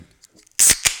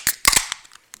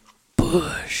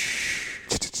Whoosh.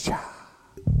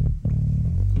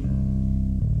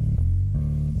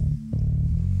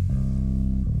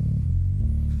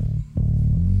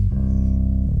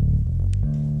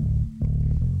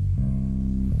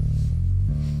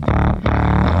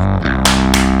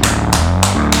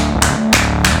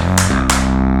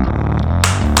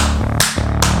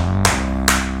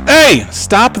 Hey,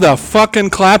 stop the fucking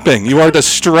clapping. You are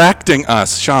distracting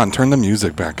us. Sean, turn the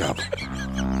music back up.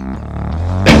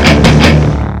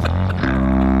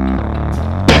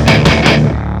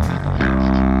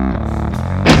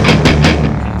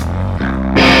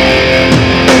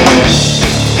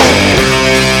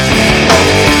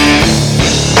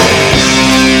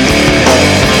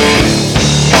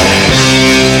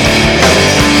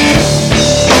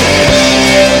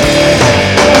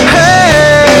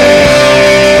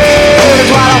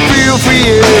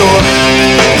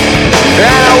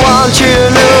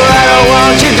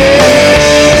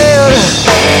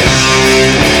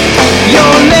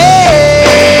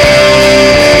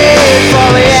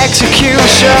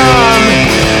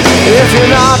 If you're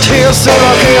not here, so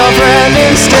look at your friend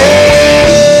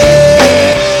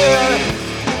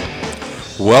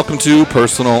instead. Welcome to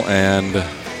Personal and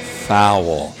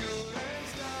Foul.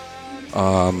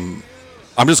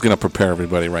 I'm just going to prepare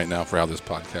everybody right now for how this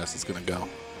podcast is going to go.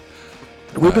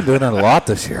 We've been doing that a lot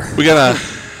this year. We got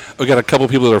a couple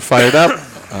people that are fired up.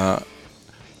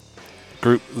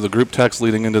 The group text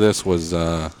leading into this was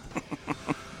I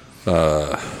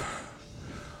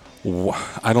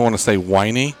don't want to say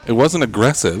whiny. It wasn't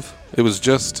aggressive. It was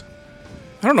just,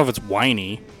 I don't know if it's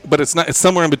whiny, but it's not. It's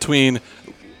somewhere in between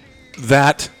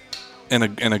that and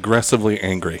aggressively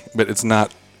angry. But it's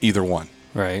not either one.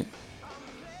 right?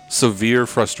 Severe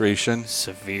frustration.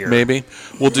 Severe. Maybe.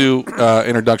 We'll do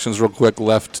introductions real quick.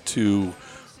 Left to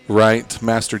right.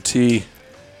 Master T.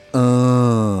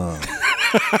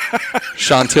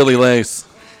 Chantilly Lace.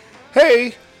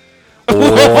 Hey. Oh.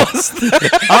 I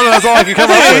don't know. That's all I can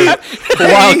come up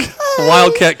with.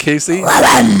 Wildcat Casey.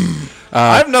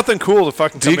 I have nothing cool to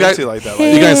fucking come into like that.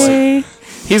 You guys,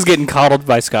 He's getting coddled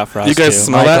by Scott Frost. you guys too.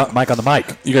 smell that? Mike on the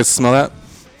mic. You guys smell that?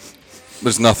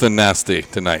 There's nothing nasty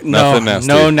tonight. No, Nothing nasty.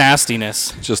 no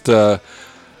nastiness. Just a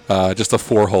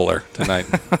four-holer tonight.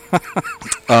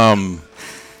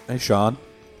 Hey, Sean.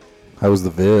 How was the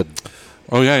vid?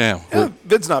 Oh yeah. Yeah,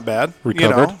 vid's not bad.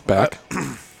 Recovered. You know, Back.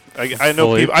 I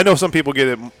know. I know some people get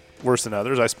it worse than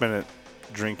others. I spent it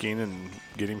drinking and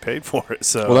getting paid for it.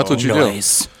 So Well, that's what you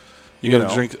Nice. do. You gotta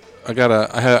know. drink.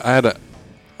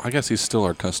 I guess he's still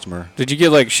our customer. Did you get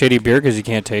like shitty beer because you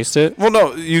can't taste it? Well,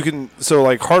 no, you can. So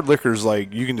like hard liquors,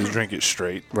 like you can just drink it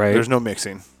straight. Right. There's no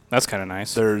mixing. That's kind of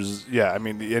nice. I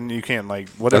mean, and you can like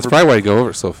That's whatever. probably why you go over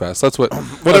it so fast. That's what.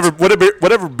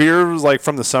 whatever beer is like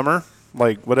from the summer,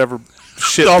 like whatever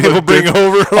shit All the people bring dent-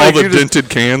 over, all like the you just, dented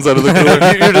cans out of the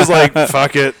cooler. you're just like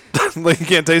fuck it, like you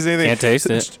can't taste anything. Can't taste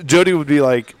it. Jody would be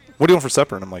like, "What do you want for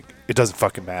supper?" And I'm like, "It doesn't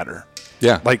fucking matter.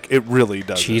 Yeah. Like it really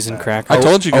doesn't." Cheese and matter. crackers. I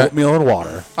told you guys. Oatmeal and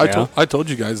water. I told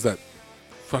you guys that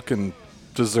fucking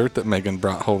dessert that Megan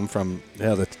brought home from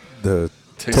Yeah, the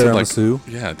tasted tiramisu.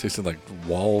 it tasted like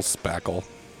wall spackle.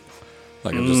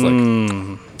 Like I'm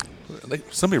just like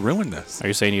somebody ruined this. Are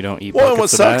you saying you don't eat? Well, and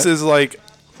what buckets of sucks that? is like.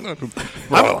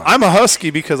 I'm a husky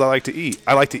because I like to eat.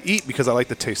 I like to eat because I like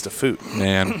the taste of food.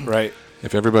 Man, Right?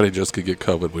 if everybody just could get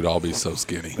COVID, we'd all be so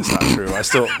skinny. It's not true. I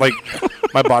still like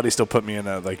my body still put me in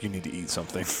a like you need to eat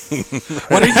something.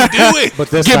 What are you doing? But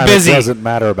this Get time busy. it doesn't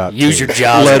matter about Use taste. your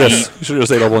jaws. Lettuce. You should have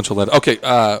said a bunch of lettuce.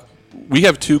 Okay, we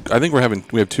have two. I think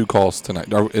we have two calls tonight.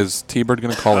 Is T-Bird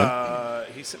going to call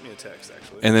in? He sent me a text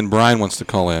actually. And then Brian wants to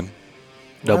call in.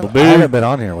 Double I boo. haven't been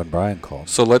on here when Brian called.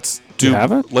 So let's do. You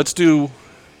haven't? Let's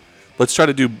try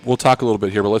to do. We'll talk a little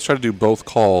bit here, but let's try to do both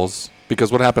calls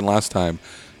because what happened last time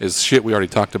is shit we already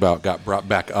talked about got brought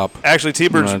back up. Actually,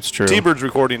 No, that's true. T-Bird's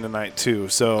recording tonight too,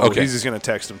 so Okay. he's just gonna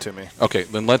text him to me. Okay,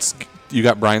 then let's. You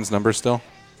got Brian's number still?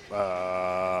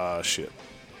 Shit.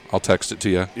 I'll text it to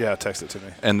you, Yeah, text it to me.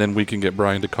 and then we can get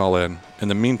Brian to call in. In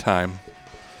the meantime,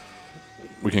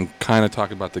 we can kind of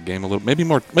talk about the game a little. Maybe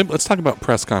more. Maybe let's talk about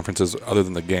press conferences other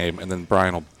than the game, and then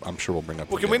Brian will. I'm sure we'll bring up.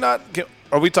 Well, the can we game. not?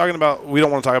 Are we talking about? We don't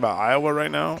want to talk about Iowa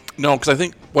right now. No, because I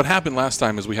think what happened last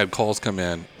time is we had calls come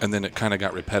in, and then it kind of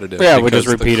got repetitive. Yeah, we just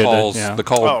because repeated it, the calls, yeah. The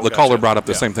caller gotcha. brought up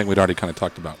the Yeah. same thing we'd already kind of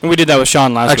talked about. And we did that with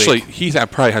Sean last Actually, week. he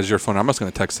probably has your phone. I'm just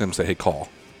going to text him and say, "Hey, call."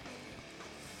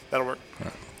 That'll work.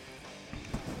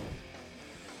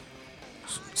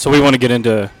 So we want to get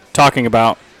into talking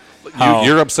about how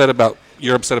You're upset about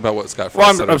what Scott. Well, Frost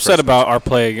I'm said upset at about our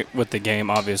play with the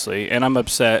game, obviously, and I'm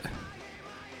upset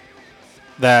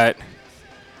that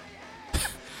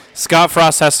Scott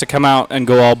Frost has to come out and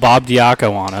go all Bob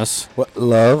Diaco on us. What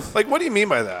love? Like, what do you mean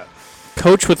by that?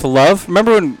 Coach with love.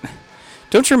 Remember when?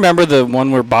 Don't you remember the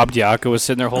one where Bob Diaco was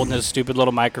sitting there holding his stupid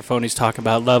little microphone? He's talking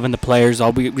about loving the players.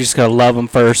 We just gotta love them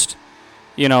first.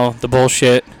 You know, the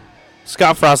bullshit.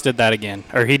 Scott Frost did that again,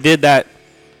 or he did that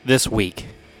this week.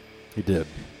 He did.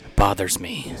 It bothers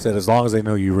me. He said as long as they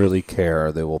know you really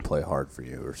care, they will play hard for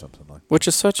you or something like that. Which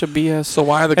is such a BS. So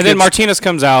why are the And kids? then Martinez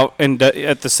comes out and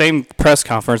at the same press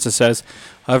conference and says,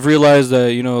 "I've realized that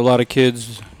a lot of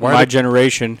kids my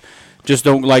generation just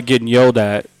don't like getting yelled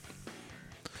at."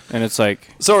 And it's like,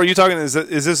 So are you talking? Is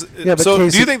this? Yeah, but so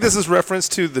Casey- do you think this is reference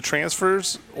to the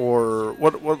transfers, or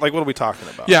what? Like, what are we talking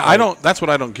about? Yeah, I don't. That's what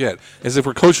I don't get. Is if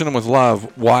we're coaching them with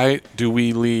love, why do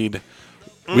we lead?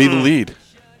 We lead.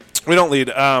 We don't lead.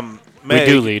 Meg,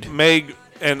 do lead. Meg,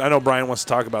 and I know Brian wants to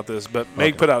talk about this, but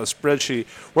Meg put out a spreadsheet.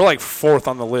 We're like 4th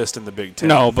on the list in the Big Ten.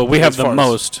 no, but we have as the far as-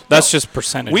 most. That's just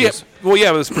percentages. We have, well,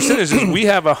 yeah, but it's percentages. We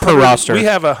have roster. We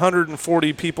have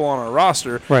 140 people on our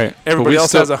roster. Right. Everybody we else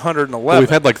still- has 111. We've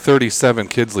had like 37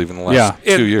 kids leave in the last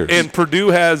Yeah. 2 years. And Purdue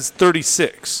has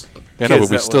 36. yeah, no, kids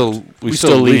but we that still left. we still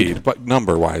still lead. lead, but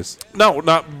number wise, No,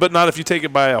 not if you take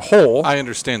it by a whole. I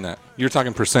understand that. You're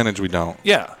talking percentage. We don't.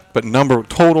 Yeah. But number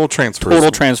total transfers.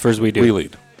 Total transfers we do. We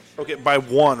lead. Okay, by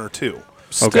 1 or 2.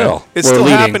 Still. It's We're still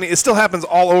leading. happening. It still happens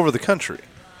all over the country.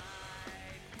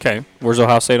 Okay. Where's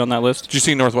Ohio State on that list? Did you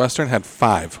see Northwestern had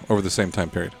 5 over the same time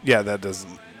period? Yeah, that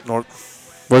doesn't.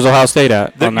 Where's Ohio State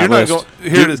at on You're that not list?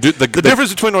 going. Here it is. Dude, the the- difference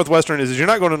between Northwestern is you're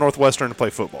not going to Northwestern to play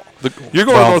football. You're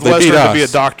going well, to they Northwestern beat to be a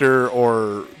us. doctor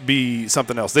or be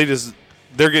something else.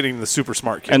 They're getting the super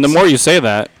smart kids. And the more you say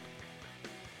that,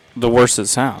 the worse it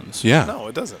sounds. Yeah. no,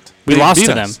 it doesn't. We They lost beat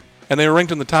to us. them. And they were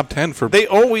ranked in the top 10 for. They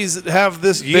always have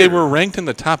this year. They were ranked in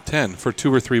the top 10 for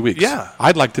 2 or 3 weeks. Yeah.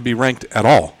 I'd like to be ranked at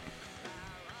all.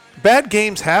 Bad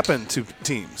games happen to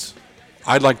teams.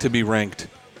 I'd like to be ranked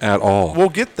at all. We'll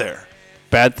get there.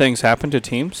 Bad things happen to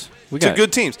teams. We To got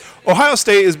good teams. Ohio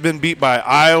State has been beat by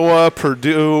Iowa,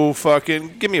 Purdue.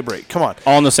 Fucking give me a break. Come on.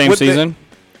 all in the same What they- season.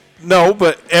 No,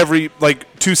 but every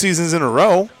 2 seasons in a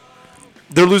row,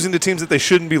 they're losing to teams that they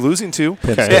shouldn't be losing to.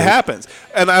 Okay. It happens.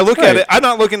 And I look at Right. it, I'm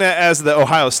not looking at it as the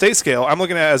Ohio State scale. I'm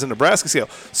looking at it as a Nebraska scale.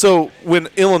 So when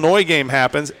Illinois game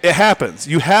happens, it happens.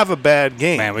 You have a bad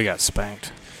game. Man, we got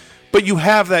spanked. But you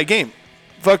have that game.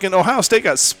 Fucking Ohio State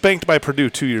got spanked by Purdue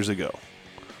 2 years ago.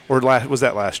 Or was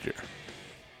that last year?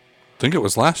 I think it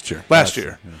was last year. Last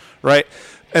year, right?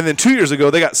 And then 2 years ago,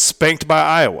 they got spanked by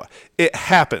Iowa. It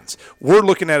happens. We're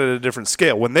looking at it at a different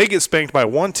scale. When they get spanked by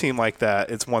one team like that,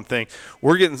 it's one thing.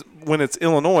 When it's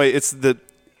Illinois,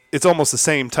 it's almost the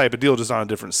same type of deal, just on a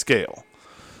different scale.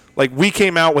 Like, we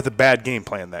came out with a bad game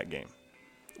plan that game.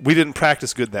 We didn't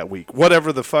practice good that week.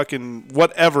 Whatever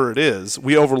it is,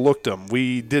 we overlooked them.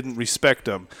 We didn't respect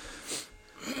them.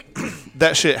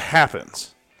 That shit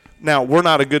happens. Now, we're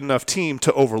not a good enough team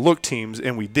to overlook teams,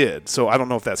 and we did. So I don't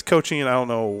know if that's coaching. I don't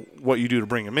know what you do to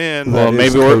bring them in. Well, is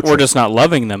maybe coaching. we're just not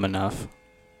loving them enough.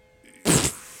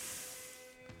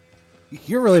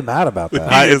 You're really mad about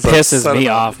that. He It is a pisses son me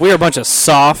of a- off. We are a bunch of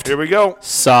soft Here we go.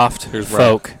 Here's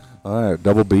folk. All right,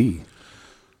 double B.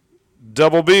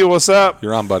 Double B, what's up?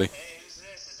 You're on, buddy.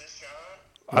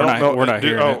 I don't know. We're not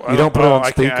hearing it. I You don't put it on I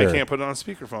speaker. can't put it on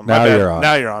speakerphone. Now My bad. you're on.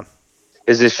 Now you're on.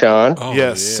 Is this Sean? Oh,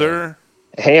 Yes, yeah. sir.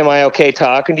 Hey, am I okay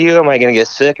talking to you? Am I going to get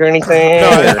sick or anything? No,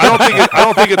 I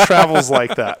don't think it travels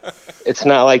like that. It's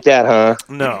not like that, huh?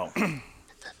 No.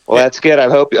 Well, that's good. I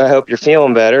hope you're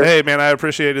feeling better. Hey, man, I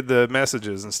appreciated the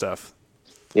messages and stuff.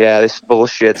 Yeah, this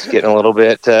bullshit's getting a little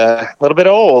bit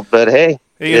old, but hey,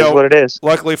 Hey, it is what it is.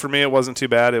 Luckily for me, it wasn't too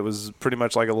bad. It was pretty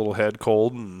much like a little head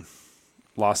cold and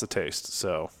lost the taste.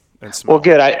 So and smell. Well,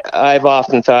 good. I've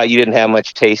often thought you didn't have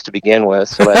much taste to begin with,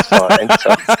 so that's fine.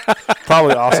 So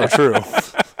Probably also true.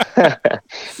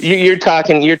 you're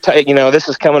talking. This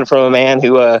is coming from a man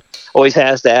who always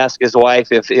has to ask his wife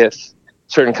if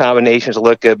certain combinations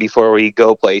look good before we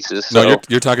go places. So. No,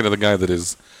 you're talking to the guy that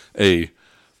is a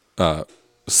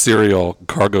cereal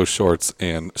cargo shorts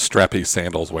and strappy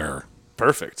sandals wearer.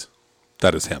 Perfect.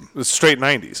 That is him. It's straight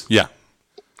 90s. Yeah.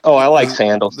 Oh, I like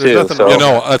sandals There's too. nothing So. wrong. You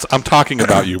know, I'm talking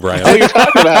about you, Brian. Oh, you're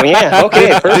talking about me. Yeah.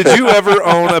 Okay. Perfect. Did you ever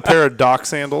own a pair of Doc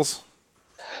sandals?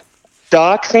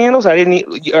 Doc sandals? Are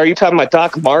you talking about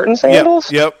Doc Martin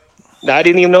sandals? Yep. I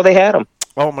didn't even know they had them.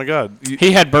 Oh my God.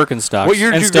 He had Birkenstocks. What year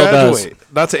and did you still graduate?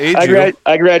 Not to age I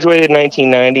you. graduated in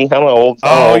 1990. I'm an old.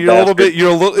 Oh, old you're a little bastard. bit.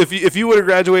 You're a little. If you would have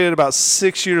graduated about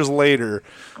 6 years later,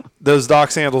 those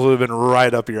Doc sandals would have been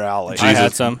right up your alley. I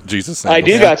had some. Jesus. I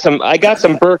do got some. I got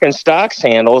some Birkenstock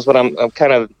sandals, but I'm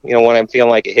kind of when I'm feeling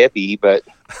like a hippie. But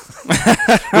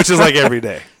Which is like every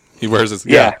day. He wears his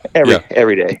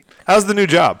every day. How's the new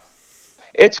job?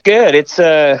 It's good. It's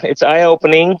eye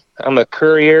opening. I'm a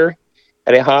courier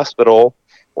at a hospital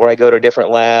where I go to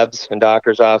different labs and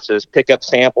doctors' offices, pick up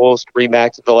samples to bring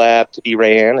back to the lab to be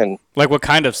ran. And Like what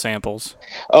kind of samples?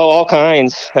 oh, all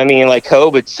kinds. I mean, like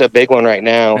COVID's a big one right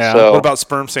now. Yeah. So What about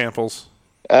sperm samples?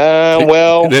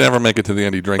 well, They never make it to the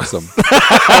end. He drinks them.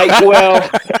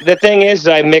 the thing is,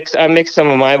 I mix some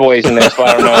of my boys in there, so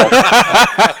I don't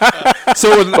know.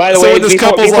 So when, By the way, this before-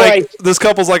 couple's before like, this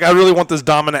couple's like, I really want this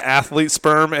dominant athlete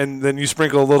sperm, and then you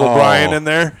sprinkle a little Brian in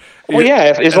there. Well,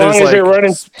 yeah, as And long it's as like- they're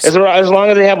running, as long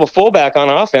as they have a fullback on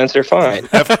offense, they're fine.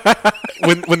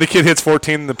 When the kid hits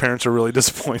 14, the parents are really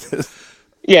disappointed.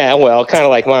 Yeah, well, kind of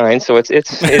like mine, so it's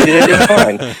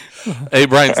fine. Hey,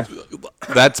 Brian,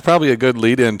 that's probably a good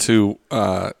lead into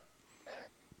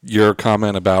your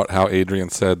comment about how Adrian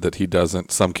said that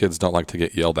some kids don't like to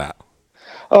get yelled at.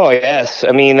 Oh yes,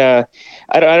 I mean, I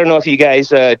don't know if you guys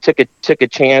took a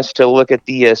chance to look at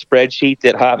the spreadsheet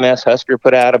that Hot Mess Husker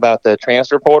put out about the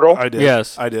transfer portal. I did.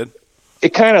 Yes. I did.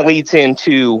 It kind of leads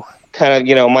into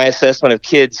my assessment of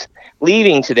kids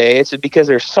leaving today. It's because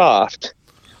they're soft.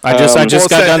 I just got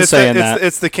done saying that.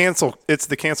 It's the cancel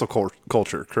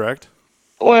culture, correct?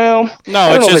 Well, No,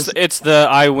 I don't know if it's the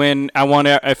I win. I want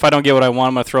to, if I don't get what I want,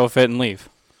 I'm gonna throw a fit and leave.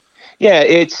 Yeah,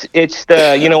 it's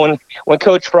the when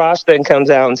Coach Frost then comes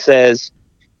out and says,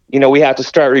 we have to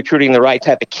start recruiting the right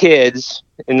type of kids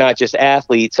and not just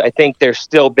athletes. I think there's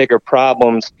still bigger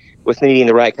problems with needing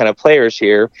the right kind of players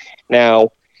here. Now,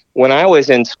 when I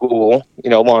was in school, a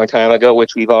long time ago,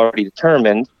 which we've already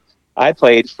determined, I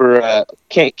played for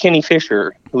Kenny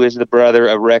Fisher, who is the brother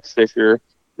of Rex Fisher,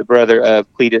 the brother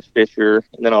of Cletus Fisher,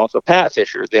 and then also Pat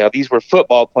Fisher. These were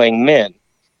football playing men.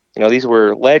 These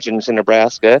were legends in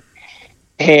Nebraska.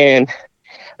 And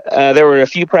there were a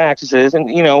few practices, and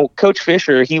Coach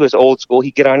Fisher, he was old school.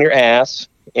 He'd get on your ass,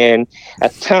 and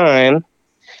at the time,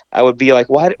 I would be like,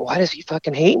 "Why does he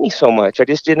fucking hate me so much?" I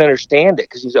just didn't understand it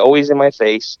because he's always in my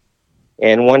face.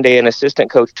 And one day, an assistant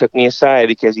coach took me aside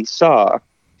because he saw,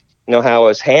 how I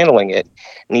was handling it,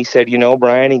 and he said,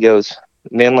 "Brian," he goes,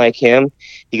 "men like him,"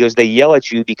 he goes, "they yell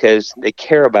at you because they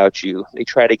care about you. They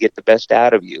try to get the best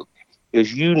out of you." He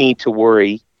goes, "You need to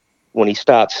worry when he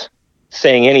stops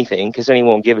saying anything, because then he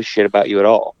won't give a shit about you at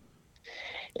all."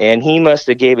 And he must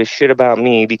have gave a shit about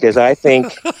me, because I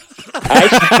think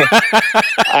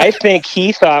I think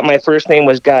he thought my first name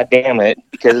was God damn it,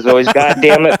 because it's always God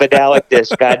damn it Vidalic this,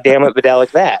 God damn it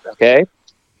Vidalic that. Okay.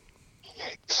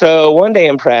 So one day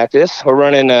in practice, we're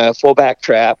running a fullback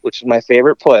trap, which is my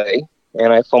favorite play,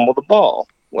 and I fumbled the ball.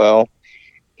 Well,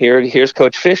 here's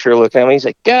Coach Fisher looking at me. He's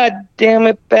like, "God damn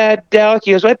it, bad Dalek."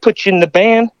 He goes, "I put you in the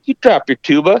band. You dropped your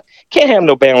tuba. Can't have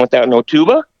no band without no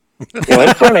tuba."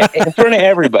 In front of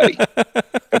everybody.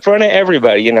 In front of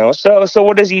everybody, So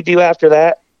what does he do after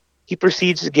that? He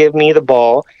proceeds to give me the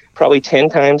ball probably 10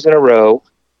 times in a row,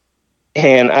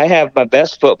 and I have my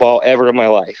best football ever in my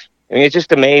life. I mean, it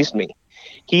just amazed me.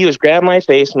 He was grabbing my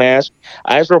face mask,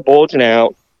 eyes were bulging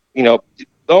out,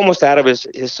 almost out of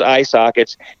his eye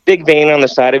sockets, big vein on the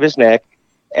side of his neck,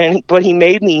 but he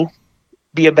made me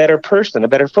be a better person, a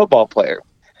better football player.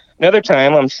 Another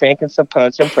time, I'm shanking some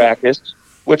punts in practice,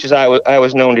 which is I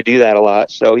was known to do that a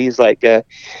lot. So he's like,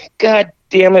 "God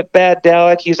damn it, bad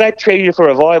Dalek." He's, "I traded you for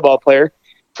a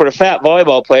fat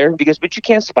volleyball player, but you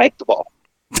can't spike the ball."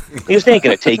 He was, "They ain't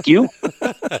gonna take you."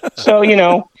 So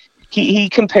he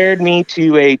compared me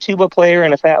to a tuba player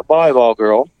and a fat volleyball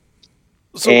girl,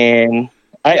 and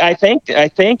I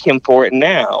thank him for it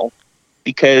now,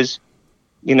 because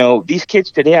these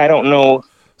kids today, I don't know.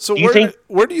 So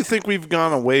where do you think we've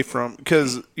gone away from?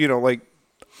 Because like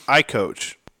I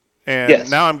coach, and Yes.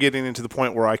 now I'm getting into the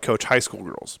point where I coach high school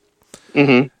girls,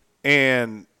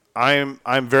 and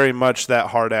I'm very much that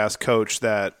hard ass coach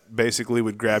that basically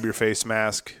would grab your face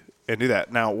mask and do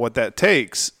that. Now, what that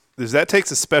takes is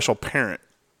a special parent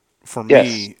for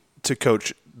me to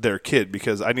coach their kid,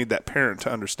 because I need that parent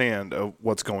to understand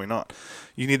what's going on.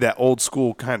 You need that old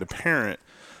school kind of parent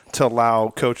to allow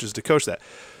coaches to coach that.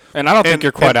 And I don't think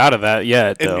you're quite out of that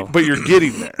yet, though. But you're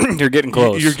getting there. You're getting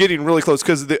close. You're getting really close,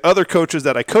 because the other coaches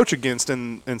that I coach against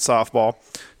in softball,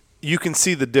 you can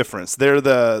see the difference. They're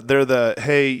the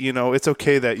hey, it's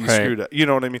okay that you screwed up. You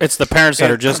know what I mean? It's the parents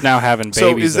that are just now having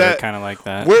babies that are kind of like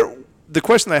that. The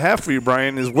question I have for you,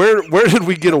 Brian, is where did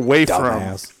we get away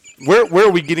from? Where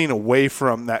are we getting away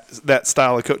from that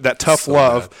style of that tough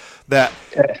love? That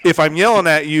if I'm yelling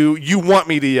at you, you want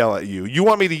me to yell at you. You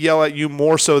want me to yell at you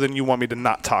more so than you want me to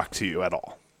not talk to you at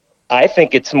all. I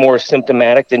think it's more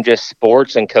symptomatic than just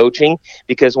sports and coaching,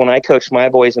 because when I coached my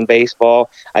boys in baseball,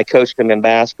 I coached them in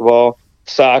basketball,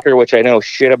 soccer, which I know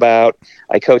shit about.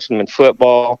 I coached them in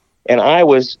football. And I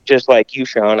was just like you,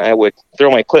 Sean. I would throw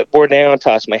my clipboard down,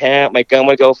 toss my hat, my gun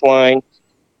would go flying,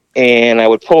 and I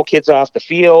would pull kids off the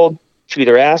field, chew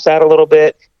their ass out a little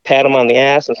bit, pat them on the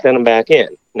ass, and send them back in.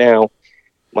 Now,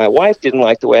 my wife didn't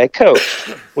like the way I coached,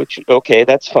 which, okay,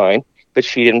 that's fine, but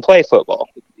she didn't play football,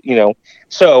 you know.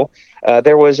 So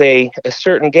there was a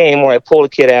certain game where I pulled a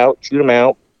kid out, chewed him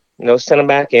out, you know, sent him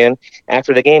back in.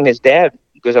 After the game, his dad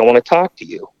goes, "I want to talk to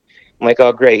you." I'm like,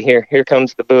 "Oh, great. Here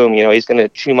comes the boom. You know, he's going to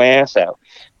chew my ass out."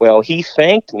 Well, he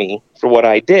thanked me for what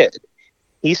I did.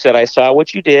 He said, "I saw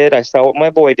what you did. I saw what my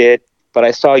boy did, but I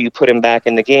saw you put him back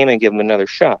in the game and give him another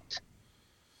shot."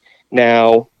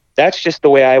 Now, that's just the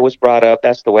way I was brought up.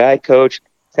 That's the way I coached.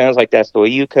 Sounds like that's the way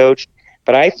you coached.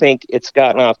 But I think it's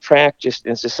gotten off track just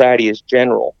in society as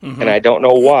general, and I don't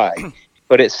know why.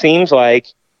 But it seems like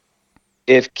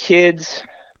if kids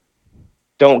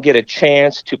don't get a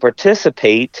chance to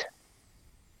participate,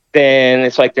 then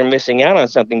it's like they're missing out on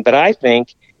something. But I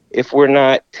think if we're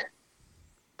not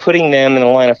putting them in the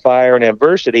line of fire and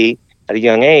adversity at a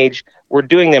young age, we're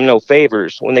doing them no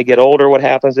favors. When they get older, what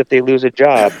happens if they lose a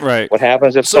job? Right. What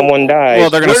happens if someone dies? Well,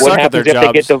 they're gonna what suck at happens their if they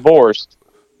get jobs. divorced?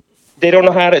 They don't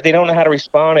know how to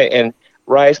respond and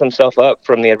rise themselves up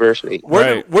from the adversity.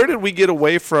 Right. Where did we get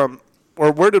away from,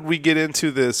 or where did we get into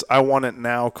this "I want it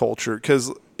now" culture?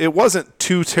 Because it wasn't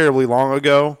too terribly long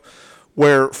ago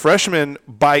where freshmen,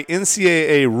 by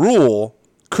NCAA rule,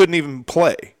 couldn't even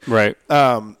play. Right.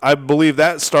 I believe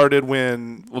that started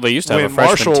when Well, they used to have a when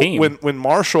freshman Marshall team. when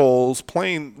Marshall's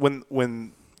playing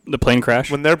when The plane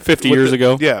crash. when they're 50 with years the-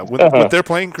 ago. Yeah, with their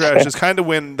plane crash is kind of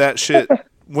when that shit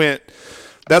went.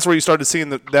 That's where you started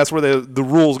seeing that's where the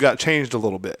rules got changed a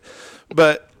little bit,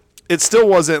 but it still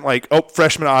wasn't like, oh,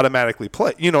 freshmen automatically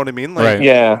play. You know what I mean? Like, Right.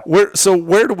 Yeah.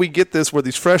 Where do we get this where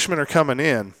these freshmen are coming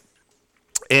in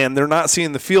and they're not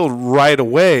seeing the field right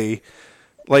away?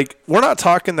 Like, we're not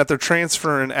talking that they're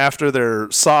transferring after their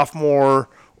sophomore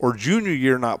or junior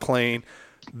year not playing.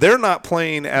 They're not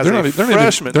playing as They're a not,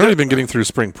 freshman. they're not even getting through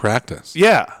spring practice.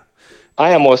 Yeah.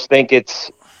 I almost think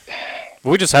it's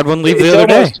We just had one leave it's the other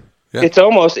day. almost, Yeah. It's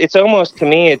almost to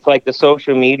me, it's like the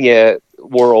social media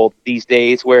world these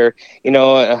days where, you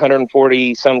know,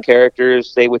 140 some characters,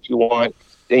 say what you want,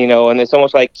 you know, and it's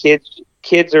almost like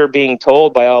kids are being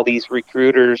told by all these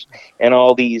recruiters and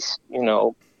all these, you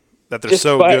know, That they're just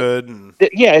so by- good. And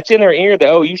yeah, it's in their ear that,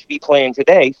 oh, you should be playing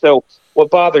today. So what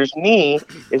bothers me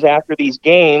is after these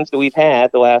games that we've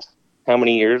had the last how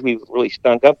many years, we've really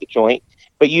stunk up the joint,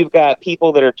 but you've got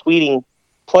people that are tweeting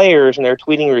players and they're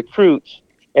tweeting recruits.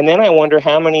 And then I wonder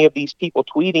how many of these people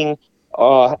tweeting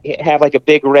have like a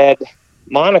big red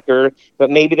moniker, but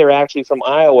maybe they're actually from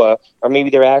Iowa or maybe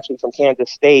they're actually from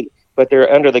Kansas State, but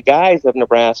they're under the guise of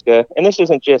Nebraska. And this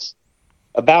isn't just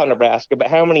about Nebraska, but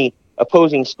how many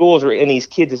opposing schools are in these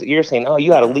kids' ears saying, oh, you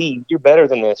got to leave. You're better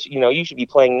than this. You know, you should be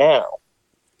playing now.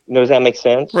 You know, does that make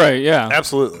sense? Right, yeah.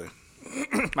 absolutely.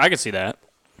 I can see that.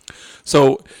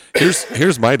 So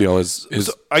here's my deal is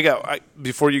So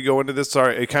before you go into this,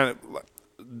 sorry,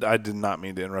 I did not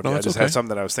mean to interrupt No, you. I it's just okay. had something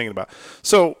that I was thinking about.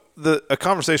 So a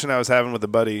conversation I was having with a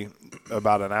buddy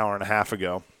about an hour and a half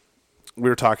ago, we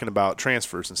were talking about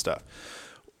transfers and stuff.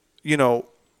 You know,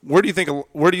 where do you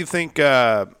think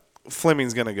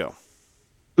Fleming's going to go?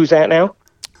 Who's that now?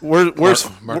 Where's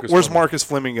Marcus where's Fleming. Marcus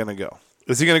Fleming going to go?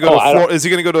 Is he going to go I to? don't- Is he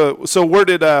going to go to? So where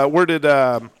did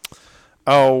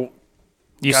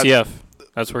UCF.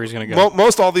 That's where he's going to go.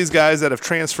 most all these guys that have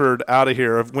transferred out of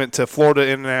here have went to Florida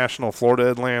International, Florida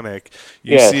Atlantic,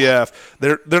 Yes.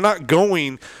 UCF. They're not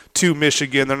going to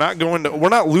Michigan. They're not going to. We're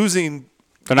not losing.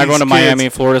 They're not these going to kids. Miami,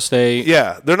 Florida State.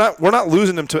 Yeah, they're not. We're not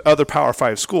losing them to other Power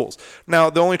 5 schools. Now,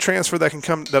 the only transfer that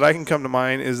I can come to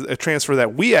mind is a transfer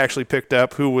that we actually picked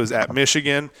up, who was at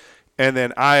Michigan, and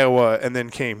then Iowa, and then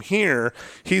came here.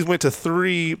 He went to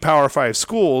 3 Power 5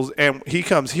 schools, and he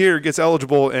comes here, gets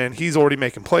eligible, and he's already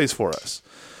making plays for us.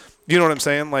 You know what I'm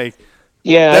saying? Like,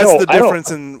 Yeah, that's the difference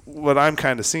in what I'm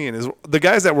kind of seeing is the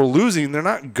guys that we're losing, they're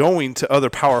not going to other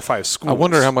Power 5 schools. I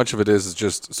wonder how much of it is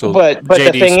just so. But the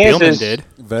J.D. thing Spielman is did.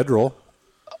 Vedral.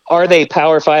 are they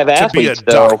Power 5 be a athletes,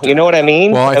 though? doctor. You know what I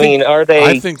mean? Well, I mean, are they?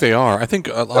 I think they are. I think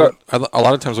a lot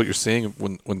of times what you're seeing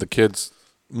when the kids,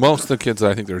 most of the kids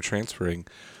that I think they're transferring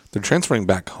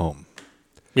back home.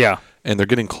 Yeah. And they're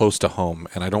getting close to home,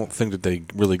 and I don't think that they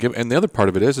really give. And the other part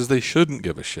of it is they shouldn't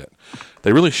give a shit.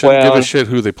 They really shouldn't give a shit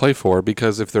who they play for,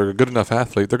 because if they're a good enough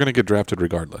athlete, they're going to get drafted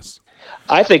regardless.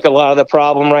 I think a lot of the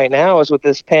problem right now is with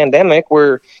this pandemic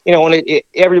where, you know, when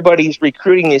everybody's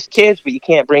recruiting these kids, but you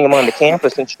can't bring them onto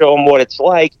campus and show them what it's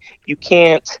like. You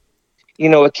can't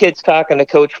a kid's talking to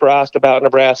Coach Frost about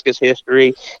Nebraska's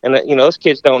history, and those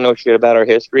kids don't know shit about our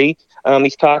history.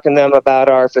 He's talking to them about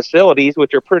our facilities,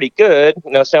 which are pretty good.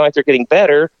 Sound like they're getting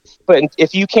better. But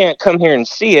if you can't come here and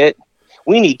see it,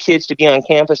 we need kids to be on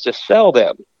campus to sell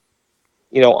them.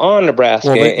 On Nebraska.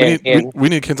 Well, we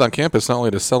need kids on campus not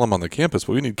only to sell them on the campus,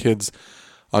 but we need kids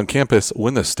on campus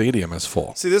when the stadium is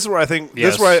full. See, this is where I think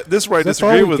Yes. this is where I That's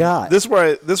disagree all we with got. this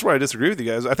is where I disagree with you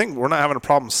guys. I think we're not having a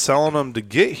problem selling them to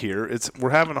get here. We're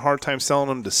having a hard time selling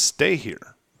them to stay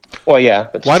here. Well, yeah,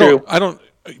 that's Why true.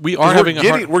 we are having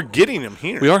We're getting them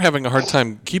here. we are having a hard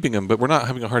time keeping them, but we're not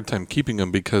having a hard time keeping them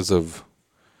because of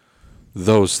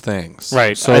those things.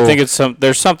 Right. So I think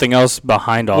there's something else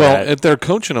behind all well, that. if they're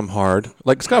coaching them hard,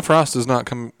 like Scott Frost does not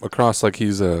come across like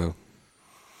he's a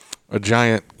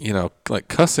giant, like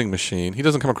cussing machine. He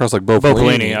doesn't come across like Bo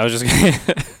Pelini. I was just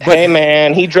Hey,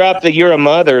 man, he dropped the "You're a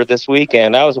Mother" this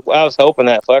weekend. I was hoping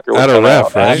that fucker would At a come ref,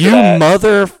 out right? after you that.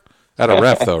 mother. At a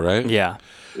ref, though, right? Yeah.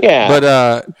 Yeah,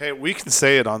 But Hey, we can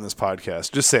say it on this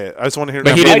podcast. Just say it. I just want to hear.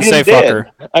 But he number- didn't say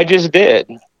fucker. I just did.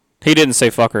 He didn't say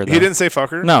fucker. Though. He didn't say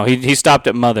fucker. No, he stopped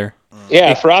at mother.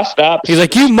 Yeah, Frost stopped. He's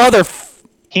like, you mother.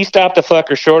 He stopped a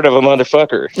fucker short of a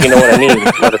motherfucker. You know what I mean,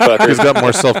 motherfucker. he's got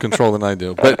more self control than I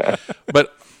do.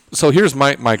 But so here's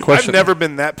my question. I've never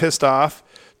been that pissed off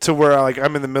to where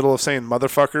I'm in the middle of saying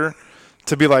motherfucker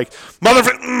to be like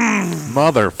motherfucker.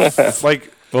 Mother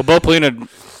Like Well, Bo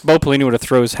Pelini would have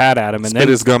thrown his hat at him, and spit then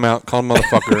his gum out, call him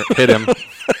motherfucker, hit him.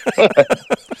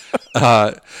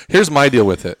 Here's my deal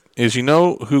with it: is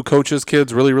who coaches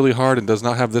kids really, really hard and does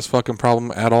not have this fucking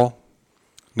problem at all?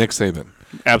 Nick Saban.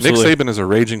 Absolutely. Nick Saban is a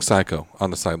raging psycho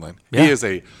on the sideline. Yeah. He is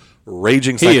a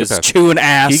raging he psychopath. is chewing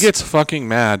ass. He gets fucking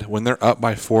mad when they're up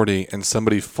by 40 and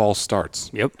somebody false starts.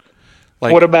 Yep.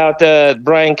 Like, What about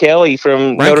Brian Kelly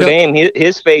from Notre Dame?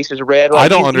 His face is red. I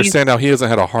don't understand how he hasn't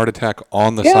had a heart attack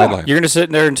on the Yeah. sideline. You're gonna sit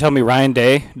there and tell me Ryan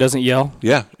Day doesn't yell?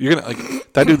 Yeah, you're gonna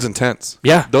that dude's intense.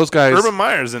 Yeah. Those guys. Urban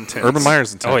Meyer's intense. Urban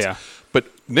Meyer's intense. Oh, yeah. But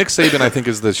Nick Saban, I think,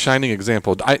 is the shining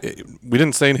example. We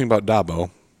didn't say anything about Dabo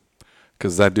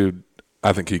because that dude,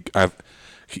 I think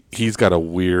he's got a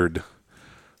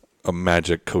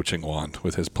magic coaching wand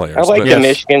with his players. I like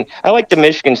the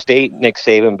Michigan State Nick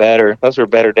Saban better. Those were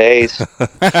better days.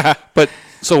 But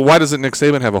so why doesn't Nick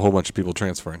Saban have a whole bunch of people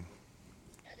transferring?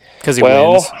 Because he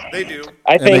Well, wins. They do.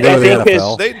 I think go to the because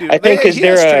NFL. They do. I think because he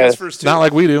has they're transfers too. Not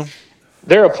like we do.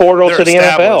 a portal They're to the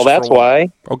NFL. established That's for a while.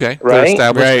 why. Okay, they're Right?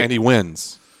 established Right. and he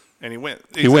wins. And he wins.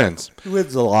 He wins. He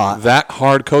wins a lot. That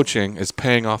hard coaching is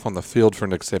paying off on the field for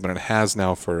Nick Saban and has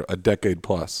now for a decade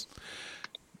plus.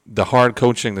 The hard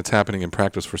coaching that's happening in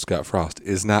practice for Scott Frost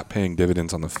is not paying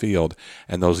dividends on the field,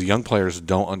 and those young players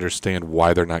don't understand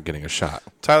why they're not getting a shot.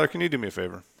 Tyler, can you do me a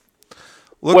favor?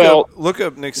 Well- Look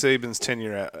up Nick Saban's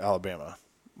tenure at Alabama.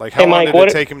 Like, Hey, how long Mike, did what-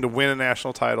 it take him to win a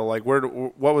national title? Like,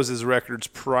 what was his records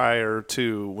prior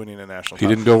to winning a national He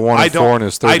title? didn't go 1-4 in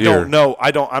his third I year. don't know.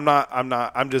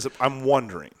 I'm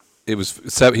wondering. He was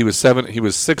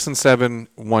 6-7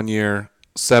 one year,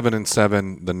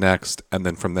 7-7 the next, and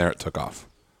then from there it took off.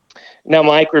 Now,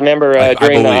 Mike, remember I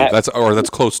during believe the that's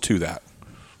close to that.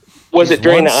 was it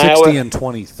during the 160 Iowa and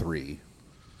 23.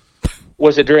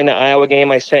 was it during the Iowa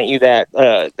game? I sent you that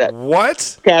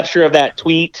What? capture of that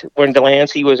tweet when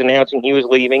Delancey was announcing he was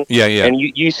leaving. Yeah. And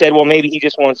you said, well, maybe he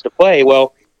just wants to play.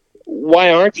 Well,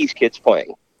 why aren't these kids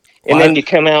playing? And Why? then you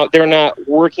come out, they're not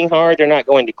working hard, they're not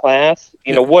going to class.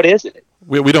 What is it?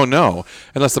 We don't know,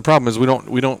 and that's the problem. Is we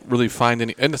don't really find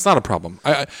any, and it's not a problem.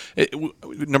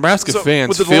 Nebraska So, fans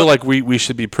with the feel like we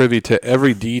should be privy to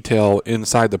every detail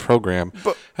inside the program,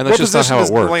 But and that's what just not position how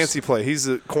does it works. Delancey play? He's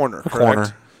a corner. Correct?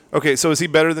 corner. Okay, so is he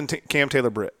better than Cam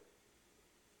Taylor-Britt?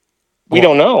 We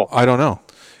don't know. I don't know.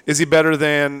 Is he better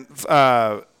than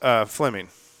Fleming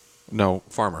No,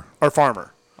 Farmer. or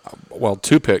Farmer? Well,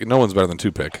 two-pick. No one's better than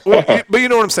two-pick. But you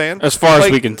know what I'm saying? As far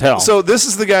as we can tell. So this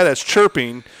is the guy that's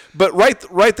chirping, but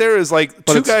right there is like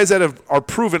two it's- guys that are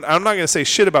proven. I'm not going to say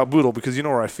shit about Boodle because you know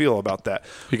where I feel about that.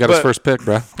 He got his But- first pick,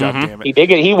 bruh. God damn He it. did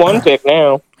get he won pick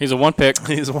now. He's a one pick.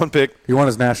 He's one pick. He won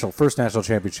his first national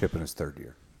championship in his third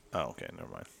year. Oh, okay, never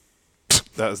mind.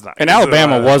 That was not. And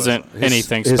Alabama that wasn't His-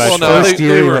 anything his special. Well, no, first they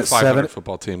year he were a went 500 7.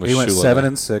 football team with He went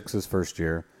Shula 7-6 his first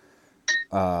year.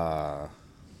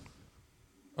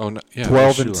 Oh, no, yeah,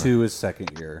 12-2 Shula. his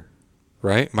second year.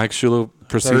 Right? Mike Shula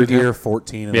preceded Third year, him.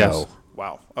 14-0. Yes.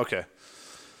 Wow. Okay.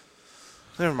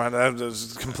 Never mind. That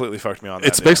just completely fucked me on that.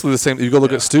 It's basically the same. You go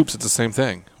look at Stoops, it's the same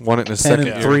thing. Won it in his second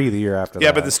year. 10-3 the year after that.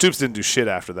 Yeah, but the Stoops didn't do shit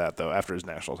after that though. After his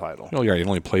national title, Oh, yeah, he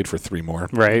only played for 3 more.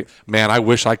 Right. Man, I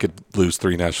wish I could lose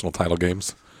 3 national title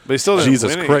games. but he still didn't Jesus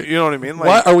win any- Christ. You know what I mean? Like,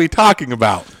 What are we talking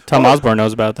about? Tom Osborne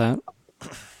knows about that.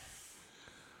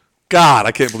 God,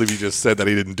 I can't believe you just said that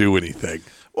he didn't do anything.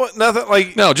 Well, nothing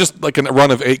like No, just like a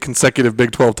run of 8 consecutive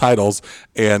Big 12 titles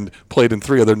and played in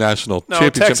 3 other national no.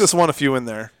 championships. Texas won a few in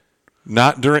there.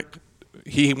 Not during.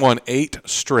 He won 8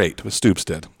 straight. With Stoops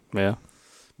did. Yeah.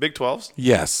 Big 12s.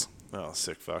 Yes, Oh,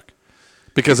 sick fuck.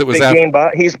 because it was Big after. game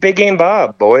Bob. He's Big Game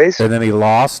Bob, boys. And then he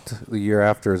lost the year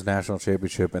after his national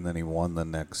championship, and then he won the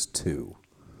next 2.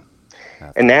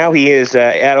 And now he is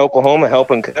at Oklahoma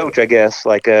helping coach, I guess,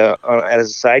 like as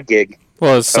a side gig.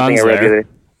 Well, his Something son's I read there. today.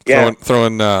 Yeah.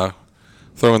 Throwing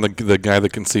the guy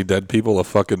that can see dead people a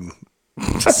fucking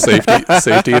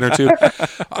safety inner tube.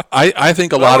 I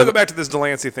think a I lot want of to go back to this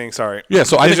Delancey thing. Sorry. Yeah,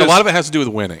 so I It's think a just- lot of it has to do with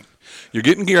winning. You're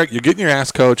getting your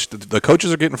ass coached. The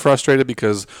coaches are getting frustrated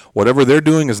because whatever they're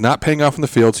doing is not paying off in the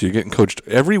field. So you're getting coached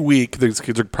every week. These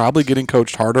kids are probably getting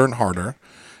coached harder and harder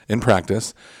in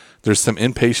practice. There's some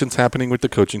impatience happening with the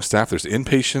coaching staff. There's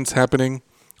impatience happening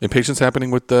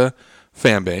with the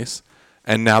fan base.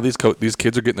 And now these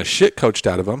kids are getting the shit coached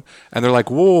out of them, and they're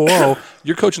like, whoa,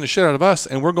 you're coaching the shit out of us,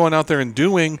 and we're going out there and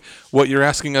doing what you're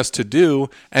asking us to do,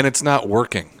 and it's not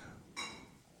working.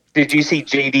 Did you see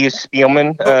JD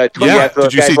Spielman? Tweet Yeah. after Did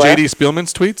those you see guys left? JD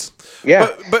Spielman's tweets? Yeah.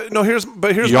 But no. Here's my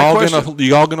Y'all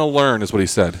question. gonna learn is what he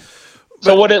said.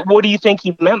 So what do you think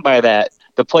he meant by that?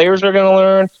 The players are going to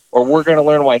learn, or we're going to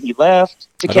learn why he left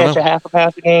to I don't catch know. a half a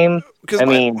pass a game? Because I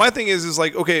mean, my thing is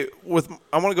like, okay,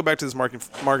 I want to go back to this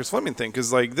Marcus Fleming thing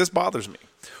because like this bothers me.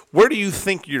 Where do you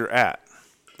think you're at?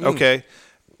 Okay,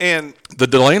 and The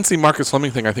Delancey Marcus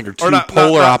Fleming thing, I think, are two or not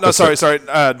polar opposites. No, sorry,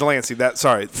 Delancey.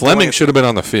 Fleming Delancey. should have been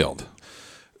on the field.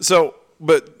 So,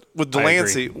 but with I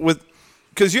agree. Delancey,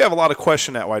 because you have a lot of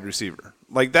question at wide receiver,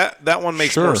 like that one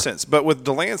makes Sure. more sense. But with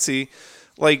Delancey,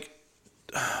 like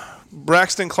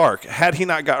Braxton Clark, had he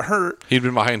not got hurt, He'd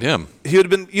been behind him. he would have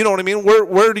been. You know what I mean?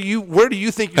 Where do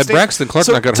you think you Had stand? Braxton Clark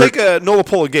so not got take a Nola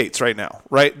Pola Gates right now,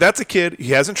 right? That's a kid.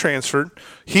 He hasn't transferred.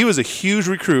 He was a huge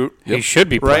recruit. He should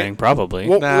be Right. playing, probably.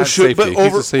 Well, Nah, it's safety.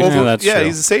 He's a safety. Yeah, that's true.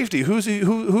 he's a safety. Who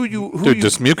Dude, you?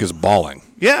 Dismuke is balling.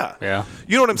 Yeah, Yeah.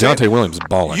 You know what I'm saying? Deontay Williams is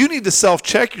balling. You need to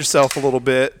self-check yourself a little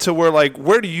bit to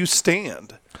where do you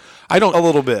stand? I don't A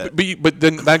little bit. but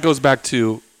then that goes back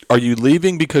to: are you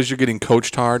leaving because you're getting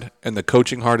coached hard, and the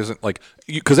coaching hard isn't like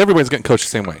because everybody's getting coached the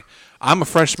same way? I'm a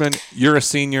freshman. You're a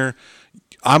senior.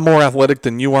 I'm more athletic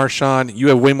than you are, Sean. You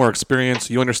have way more experience.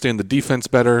 You understand the defense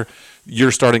better.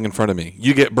 You're starting in front of me.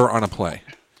 You get burnt on a play.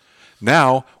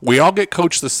 Now, we all get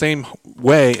coached the same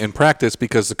way in practice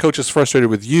because the coach is frustrated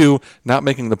with you not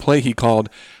making the play he called.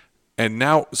 And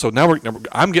now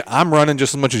I'm running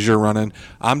just as much as you're running.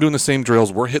 I'm doing the same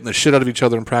drills. We're hitting the shit out of each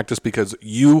other in practice because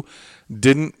you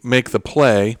didn't make the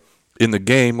play in the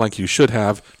game like you should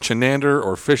have. Chenander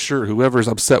or Fisher, whoever's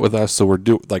upset with us, so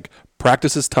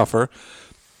practice is tougher.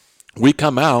 We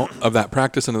come out of that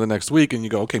practice into the next week and you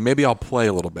go, okay, maybe I'll play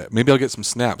a little bit. Maybe I'll get some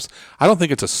snaps. I don't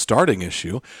think it's a starting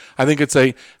issue. I think it's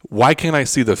why can't I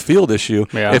see the field issue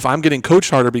Yeah. if I'm getting coached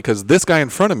harder because this guy in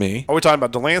front of me, Are we talking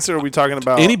about Delancey or are we talking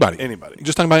about anybody. Anybody.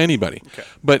 Just talking about anybody. Okay.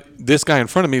 But this guy in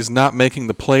front of me is not making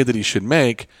the play that he should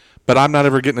make, but I'm not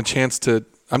ever getting a chance to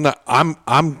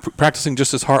I'm practicing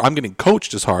just as hard. I'm getting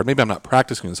coached as hard. Maybe I'm not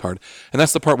practicing as hard. And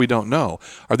that's the part we don't know.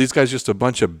 Are these guys just a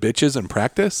bunch of bitches in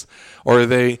practice? Or are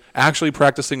they actually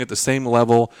practicing at the same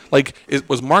level?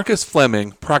 Was Marcus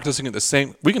Fleming practicing at the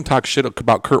same? We can talk shit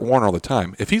about Kurt Warner all the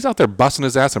time. If he's out there busting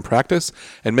his ass in practice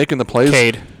and making the plays.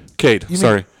 Cade,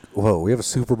 sorry. Whoa, we have a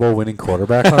Super Bowl winning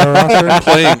quarterback on our roster?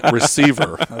 Playing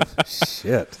receiver.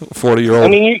 Shit. I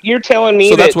 40-year-old. mean, you're telling me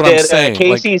So that's that, what I'm saying,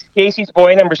 Casey's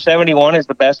boy number 71 is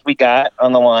the best we got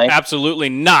on the line. Absolutely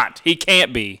not. He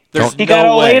can't be. There's He no got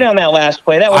all way. late on that last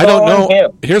play. That was I don't all on know.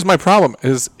 him. Here's my problem: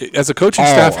 is as a coaching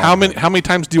staff, how many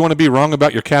times do you want to be wrong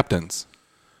about your captains?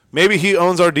 Maybe he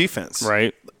owns our defense.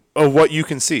 Right. Of what you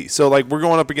can see. So we're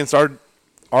going up against our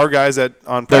guys on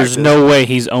practice. There's no way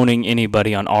he's owning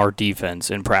anybody on our defense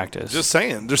in practice. Just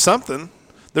saying. There's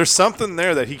something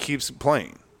there that he keeps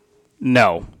playing.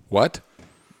 no. What,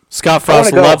 Scott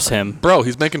Frost go. loves him. bro?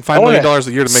 He's making $5 million a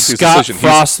year to make these Scott decisions.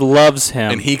 Frost loves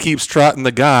him. And he keeps trotting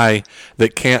the guy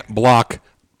that can't block.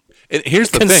 And here's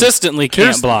the Consistently thing.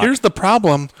 can't block. Here's the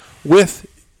problem with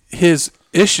his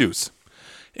issues: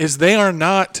 is they are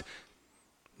not.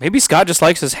 Maybe Scott just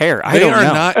likes his hair. I They don't are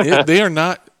know. not. They are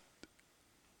not.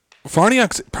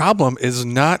 Farniak's problem is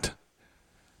not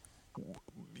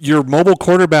your mobile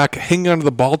quarterback hanging onto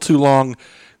the ball too long,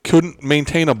 couldn't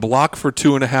maintain a block for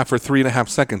 2.5 or 3.5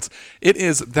 seconds. It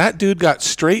is that dude got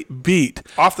straight beat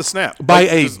Off the snap. by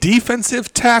a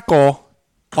defensive tackle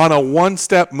on a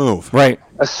one-step move. Right.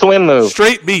 A swim move.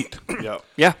 Straight beat.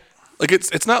 Yeah. Like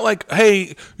it's not like,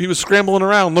 hey, he was scrambling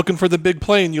around looking for the big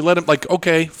play and you let him,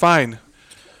 okay, fine.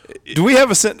 Do we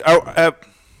have a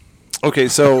okay,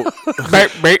 so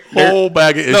Whole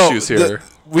bag of issues here.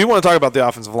 We want to talk about the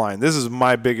offensive line. This is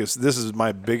my biggest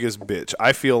bitch.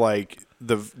 I feel like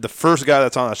the first guy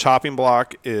that's on a chopping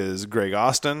block is Greg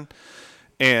Austin.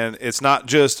 And it's not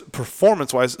just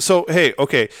performance-wise. So, hey,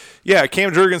 okay, yeah,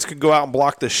 Cam Jurgens could go out and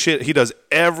block the shit. He does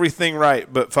everything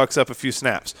right, but fucks up a few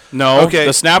snaps. No, okay.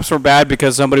 the snaps were bad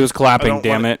because somebody was clapping,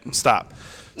 damn it. Stop.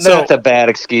 That's a bad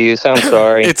excuse. I'm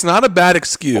sorry. It's not a bad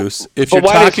excuse if But you're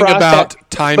why did talking Frost about have-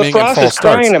 timing but and Frost false is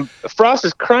starts. crying. Frost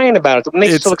is crying about it. It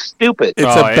makes It's- it look stupid. It's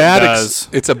Oh, a it bad does.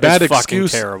 it's a bad It's fucking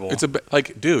excuse. terrible. It's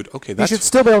like, dude, okay, You that's should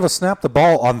still be able to snap the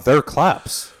ball on their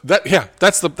claps.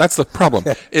 that's the problem.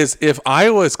 Is if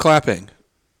Iowa is clapping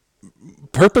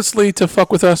purposely to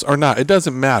fuck with us or not, it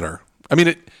doesn't matter. I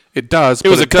mean, it does. It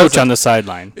was a coach on the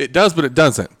sideline. It does, but it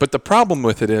doesn't. But the problem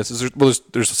with it is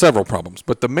there's several problems.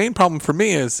 But the main problem for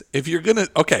me is if you're gonna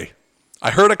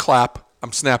I heard a clap,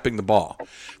 I'm snapping the ball.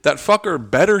 That fucker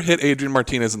better hit Adrian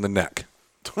Martinez in the neck.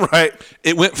 Right?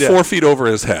 It went 4 feet over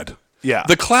his head. Yeah.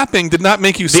 The clapping did not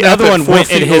make you The snap other it one 4 went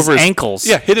feet at his over ankles.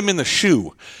 Yeah, hit him in the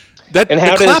shoe. And The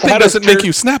how clapping does doesn't make turf-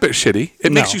 you snap it shitty.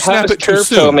 It makes you How snap does it too turf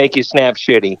toe soon. make you snap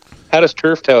shitty? How does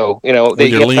turf toe? You know,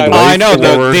 you're leaning talk away about- I know.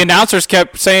 forward. The announcers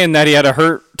kept saying that he had a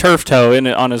hurt turf toe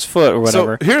on his foot or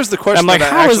whatever. So here's the question I'm like,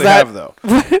 that I how is actually that? have, though.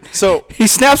 What? So He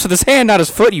snaps with his hand, not his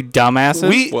foot. You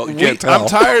dumbasses. Well, you can't tell.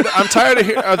 I'm tired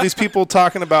of these people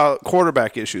talking about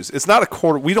quarterback issues. It's not a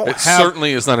quarter. We don't It have.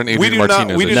 certainly is not an we Adrian do Martinez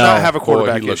not. We do issue. not No. have a Boy,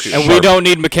 quarterback he looks issue. and we don't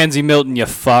need Mackenzie Milton, you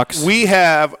fucks. We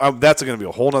have. That's going to be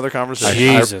a whole other conversation.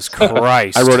 Jesus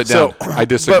Christ. I wrote it down. So- I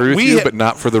disagree with we you, ha- but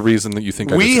not for the reason that you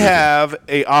think I We disagree with you. have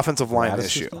a offensive line Lattice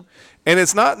issue, system? and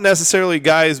it's not necessarily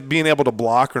guys being able to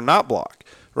block or not block,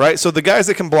 right? So the guys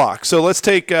that can block. So let's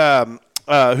take who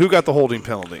got the holding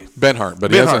penalty. Benhart,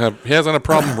 but Benhart. he hasn't had a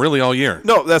problem really all year.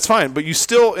 No, that's fine, but you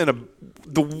still in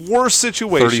the worst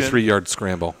situation. 33-yard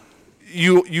scramble.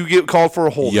 You get called for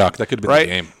a hold. Yuck, that could have been the right?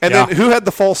 game. And Yeah. then who had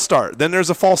the false start? Then there's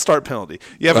a false start penalty.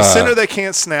 You have a center that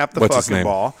can't snap the what's his fucking name?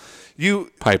 ball.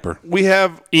 Piper. We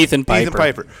have Ethan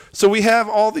Piper. So we have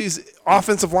all these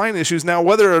offensive line issues now.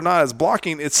 Whether or not it's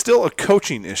blocking, it's still a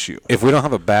coaching issue. If we don't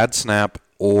have a bad snap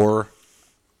or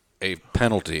a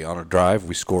penalty on a drive,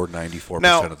 we score 94%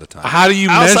 Now, of the time. How do you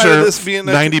Outside of measure this being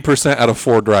a- 90% out of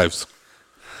 4 drives?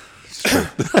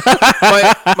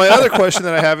 my other question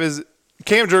that I have is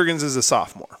Cam Jurgens is a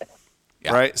sophomore,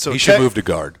 right? So he should move to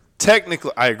guard.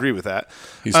 Technically, I agree with that.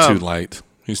 He's too light.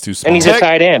 He's too small. and he's a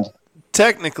tight end.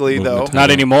 Technically, though,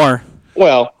 Not anymore.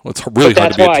 Well, Well, it's really but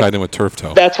hard to be that's a why- tight end with turf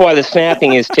toe. that's why the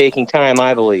snapping is taking time,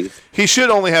 I believe. he should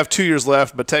only have 2 years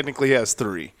left, but technically he has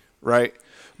 3, right?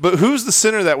 But who's the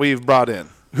center that we've brought in?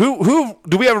 Who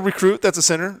do we have a recruit that's a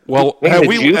center? I think Have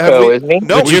he's a have JUCO, isn't he?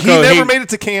 No, The he JUCO, never he- made it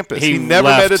to campus. he He never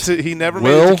left. made it to. He never made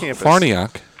Will it to campus.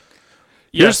 Farniak.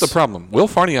 Yes. Here's the problem. Will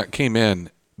Farniak came in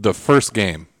the first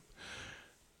game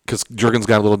because Jurgens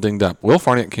got a little dinged up. Will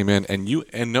Farniak came in,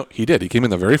 he did. He came in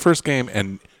the very first game,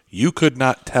 and you could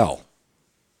not tell.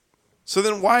 So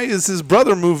then, why is his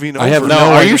brother moving over? I have No, no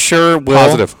are idea. you sure,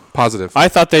 Will? Positive. I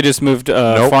thought they just moved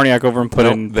Farniak over and put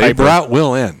Nope, in they Piper. brought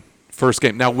Will in first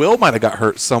game. Now Will might have got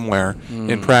hurt somewhere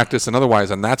in practice and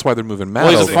otherwise, and that's why they're moving Matt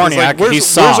Well, he's over. a Farniak. where's,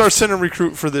 He's where's our soft. center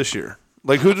recruit for this year?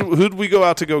 Like who'd we go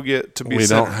out to go get to be We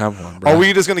center? don't have one, bro. Are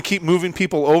we just going to keep moving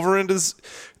people over into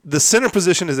the center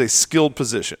position? Is a skilled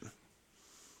position.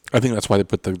 I think that's why they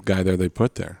put the guy there they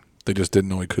put there. They just didn't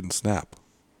know he couldn't snap.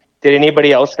 Did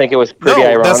anybody else think it was pretty No,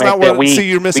 ironic that's not that what- we, see,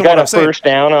 you're missing we got what a I'm saying. first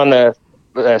down on the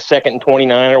 2nd and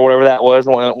 29 or whatever that was,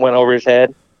 went over his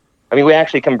head? I mean, we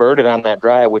actually converted on that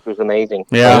drive, which was amazing.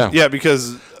 Yeah. Yeah,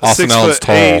 because Austin 6'8", Allen's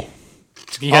tall.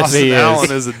 Yes, Austin he Allen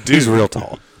is. is a dude. He's real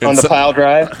tall. On the pile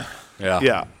drive?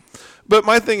 Yeah. But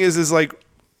my thing is like,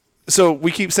 so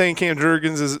we keep saying Cam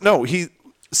Jurgens is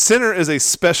center is a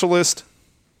specialist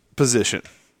position.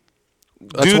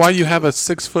 That's Dude's- why you have a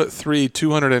 6'3",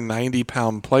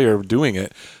 290-pound player doing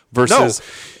it versus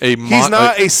He's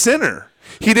not a center.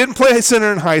 He didn't play a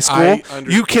center in high school.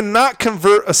 You cannot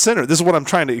convert a center. This is what I'm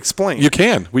trying to explain. You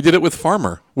can. We did it with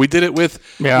Farmer. We did it with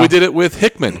Yeah. We did it with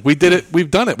Hickman. We did it. We've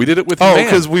done it. We did it with Oh, Mann.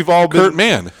 because we've all been Kurt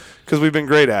Mann. because we've been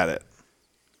great at it.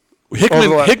 Over the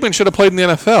la- Hickman should have played in the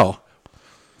NFL.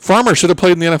 Farmer should have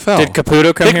played in the NFL. Did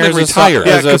Caputo come Hickman here as retired.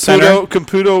 a, as a center?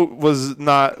 Caputo was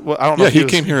not. Well, I don't know. Yeah, if he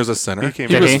was- came here as a center. He came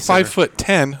He here was as a center.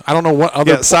 5'10". I don't know what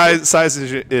other. Yeah, size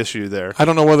issue there. I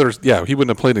don't know whether. Yeah, he wouldn't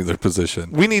have played either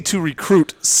position. We need to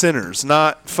recruit centers,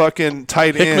 not fucking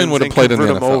tight Hickman ends. would have and played in the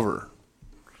convert them NFL. over.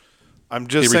 I'm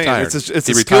just He saying, retired. it's He a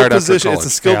skill retired after position. It's a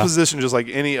college. skill Yeah. position, just like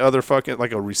any other fucking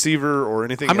like a receiver or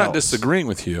anything. I'm not else. disagreeing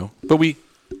with you, but we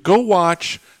Go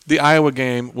watch the Iowa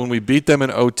game when we beat them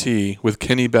in OT with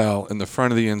Kenny Bell in the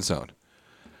front of the end zone.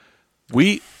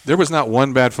 There was not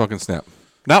one bad fucking snap.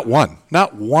 Not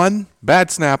one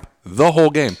bad snap the whole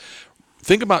game.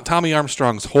 Think about Tommy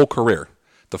Armstrong's whole career.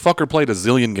 The fucker played a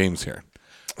zillion games here.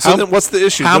 So then what's the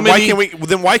issue?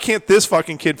 Why can't this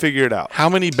fucking kid figure it out? How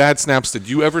many bad snaps did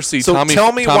you ever see So Tommy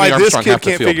tell me Tommy why this Armstrong kid have to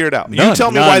can't field? figure it out. None. You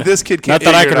tell me why this kid can't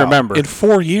Not that I figure can it out. remember. In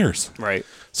 4 years. Right.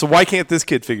 So why can't this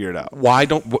kid figure it out? Why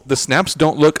don't the snaps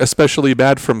don't look especially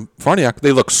bad from Farniak?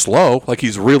 They look slow, like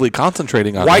he's really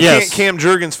concentrating on Why it. can't Cam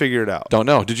Jurgens figure it out? Don't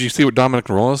know. Did you see what Dominic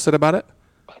Rolla said about it?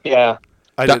 Yeah.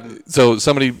 I didn't. So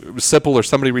Sipple or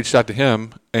somebody reached out to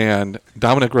him, and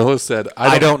Dominic Rolla said,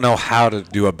 I don't know how to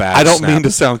do a bad I don't snap. mean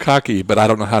to sound cocky, but I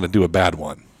don't know how to do a bad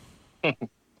one.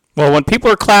 Well, when people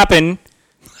are clapping,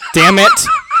 damn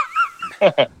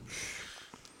it.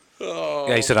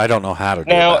 Yeah, he said, I don't know how to do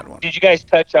a Now, bad one. did you guys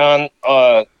touch on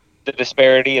the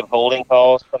disparity of holding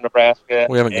calls from Nebraska?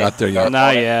 We haven't got there yet.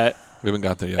 Not yet. We haven't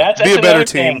got there yet. That's Be a better another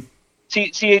team.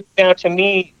 thing. See, now to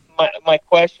me, my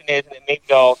question is, and it may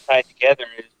be all tied together,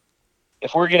 is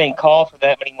if we're getting called for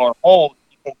that many more holds,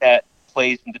 do you think that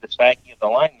plays into the psyche of the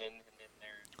linemen, and then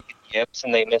they're yips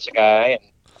and they miss a guy? And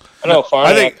I know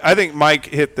I think Mike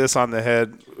hit this on the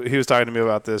head. He was talking to me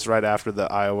about this right after the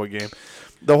Iowa game.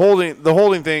 The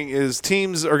holding thing is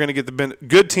teams are going to get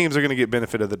good teams are going to get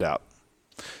benefit of the doubt.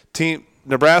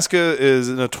 Nebraska is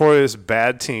a notorious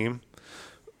bad team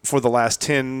for the last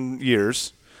 10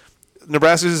 years.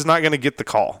 Nebraska is not going to get the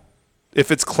call. If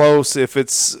it's close, if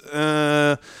it's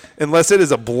unless it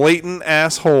is a blatant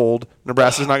ass hold,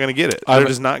 Nebraska's not going to get it. They're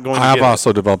just not going to get I've it.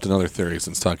 also developed another theory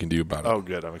since talking to you about it. Oh,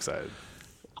 good. I'm excited.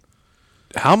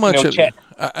 How much? Chet.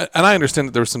 And I understand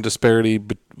that there was some disparity,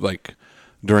 but like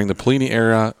during the Pelini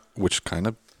era, which kind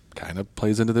of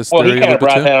plays into this Well, he theory a kind little of bit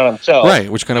brought too. that on himself. Right,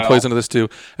 which kind of plays into this too.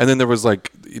 And then there was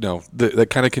like that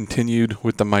kind of continued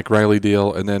with the Mike Riley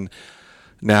deal, and then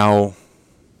now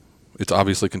it's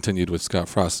obviously continued with Scott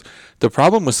Frost. The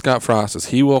problem with Scott Frost is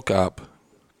he woke up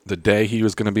the day he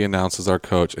was going to be announced as our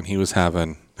coach, and he was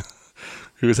having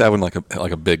like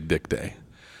a big dick day.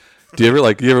 Do you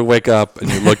ever wake up and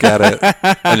you look at it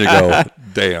and you go,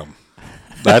 "Damn,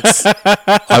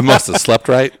 I must have slept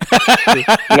right."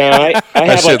 No, I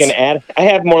have like I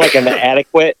have more like an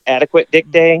adequate dick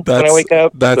day when I wake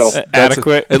up. That's so.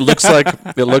 Adequate. It looks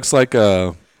like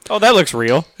a. Oh, that looks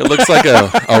real. It looks like a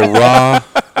raw.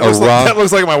 That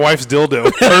looks like my wife's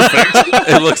dildo. Perfect.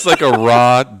 It looks like a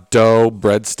raw dough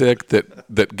breadstick that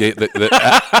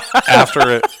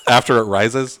after it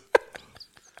rises.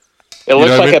 It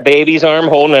looks know what I like mean? a baby's arm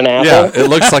holding an apple. Yeah, it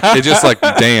looks like it just like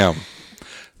damn.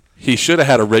 He should have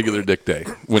had a regular dick day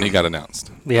when he got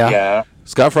announced. Yeah.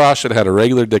 Scott Frost should have had a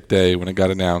regular dick day when it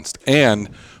got announced, and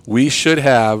we should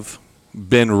have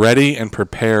been ready and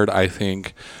prepared. I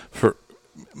think for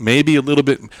maybe a little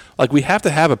bit like we have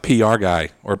to have a PR guy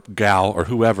or gal or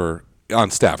whoever on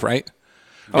staff, right?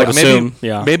 I would assume,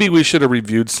 yeah. Maybe we should have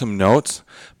reviewed some notes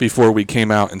before we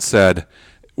came out and said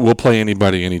we'll play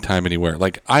anybody, anytime, anywhere.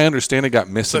 Like I understand it got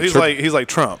So misinterpreted. he's like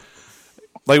Trump.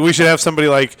 Like we should have somebody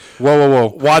like whoa,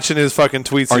 watching his fucking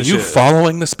tweets. Are and you shit.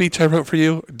 following the speech I wrote for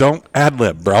you? Don't ad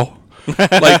lib, bro.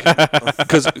 Like,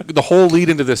 because the whole lead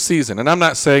into this season, and I'm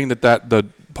not saying that the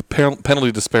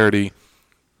penalty disparity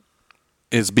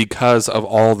is because of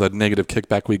all the negative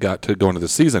kickback we got to go into the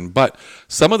season, but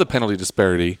some of the penalty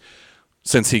disparity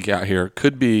since he got here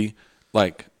could be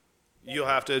like. You'll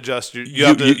have to adjust. They're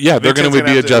They're going to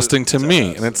be adjusting to me,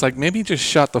 adjust. and it's like maybe just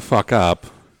shut the fuck up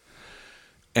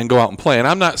and go out and play. And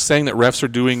I'm not saying that refs are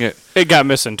doing it. It got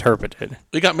misinterpreted.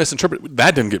 It got misinterpreted.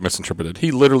 That didn't get misinterpreted.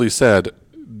 He literally said,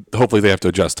 "Hopefully they have to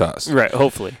adjust to us." Right,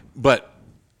 hopefully. But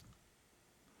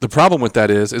the problem with that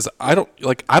is I don't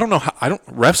know how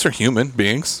refs are human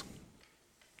beings.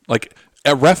 Like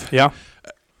a ref, Yeah.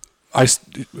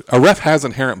 a ref has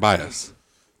inherent bias.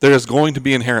 There is going to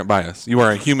be inherent bias. You are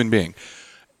a human being.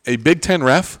 A Big Ten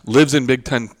ref lives in Big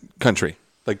Ten country.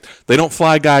 Like they don't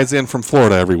fly guys in from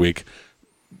Florida every week.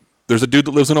 There's a dude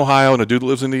that lives in Ohio and a dude that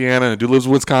lives in Indiana and a dude that lives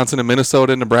in Wisconsin and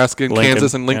Minnesota and Nebraska and Lincoln,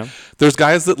 Kansas and Lincoln. yeah. There's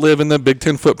guys that live in the Big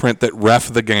Ten footprint that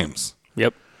ref the games.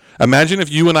 Yep. Imagine if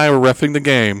you and I were reffing the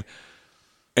game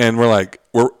and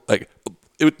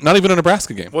not even a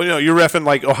Nebraska game. Well, you're reffing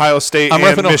like Ohio State and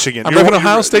Michigan. I'm reffing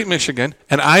Ohio State, Michigan,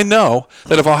 and I know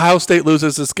that if Ohio State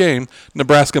loses this game,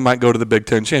 Nebraska might go to the Big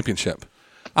Ten championship.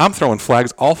 I'm throwing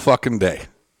flags all fucking day.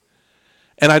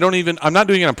 And I'm not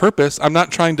doing it on purpose. I'm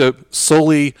not trying to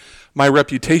sully my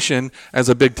reputation as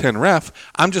a Big Ten ref.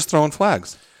 I'm just throwing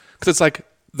flags. Because it's like,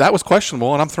 that was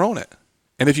questionable, and I'm throwing it.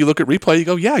 And if you look at replay, you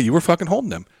go, yeah, you were fucking holding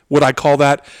them. Would I call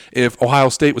that if Ohio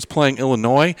State was playing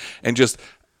Illinois and just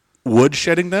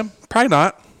woodshedding them? Probably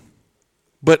not.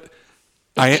 But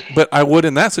I would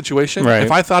in that situation Right.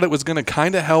 if I thought it was going to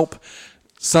kind of help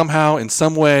somehow in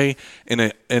some way in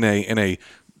a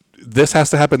this has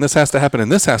to happen, this has to happen,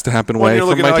 and this has to happen When way. you're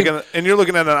looking from at my team. and you're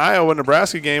looking at an Iowa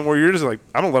Nebraska game where you're just like,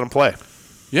 I'm gonna let them play.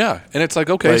 Yeah, and it's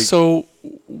like, okay, Like- so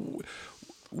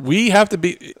we have to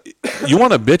be. You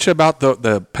want to bitch about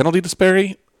the penalty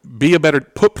disparity?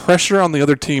 Put pressure on the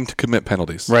other team to commit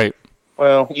penalties. Right.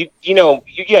 Well, you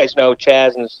guys know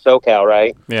Chaz in SoCal,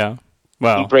 right? Yeah. He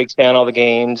Well. breaks down all the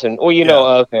games, and you know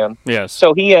of him. Yes.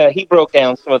 So he broke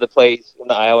down some of the plays in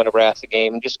the Iowa Nebraska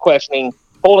game, just questioning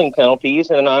holding penalties,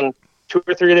 and on 2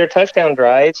 or 3 of their touchdown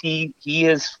drives, he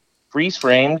is freeze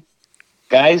framed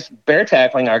guys bear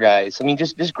tackling our guys. I mean,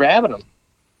 just grabbing them.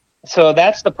 So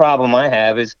that's the problem I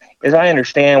have is I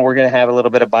understand we're going to have a little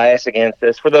bit of bias against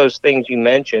this for those things you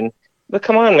mentioned, but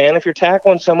come on, man, if you're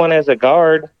tackling someone as a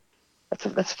guard, that's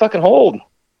a fucking hold.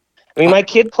 I mean, my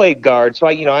kid played guard, so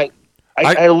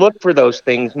I look for those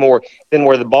things more than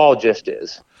where the ball just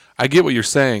is. I get what you're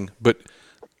saying, but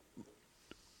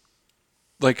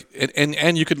like,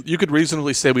 and you could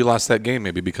reasonably say we lost that game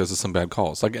maybe because of some bad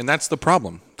calls. Like, and that's the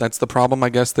problem. That's the problem, I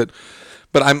guess. But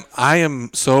I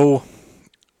am so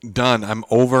done. I'm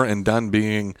over and done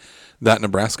being that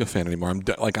Nebraska fan anymore. I'm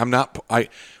not. From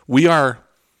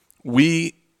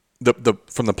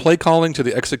the play calling to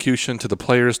the execution to the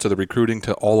players to the recruiting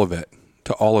to all of it.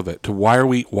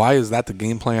 Why is that the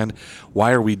game plan?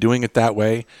 Why are we doing it that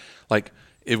way? Like,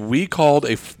 if we called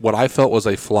what I felt was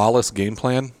a flawless game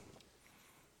plan,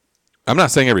 I'm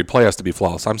not saying every play has to be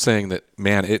flawless. I'm saying that,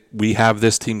 man, we have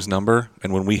this team's number,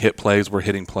 and when we hit plays, we're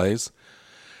hitting plays.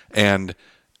 And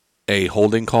a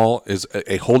holding call is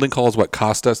what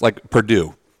cost us. Like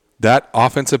Purdue, that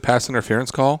offensive pass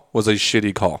interference call was a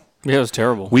shitty call. Yeah, it was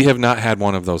terrible. We have not had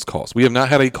one of those calls. We have not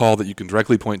had a call that you can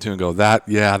directly point to and go, that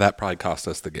probably cost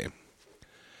us the game.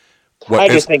 I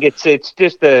just think it's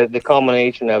just the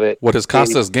culmination of it. What has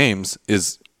cost us games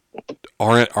is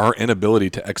our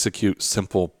inability to execute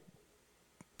simple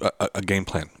a game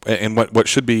plan and what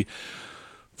should be,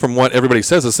 from what everybody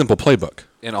says, a simple playbook.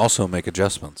 And also make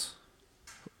adjustments.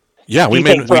 Yeah, we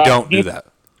don't do that.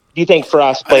 Do you think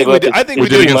Frost's playbook? I think we we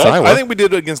did did against Iowa. I think we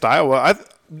did against Iowa.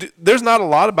 There's not a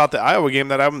lot about the Iowa game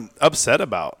that I'm upset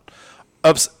about.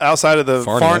 Outside of the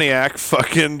Farniak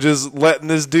fucking just letting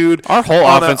this dude Our whole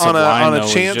on offensive line on a though,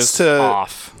 chance is just to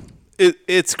off.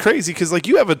 It's crazy because like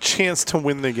you have a chance to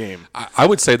win the game. I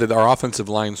would say that our offensive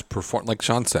line's like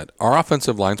Sean said, our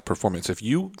offensive line's performance. If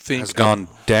you think Has gone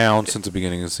down since the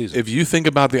beginning of the season. if you think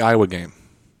about the Iowa game,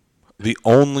 the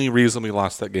only reason we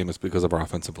lost that game is because of our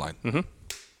offensive line. Mm-hmm.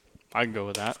 I can go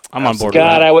with that. I'm on board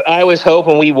God, with that. I was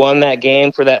hoping we won that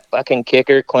game for that fucking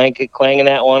kicker clanging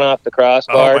that one off the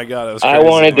crossbar. Oh my God, that was I crazy.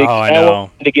 wanted to. Oh, I I know.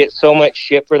 wanted to get so much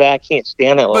shit for that. I can't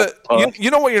stand that. But little punk. you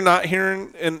know what you're not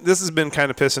hearing, and this has been kind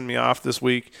of pissing me off this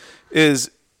week, is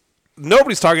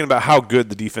nobody's talking about how good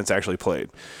the defense actually played.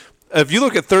 If you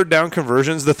look at third down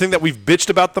conversions, the thing that we've bitched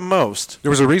about the most, There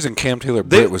was a reason Cam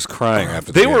Taylor-Britt was crying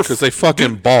after they the were game. Because they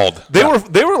fucking balled. they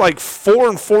were like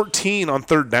 4-14 on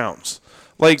third downs.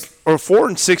 Like, or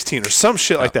 4-16 or some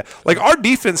shit like that. Like, our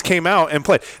defense came out and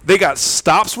played. They got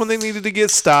stops when they needed to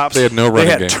get stops. They had no running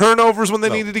They had game. turnovers when they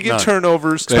needed to get none.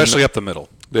 turnovers. Especially up the middle.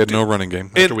 They had no running game.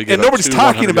 And, after we gave and up nobody's two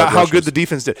talking 100-yard about how good rushes. the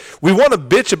defense did. We want to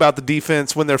bitch about the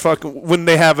defense when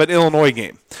they have an Illinois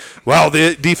game. Well,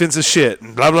 the defense is shit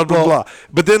and blah blah blah blah.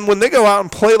 But then when they go out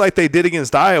and play like they did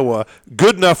against Iowa,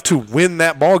 good enough to win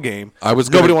that ball game,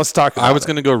 nobody wants to talk about I was it.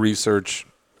 going to go research.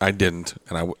 I didn't,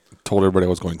 and I told everybody I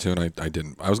was going to, and I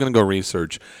didn't. I was going to go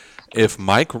research if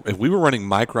we were running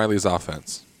Mike Riley's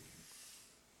offense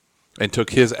and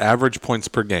took his average points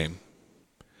per game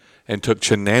and took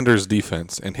Chenander's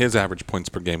defense and his average points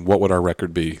per game, what would our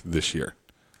record be this year?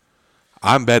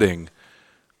 I'm betting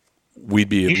we'd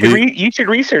be. You should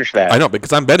research that. I know,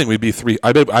 because I'm betting we'd be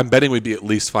I'm betting we'd be at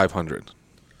least 500.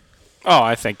 Oh,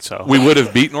 I think so. We would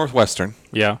have beat Northwestern.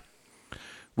 Yeah.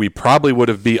 We probably would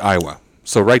have beat Iowa.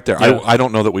 So right there, Yeah. I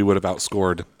don't know that we would have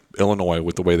outscored Illinois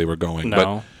with the way they were going.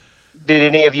 No. Did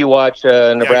any of you watch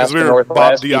Nebraska we were Bob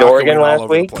Northwest beat Diaco Oregon all last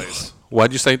over the week? place. But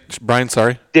what'd you say, Brian?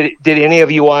 Sorry. Did any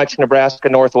of you watch Nebraska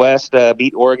Northwest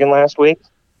beat Oregon last week?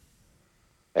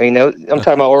 I mean, I'm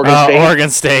talking about Oregon State. Oregon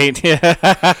State. Yeah.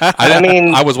 I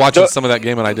mean, I was watching some of that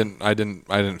game and I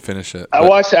didn't finish it. I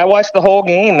but watched the whole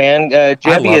game, man.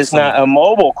 Jebby love is not a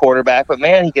mobile quarterback, but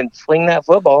man, he can sling that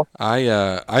football. I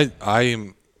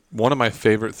am one of my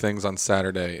favorite things on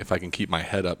Saturday, if I can keep my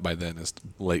head up by then, is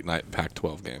late night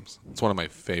Pac-12 games. It's one of my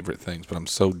favorite things, but I'm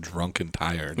so drunk and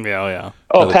tired. Yeah, yeah.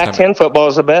 Oh, By the time- Pac-10 football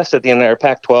is the best at the end there.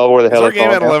 Pac-12, where the Is hell our they're game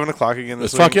calling at now. 11 o'clock again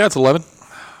this Fuck week? yeah, it's 11.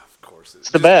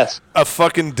 It's the best. A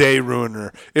fucking day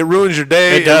ruiner. It ruins your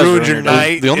day. It It, does ruins ruin your your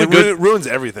night. The only It ruins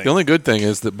everything. The only good thing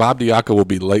is that Bob Diaco will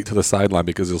be late to the sideline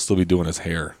because he'll still be doing his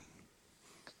hair.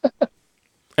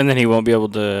 And then he won't be able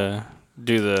to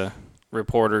do the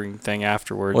reporting thing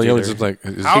afterwards. Well, he either. was just like,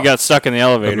 he got stuck in the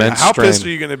elevator. Immense How strain. pissed are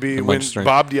you going to be when Immense strain.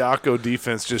 Bob Diaco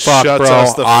defense just fuck, shuts bro,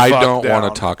 us the I fuck don't down?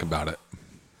 want to talk about it.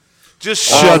 Just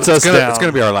shuts us down. It's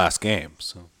going to be our last game.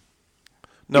 So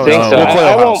You think so? We'll play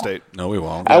I Ohio won't- State. no, we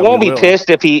won't. I won't we be will. pissed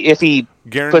if he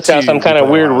Guarantee puts out some you kind we'll of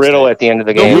play weird Ohio riddle State. at the end of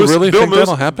the Do game. you really Bill think Moose-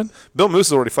 that'll happen? Bill Moose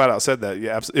has already flat out said that.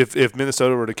 Yeah, if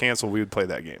Minnesota were to cancel, we would play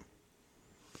that game.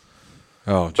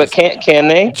 Oh, But can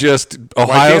they? just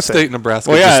Ohio can't they? State,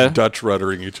 Nebraska, Well, yeah. just Dutch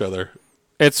ruddering each other.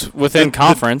 It's within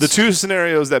conference. The two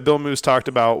scenarios that Bill Moose talked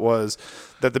about was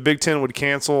that the Big Ten would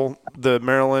cancel the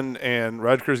Maryland and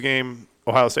Rutgers game.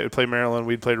 Ohio State would play Maryland.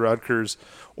 We'd play Rutgers,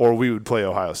 or we would play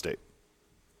Ohio State.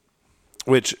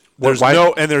 Which there's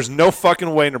there's no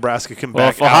fucking way Nebraska can well,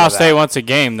 back if out Ohio of that. State wants a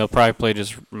game, they'll probably play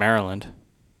just Maryland.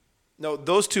 No,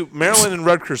 those two, Maryland and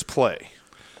Rutgers play.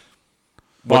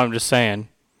 Well, I'm just saying.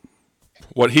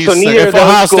 What he's So saying, neither If of those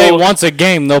Ohio State schools- wants a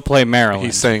game, they'll play Maryland.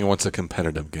 he's saying what's a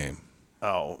competitive game.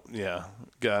 Oh yeah,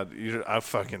 God, I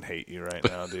fucking hate you right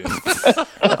now, dude.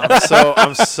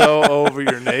 I'm so over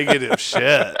your negative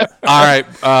shit. All right,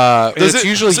 Does it's it-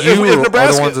 usually so you if are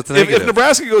Nebraska, the ones that's if negative.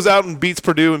 Nebraska goes out and beats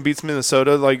Purdue and beats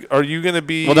Minnesota, like, are you going to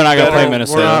be? well, they're not going to better? play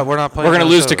Minnesota. we're not playing We're going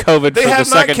to lose to Minnesota. COVID They for the have not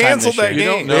second time canceled this that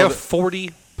year. game. They have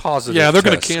 40 positive. yeah, they're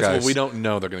going to tests, cancel. guys. But we don't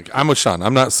know they're going to. I'm with Sean.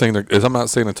 I'm not saying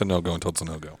it's a no go until it's a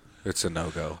no go. It's a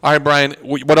no-go. All right, Brian,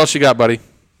 what else you got, buddy?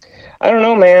 I don't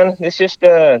know, man. It's just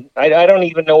I don't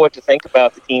even know what to think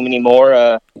about the team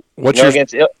anymore. What's You know,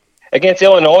 your against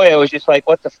Illinois, it was just like,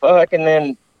 what the fuck? And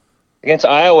then against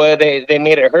Iowa, they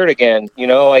made it hurt again. You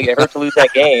know, like it hurt to lose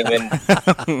that game,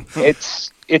 and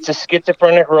it's a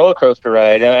schizophrenic roller coaster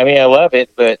ride. I mean, I love it,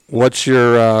 but what's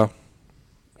your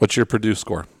Purdue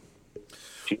score?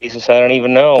 Jesus, I don't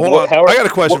even know. Hold on. How are- I got a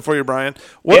question for you, Brian.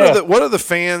 What Yeah. are the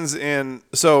fans in?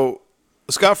 So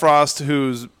Scott Frost,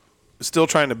 who's still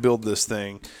trying to build this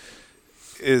thing,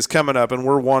 is coming up, and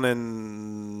we're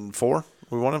 1-4.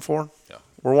 We 1-4. Yeah,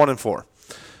 we're 1-4.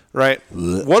 Right.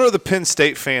 What are the Penn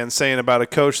State fans saying about a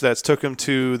coach that's took them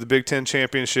to the Big Ten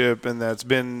championship and that's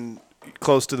been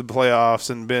close to the playoffs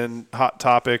and been hot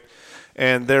topic,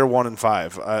 and they're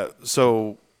 1-5?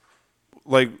 So,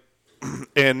 like,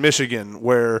 and Michigan,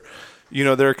 where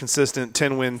they're a consistent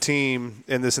 10-win team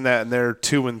and this and that, and they're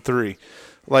 2-3.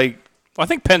 Like, Well, I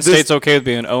think Penn State's okay with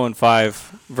being 0-5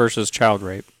 versus child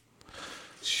rape.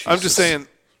 I'm just saying,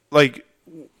 like,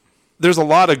 there's a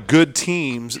lot of good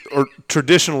teams or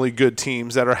traditionally good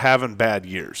teams that are having bad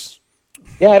years.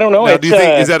 Yeah, I don't know. Now, It's, do you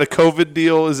think is that a COVID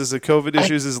deal? Is this a COVID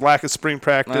issue? Is this lack of spring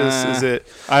practice? Is it?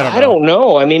 I don't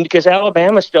know. I mean, because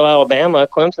Alabama's still Alabama,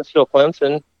 Clemson's still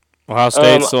Clemson. Ohio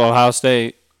State's still Ohio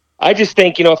State. I just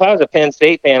think, if I was a Penn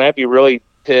State fan, I'd be really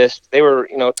pissed. They were,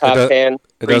 top 10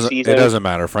 preseason. It doesn't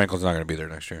matter. Franklin's not going to be there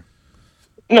next year.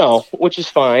 No, which is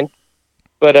fine.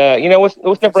 But,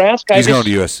 with Nebraska, He's going to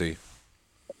USC.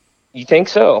 You think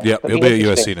so? Yep, That'd he'll be at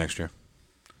interesting. USC next year.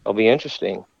 It'll be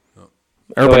interesting.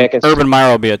 Urban Meyer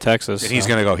will be at Texas. And he's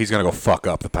going to go. He's going to go fuck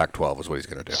up the Pac-12. Is what he's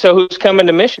going to do. So who's coming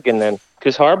to Michigan then?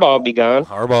 Because Harbaugh will be gone.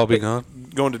 Harbaugh will be gone.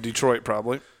 Going to Detroit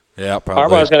probably. Yeah, probably.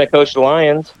 Harbaugh's going to coach the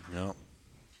Lions. Yeah.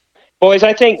 Boys,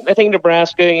 I think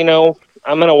Nebraska. I'm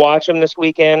going to watch them this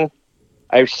weekend.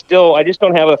 I just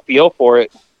don't have a feel for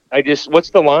it. What's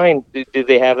the line? Do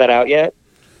they have that out yet?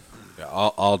 Yeah,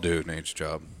 I'll do Nate's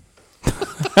job.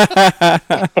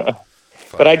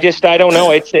 But I don't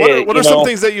know. It's What are some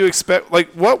things that you expect? Like,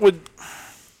 what would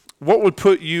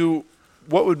put you?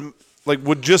 What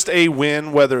would just a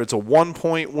win, whether it's a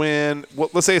 1-point win?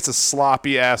 Let's say it's a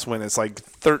sloppy ass win. It's like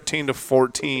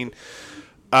 13-14.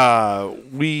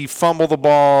 We fumble the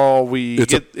ball. We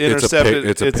get intercepted.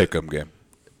 It's a pick 'em game.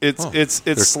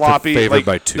 It's sloppy. favored Like,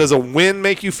 by 2. does a win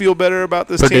make you feel better about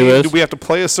this Purdue team? is. Do we have to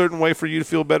play a certain way for you to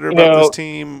feel better about this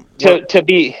team?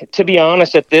 To be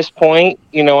honest, at this point,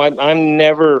 I'm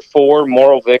never for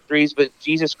moral victories. But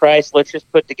Jesus Christ, let's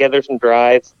just put together some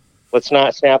drives. Let's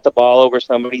not snap the ball over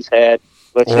somebody's head.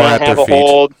 Let's Or not at have their a feet.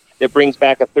 hold that brings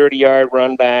back a 30-yard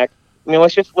run back.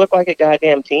 Let's just look like a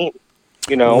goddamn team.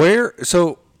 Where?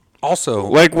 So also,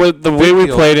 Like with the way we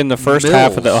Deal. played in the first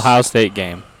half of the Mills. Ohio State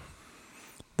game.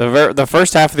 The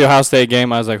first half of the Ohio State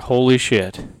game, I was like, "Holy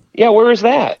shit!" Yeah, where is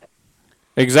that?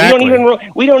 Exactly.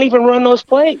 We don't even run those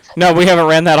plays. No, we haven't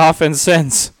ran that offense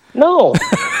since. No.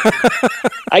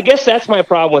 I guess that's my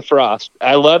problem with Frost.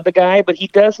 I love the guy, but he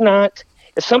does not.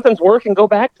 If something's working, go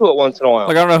back to it once in a while.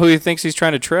 Like I don't know who he thinks he's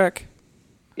trying to trick.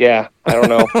 Yeah, I don't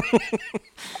know.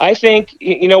 I think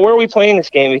where are we playing this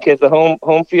game, because the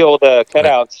home field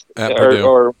cutouts At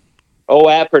Purdue.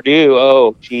 At Purdue.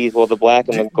 Oh, geez. Well, the black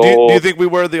and the Do gold. you think we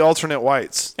wear the alternate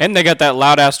whites? And they got that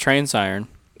loud ass train siren.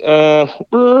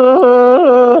 What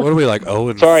are we like? 0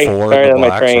 and Sorry, 4 sorry, in the that's my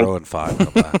blacks, or train. 0 and 5 in the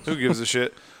blacks? Who gives a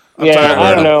shit? I'm Yeah, tired of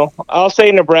I it. don't know. I'll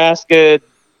say Nebraska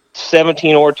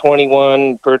 17 or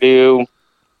 21, Purdue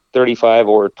 35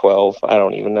 or 12. I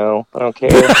don't even know. I don't care.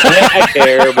 I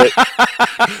care, but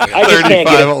I just can't 35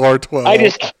 get. or 12.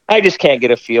 I just can't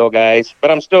get a feel, guys.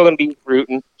 But I'm still gonna be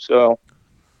rooting. So,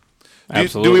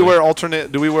 Absolutely. Do we wear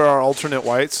alternate? Do we wear our alternate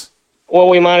whites? well,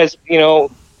 we might as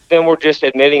then we're just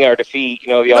admitting our defeat.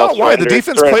 The No, all why? The surrender-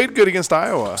 defense surrender- played good against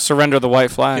Iowa. Surrender the white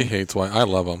He flag. hates white. I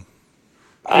love him.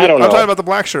 I don't know. I'm talking about the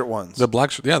black shirt ones. The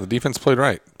the defense played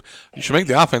right. You should make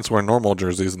the offense wear normal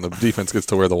jerseys, and the defense gets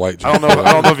to wear the white I jerseys.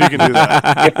 don't know if you can do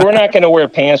that. If we're not going to wear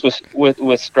pants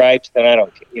with stripes, then I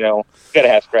don't. Got to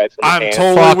have stripes. On the I'm pants.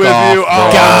 totally Fuck with off, you.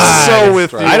 Oh, bro. I'm so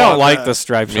with you. I don't on like that. the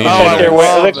stripes. Me on neither. the Like they're jerseys.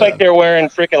 wearing, it looks like they're wearing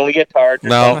freaking leotards. Or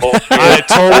No. some bullshit. I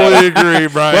totally agree,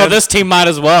 Brian. Well, this team might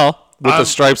as well. With the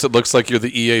stripes, it looks like you're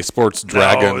the EA Sports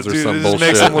Dragons No, or dude, some this bullshit.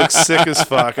 makes them look sick as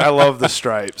fuck. I love the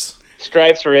stripes.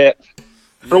 Stripes are it.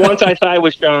 For once, I side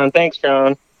with Sean. Thanks,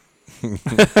 Sean.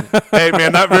 Hey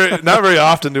man, not very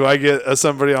often do I get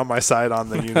somebody on my side on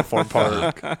the uniform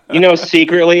part.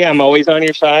 Secretly, I'm always on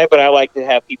your side, but I like to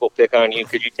have people pick on you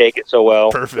because you take it so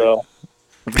well. Perfect. So,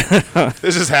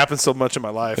 This just happens so much in my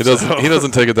life. He doesn't. so- He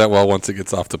doesn't take it that well once he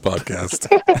gets off the podcast.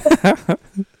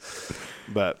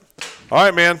 But all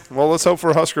right, man. Well, let's hope for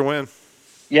a Husker win.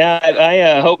 yeah,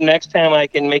 I hope next time I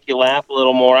can make you laugh a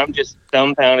little more. I'm just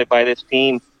dumbfounded by this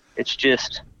team. It's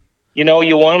just, you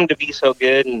want them to be so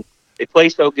good, and they play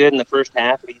so good in the first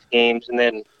half of these games, and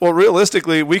then Well,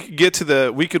 realistically, we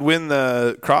could win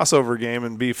the crossover game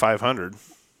and be 500.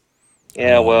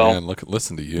 yeah, Oh, well, man,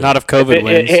 listen to you. Not if COVID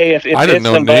wins. hey, if I didn't ifs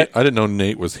know and Nate. buts, I didn't know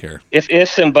Nate was here. if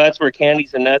ifs and buts were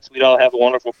candies and nuts, we'd all have a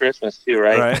wonderful Christmas too,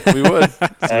 right? Right? We would.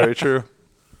 That's very true.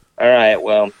 All right,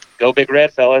 well, go Big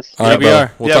Red, fellas. All right, we brother.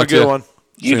 are. We'll You have talk a to good you. one. See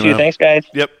You you, too. man. Thanks, guys.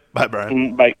 Yep. Bye,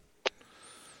 Brian. Bye.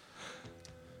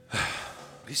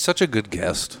 He's such a good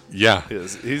guest. Yeah,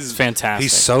 He's It's fantastic.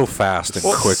 He's so fast and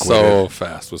Well, quick. so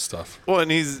fast with stuff. well, and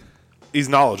he's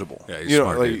knowledgeable. Yeah, he's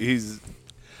smart, dude. It's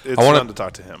I wanna- fun to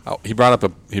talk to him. Oh, he brought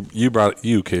up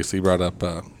you, Casey, brought up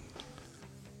a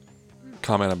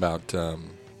comment about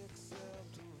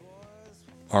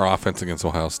our offense against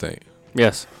Ohio State.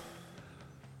 Yes.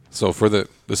 So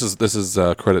this is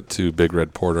credit to Big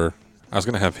Red Porter. I was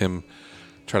gonna have him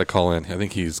try to call in. I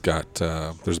think he's got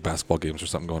there's basketball games or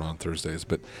something going on Thursdays,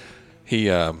 but he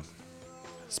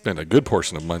spent a good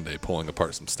portion of Monday pulling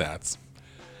apart some stats.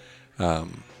 What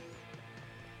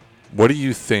do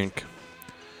you think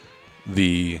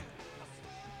the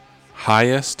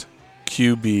highest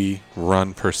QB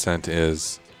run percent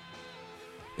is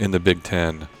in the Big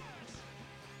Ten?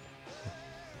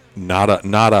 Not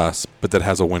us, but that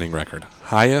has a winning record.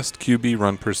 Highest QB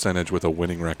run percentage with a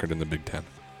winning record in the Big Ten.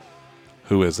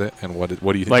 Who is it, and what do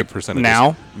you think Like the percentage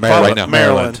now? is? Right now,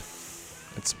 Maryland.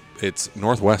 It's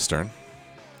Northwestern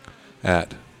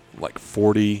at like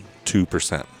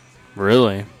 42%.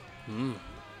 Really?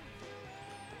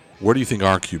 Where do you think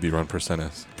our QB run percent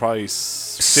is? Probably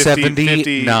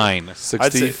 79.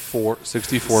 64%.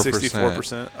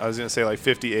 64%. I was gonna say like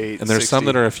 58. And there's some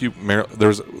that are a few.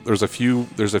 There's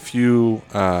a few.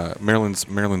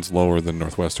 Maryland's lower than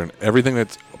Northwestern. Everything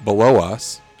that's below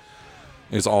us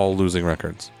is all losing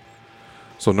records.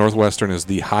 So Northwestern is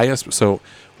the highest. So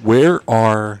we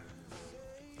are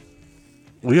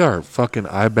fucking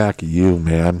I back you,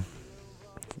 man.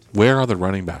 Where are the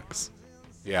running backs?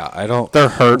 Yeah, I don't. They're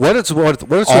hurt. What is All with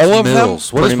of them?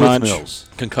 Mills? What is Pretty with much. Mills?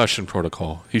 Concussion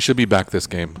protocol. He should be back this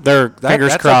game. They're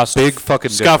fingers that's a crossed. big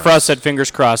fucking Scott difference. Frost said fingers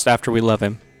crossed after we love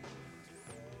him.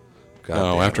 God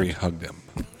Oh, damn after it. he hugged him.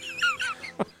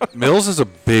 Mills is a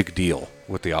big deal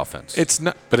with the offense. It's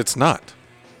not, but it's not.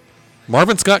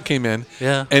 Marvin Scott came in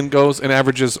Yeah. and goes and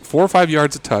averages 4 or 5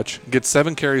 yards a touch, gets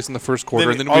 7 carries in the first quarter,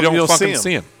 Then and then all we don't you'll fucking see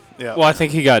see him. him. Yeah. Well, I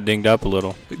think he got dinged up a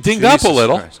little. Dinged up a Jesus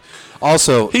little. Christ.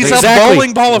 Also, He's they- a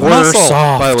bowling ball of We're muscle.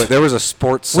 soft. by the way, there was a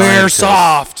sports We're scientist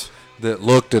soft. that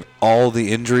looked at all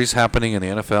the injuries happening in the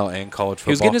NFL and college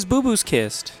football. He was getting his boo-boos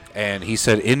kissed. and he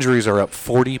said injuries are up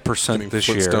 40% Getting this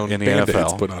year Footstone in the Band-Aids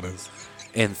NFL put on his.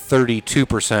 and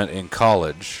 32% in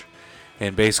college.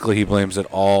 And basically, he blames it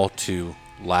all to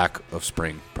lack of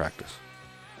spring practice.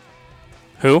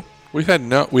 Who? We've had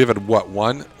what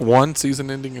one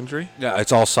season-ending injury? Yeah,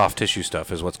 it's all soft tissue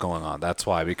stuff is what's going on. That's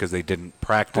why, because they didn't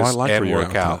practice Oh, I like where and you're work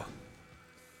at out.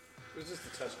 with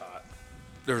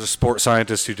there was a sports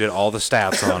scientist who did all the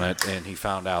stats on it, and he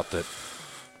found out that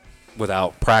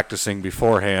without practicing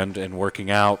beforehand and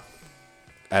working out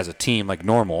as a team like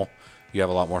normal, you have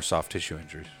a lot more soft tissue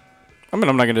injuries. I mean,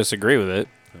 I'm not going to disagree with it.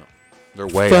 They're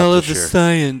way Follow up the this year.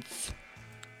 science.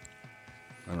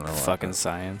 I don't know. Fucking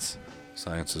science,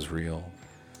 Science is real.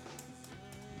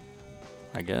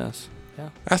 I guess. Yeah.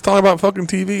 That's all about fucking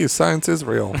TV. Science is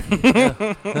real. Yeah,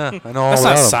 I know all That's about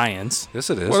not 'em. science. Yes,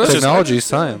 it is. Well, that's just- Technology is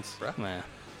science. Nah.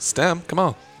 STEM. Come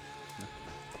on.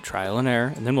 Trial and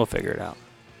error, and then we'll figure it out.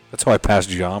 That's how I passed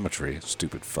geometry.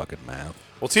 Stupid fucking math.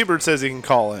 Well, T-Bird says he can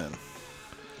call in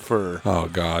for Oh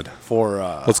God.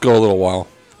 let's Let's go a little while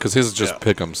because his is just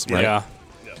Yeah. pick'ems, right? Yeah.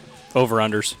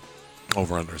 Over-unders.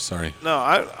 Over under. Sorry. No,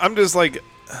 I'm just like,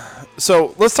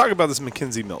 so let's talk about this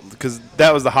McKenzie Milton because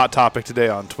that was the hot topic today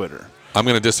on Twitter. I'm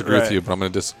going to disagree with Right. you, but I'm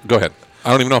going to go ahead.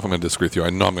 I don't even know if I'm going to disagree with you. I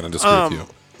know I'm going to disagree with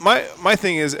you. My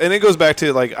thing is, and it goes back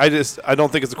to like I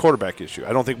don't think it's a quarterback issue.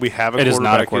 I don't think we have a It quarterback is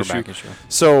not a quarterback issue.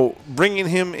 So bringing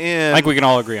him in, I think we can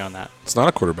all agree on that. It's not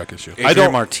a quarterback issue. I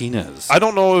don't- Martinez. I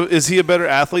don't know. Is he a better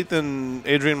athlete than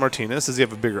Adrian Martinez? Does he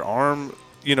have a bigger arm?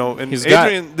 You know, and He's got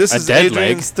Adrian. This a is dead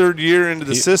Adrian's third year into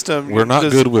the system. We're not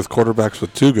Does- good with quarterbacks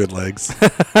with two good legs,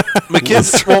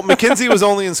 McKenzie was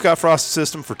only in Scott Frost's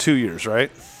system for 2 years,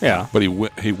 right? Yeah. but he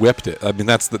whipped it. I mean,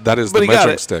 that is But the he got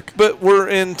measuring it. stick. But we're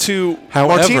into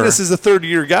However- Martinez is a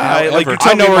third-year guy. Like However- you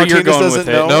tell I know me where you're Martinez going doesn't with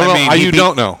it. know. No, I no, mean, you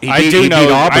don't know. He I beat, do he know-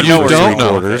 beat I Auburn know for where three you're going with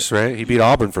quarters, right? He beat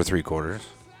Auburn for 3 quarters.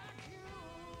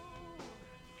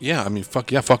 Yeah, I mean, fuck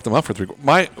them up for 3.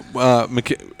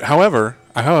 However,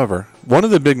 one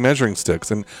of the big measuring sticks,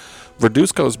 and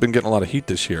Verduzco's been getting a lot of heat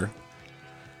this year.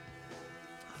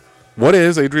 What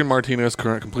is Adrian Martinez's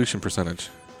current completion percentage?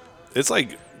 it's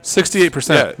like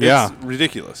 68%. it's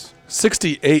ridiculous.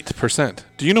 68%.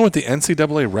 Do you know what the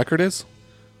NCAA record is?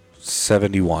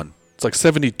 71. It's like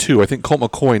 72. I think Colt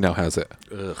McCoy now has it.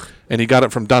 Ugh. And he got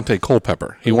it from Dante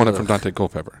Culpepper. He won it from Dante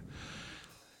Culpepper.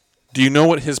 Do you know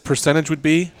what his percentage would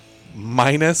be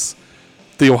minus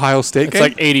the Ohio State It's game?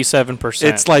 like 87%.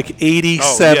 It's like Oh, yeah,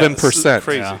 87% this is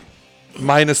crazy. Yeah.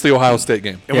 minus the Ohio State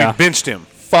game. And Yeah. we benched him.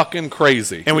 Fucking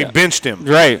crazy. And we benched him.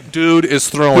 right. Dude is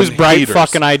throwing Whose bright heaters.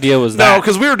 fucking idea was No, that?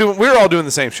 because we were all doing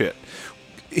the same shit.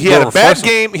 He had Well, a bad first-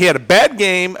 game. He had a bad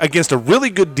game against a really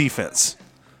good defense.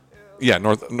 Yeah,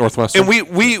 Northwestern.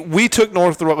 And we took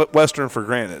Northwestern for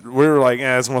granted. We were like,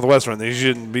 it's Northwestern. They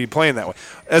shouldn't be playing that way.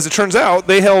 As it turns out,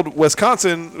 they held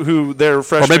Wisconsin, who their or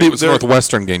freshman. maybe it was their-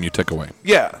 Northwestern game you took away.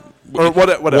 Yeah. Or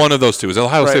whatever. One of those two. It was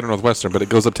Ohio State Right. or Northwestern, but it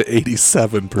goes up to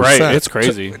 87%. right. It's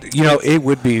crazy. You know, it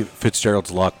would be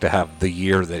Fitzgerald's luck to have the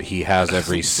year that he has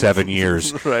every 7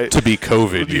 years Right. to be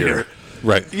COVID year.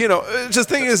 Right. You know, just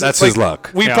the thing is, That's it's his like,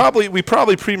 luck. We Yeah.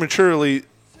 probably prematurely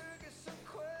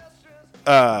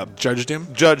Judged him?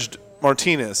 judged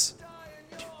Martinez.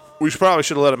 We probably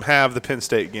should have let him have the Penn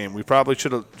State game. We probably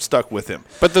should have stuck with him.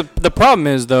 But the problem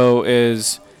is, though,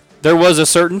 is there was a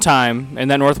certain time in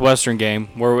that Northwestern game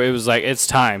where it was like, it's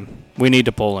time. We need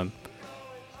to pull him.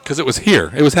 Because it was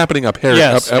here. It was happening up here.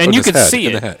 Yes, up and in you his could head, see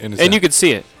in it. the head, in his And head. you could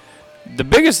see it. The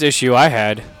biggest issue I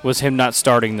had was him not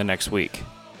starting the next week.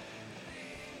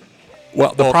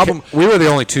 Well, the problem. We were the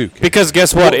only two. Because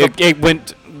guess what? Well, it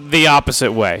went the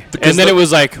opposite way. Because And then the- it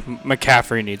was like,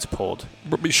 McCaffrey needs pulled.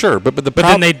 Sure, but the But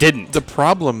then they didn't. The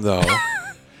problem, though,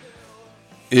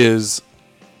 is.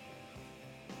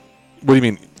 What do you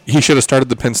mean? He should have started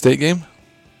the Penn State game?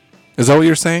 Is that what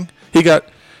you're saying? He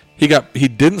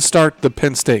didn't start the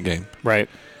Penn State game. Right.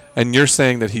 And you're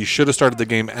saying that he should have started the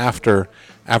game after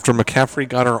McCaffrey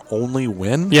got our only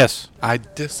win? Yes. I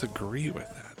disagree with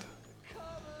that.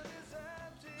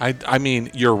 I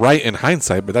mean, you're right in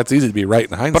hindsight, but that's easy to be right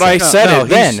in hindsight. But I said it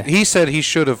then. He said he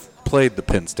should have played the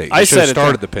Penn State. He I should have said it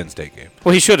started then. the Penn State game.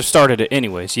 Well, he should have started it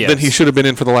anyways, yes. Then he should have been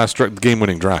in for the last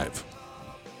game-winning drive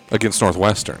against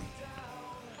Northwestern.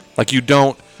 Like you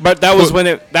don't. But that was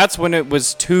that's when it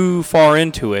was too far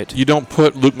into it. You don't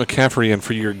put Luke McCaffrey in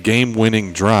for your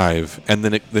game-winning drive and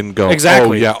then go.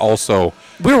 Exactly. Oh yeah. Also,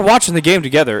 We were watching the game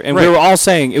together, and we Right. were all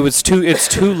saying it's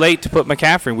too late to put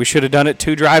McCaffrey. We should have done it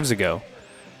 2 drives ago.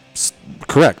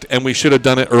 correct. And we should have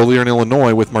done it earlier in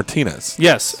Illinois with Martinez.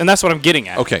 Yes, and that's what I'm getting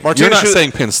at. Okay. Martinez you're not should-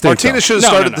 saying Penn State. Martinez should have No,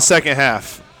 no, started no. the second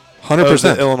half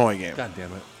 100%. of the Illinois game. God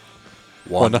damn it.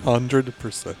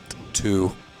 100%.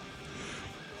 2.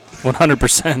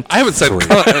 100%. I haven't said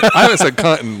cunt. I haven't said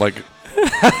cunt in like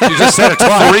You just said it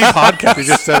twice. 3 podcasts. You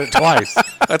just said it twice.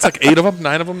 that's like 8 of them,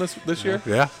 9 of them this year.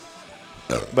 Yeah.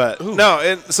 But no,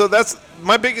 and so that's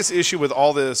my biggest issue with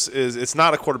all this is it's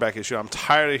not a quarterback issue. I'm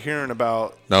tired of hearing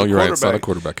about. No, the you're right. It's not a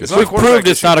quarterback issue. not a We've proved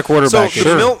it's not a quarterback So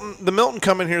issue. the Milton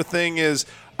coming here thing is,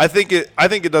 I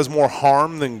think it does more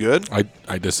harm than good.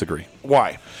 I disagree.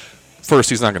 Why? First,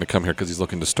 he's not going to come here because he's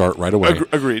looking to start right away.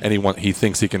 Agreed. And he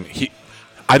thinks he can.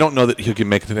 I don't know that he can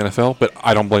make it to the NFL, but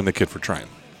I don't blame the kid for trying.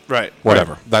 Right.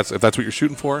 Whatever. If that's what you're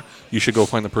shooting for, you should go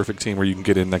find the perfect team where you can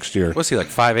get in next year. What's he like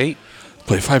 5'8"?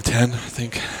 Play 5'10", I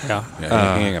think. Yeah.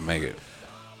 Yeah, he ain't gonna make it.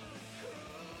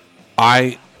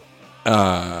 I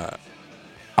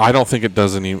don't think it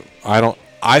does any.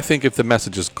 I think if the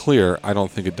message is clear, I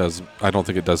don't think it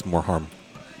does more harm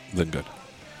than good.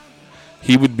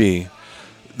 He would be.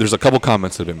 There's a couple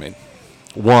comments that have been made.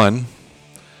 One,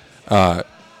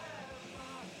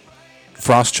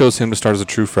 Frost chose him to start as a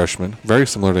true freshman, very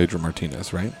similar to Adrian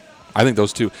Martinez, right? I think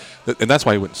those two, and that's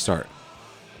why he wouldn't start.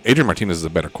 Adrian Martinez is a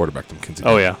better quarterback than Kinsey.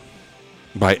 Oh yeah.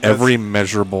 By every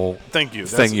measurable Thank you.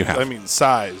 thing you have. I mean,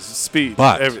 size, speed.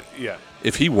 But yeah.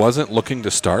 if he wasn't looking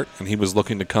to start and he was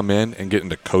looking to come in and get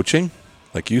into coaching,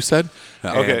 like you said,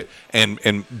 Okay. and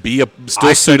be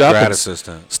I said grad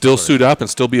assistant. still suit up and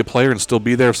still be a player and still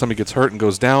be there if somebody gets hurt and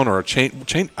goes down or a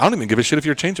change. I don't even give a shit if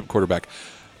you're a change-up quarterback.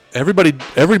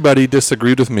 Everybody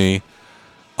disagreed with me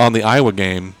on the Iowa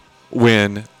game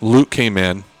when Luke came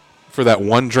in for that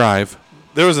one drive.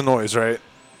 There was a noise, right?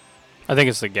 I think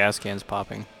it's the gas cans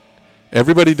popping.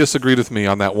 Everybody disagreed with me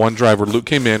on that one drive where Luke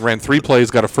came in, ran 3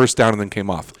 plays, got a first down, and then came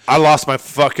off. I lost my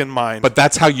fucking mind. But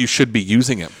that's how you should be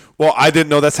using him. Well, I didn't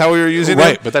know that's how we were using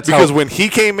Right, him. but that's because how- when he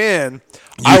came in,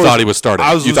 You thought he was starting.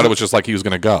 You thought it was just like he was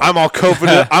going to go. I'm all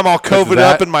COVID. I'm all COVID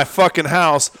that- up in my fucking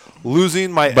house,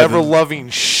 losing my But- ever-loving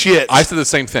shit. I said the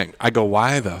same thing. I go,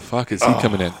 why the fuck is he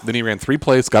coming in? Then he ran 3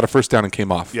 plays, got a first down, and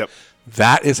came off. Yep.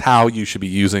 That is how you should be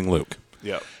using Luke.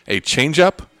 Yep. A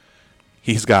changeup.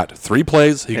 He's got 3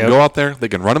 plays. He can Yep. go out there. They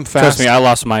can run him fast. Trust me, I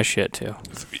lost my shit too.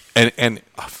 And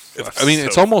I mean,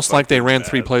 it's almost like they ran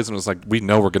 3 plays and it was like, we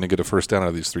know we're going to get a first down out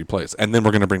of these 3 plays, and then we're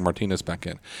going to bring Martinez back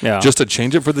in. Yeah. Just to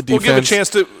change it for the We'll defense. give a chance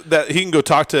to that he can go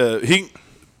talk to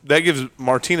that gives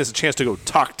Martinez a chance to go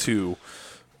talk to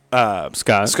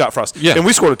Scott Frost. Yeah. And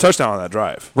we scored a touchdown on that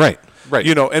drive. Right.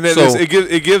 You know, and then So-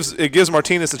 it gives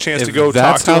Martinez a chance to go talk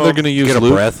that's to how they're him. going to use Get a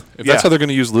Luke. breath. If that's Yeah. how they're going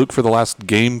to use Luke for the last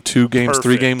game, 2 games,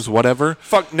 3 Perfect. games, whatever.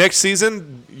 Fuck next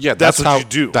season. Yeah, that's what how you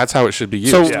do. That's how it should be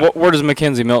used. So Yeah. where does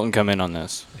Mackenzie Milton come in on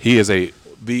this? He is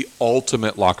the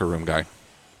ultimate locker room guy.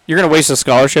 You're going to waste a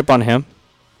scholarship on him?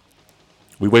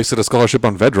 We wasted a scholarship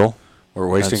on Vedral. We're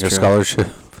wasting That's a true. scholarship.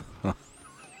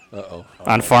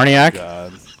 On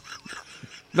Farniak?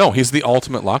 No, he's the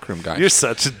ultimate locker room guy. You're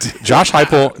such a dick. Josh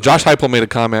Heupel made a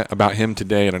comment about him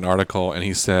today in an article, and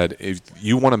he said, if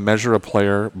you want to measure a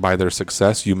player by their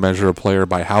success, you measure a player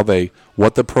by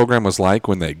what the program was like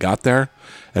when they got there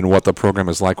and what the program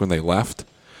is like when they left.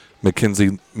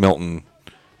 Mackenzie Milton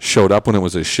showed up when it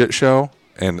was a shit show,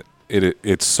 and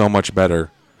it's so much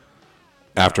better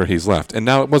after he's left. And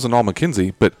now it wasn't all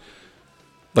Mackenzie, but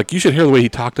like you should hear the way he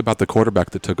talked about the quarterback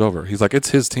that took over. He's like,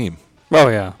 it's his team. Oh,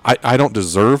 yeah. I don't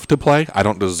deserve to play. I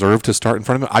don't deserve to start in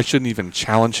front of him. I shouldn't even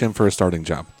challenge him for a starting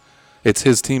job. It's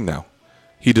his team now.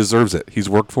 He deserves it. He's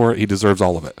worked for it. He deserves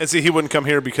all of it. And see, he wouldn't come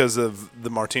here because of the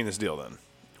Martinez deal then.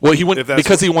 Well, he If wouldn't that's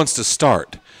because what- he wants to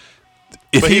start.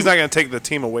 But he's not going to take the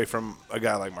team away from a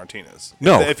guy like Martinez.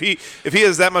 No. If he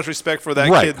has that much respect for that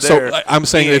right. kid there. So I'm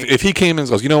saying he if ain't- he came in and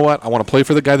goes, you know what, I want to play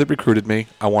for the guy that recruited me.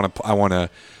 I want to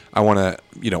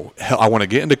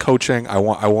get into coaching. I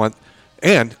want.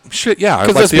 And shit, yeah.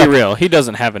 Because let's be real, he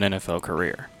doesn't have an NFL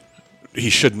career. He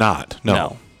should not. No.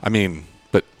 No. I mean,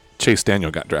 but Chase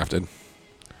Daniel got drafted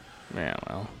Yeah,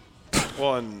 well.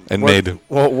 well, and made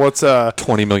what's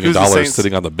 $20 million who's the Saints-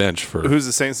 sitting on the bench for. who's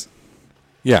the Saints?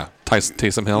 Yeah,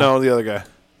 Taysom Hill. No, the other guy.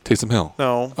 Taysom Hill.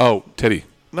 No, Oh, Teddy.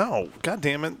 no. God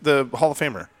damn it, the Hall of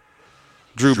Famer,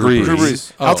 Drew Brees. Drew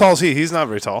Brees. Oh. How tall is he? He's not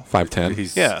very tall. 5'10".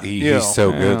 He's you know.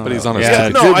 so good, but he's on his Yeah,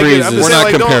 team. no, Drew I get it. Brees I'm is- just We're saying, not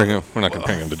like, comparing don't- him. We're not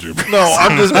comparing him to Drew Brees. No,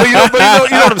 I'm just. But you know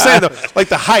what I'm saying though. Like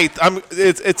the height.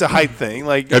 It's a height thing.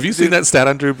 Like, Have you seen that stat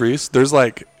on Drew Brees? There's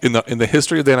like in the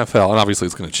history of the NFL, and obviously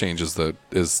it's going to change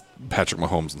as Patrick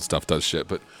Mahomes and stuff does shit.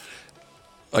 But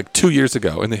like 2 years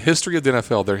ago, in the history of the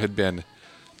NFL, there had been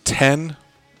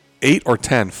 8 or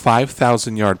 10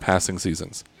 5,000-yard passing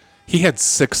seasons. He had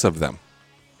 6 of them.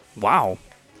 Wow.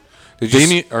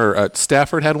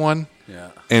 Stafford had one, Yeah.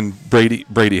 and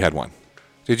Brady had one.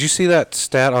 Did you see that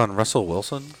stat on Russell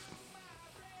Wilson?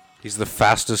 He's the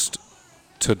fastest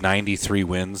to 93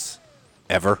 wins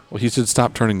ever. Well, he should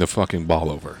stop turning the fucking ball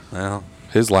over. Well,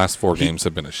 His last 4 games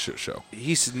have been a shit show.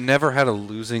 he's never had a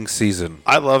losing season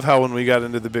I love how when we got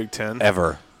into the Big Ten,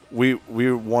 ever. we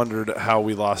wondered how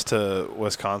we lost to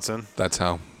Wisconsin. That's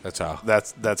how. That's how.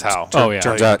 That's how. Oh, yeah.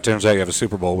 Turns out you have a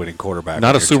Super Bowl winning quarterback. Not a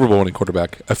on your Super Bowl winning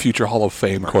quarterback, a future Hall of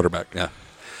Fame quarterback. Yeah.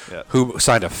 Yeah. who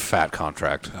signed a fat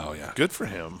contract. Oh yeah. Good for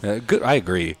him. Good. I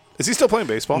agree. Is he still playing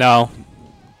baseball? No.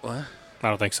 What? I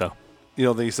don't think so. You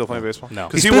don't think he's still playing baseball? No.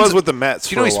 Because He he spends- was with the Mets.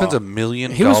 Do you know he for a spends while. $1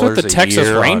 million He was with the a Texas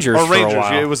year on- Rangers. Oh, for a Rangers.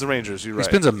 while. Yeah, it was the Rangers. You're He right.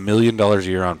 spends $1 million a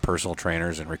year on personal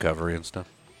trainers and recovery and stuff.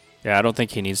 Yeah, I don't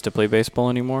think he needs to play baseball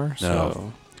anymore. No.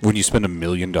 So When you spend $1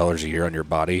 million a year on your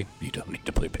body, you don't need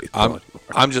to play baseball anymore.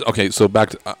 I'm just okay. So back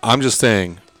to I'm just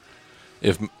saying,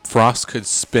 if Frost could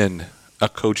spin a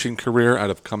coaching career out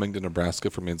of coming to Nebraska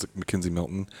for Mackenzie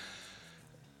Milton,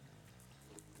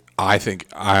 I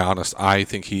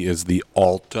think he is the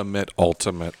ultimate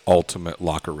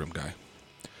locker room guy.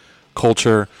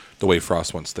 Culture, the way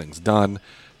Frost wants things done,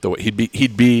 the way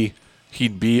he'd be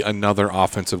another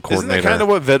offensive Isn't coordinator. that kind of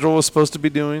what Vedral was supposed to be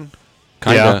doing?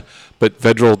 Kinda, Yeah. but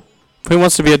Vedral he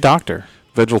wants to be a doctor.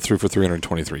 threw for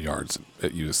 323 yards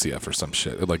at UCF or some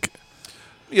shit. Like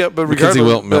Yeah, but Mackenzie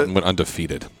regardless, Milton went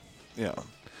undefeated. yeah.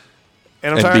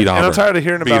 And I'm And tired. beat And I'm Auburn. tired of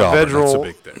hearing Beat about Auburn, that's a Vedral.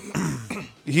 big thing.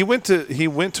 He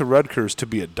went to Rutgers to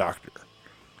be a doctor.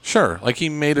 Sure, like he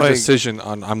made a Like- decision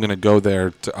on I'm going to go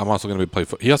there. I'm also going to play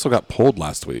football. He also got pulled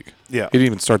last week. Yeah. He didn't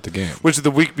even start the game. Which is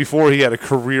the week before he had a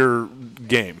career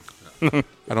game. I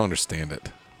don't understand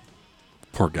it.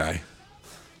 Poor guy.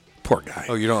 Poor guy.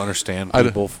 Oh, you don't understand I d-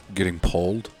 people getting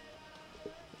pulled?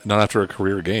 Not after a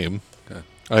career game. Okay.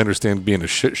 I understand being a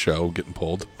shit show, getting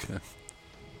pulled.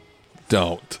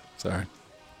 Don't. Sorry.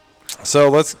 So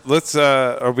let's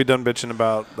are we done bitching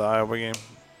about the Iowa game?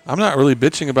 I'm not really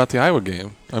bitching about the Iowa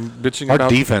game. I'm bitching Our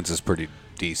about defense is pretty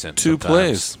decent. two sometimes.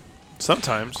 plays.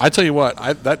 Sometimes. I tell you what,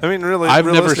 I mean, really, I've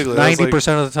never realistically, that's like-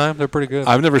 90% of the time, they're pretty good.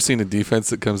 I've never seen a defense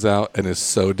that comes out and is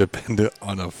so dependent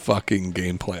on a fucking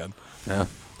game plan. Yeah.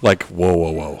 Like,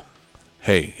 whoa.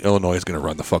 Hey, Illinois is going to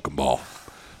run the fucking ball.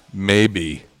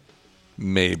 Maybe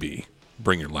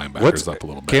bring your linebackers up a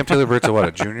little bit. Cam Taylor Britt's a what,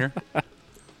 a junior?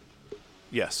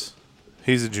 Yes,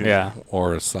 he's a junior. Yeah.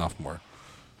 Or a sophomore.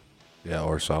 Yeah,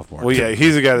 or sophomore. Well, yeah,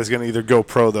 he's a guy that's going to either go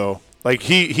pro though. Like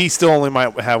he still only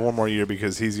might have one more year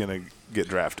because he's going to get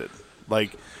drafted.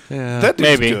 Like Yeah, that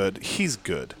dude's Maybe. good. He's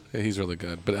good. yeah, he's really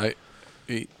good. But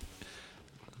he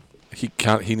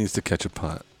needs to catch a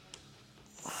punt.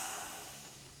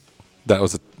 That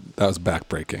was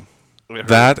backbreaking.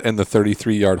 That and the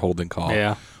 33-yard holding call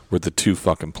Yeah. were the two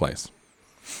fucking plays.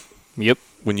 Yep.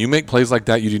 When you make plays like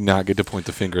that, you do not get to point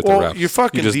the finger at the Well, refs. your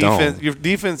fucking you just defense, don't. your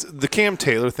defense, the Cam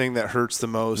Taylor thing that hurts the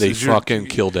most. They is your- fucking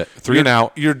killed it. 3 and your-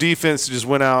 out. Your defense just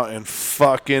went out and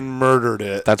fucking murdered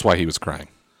it. That's why he was crying,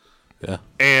 Yeah.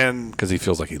 And because he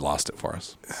feels like he lost it for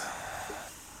us.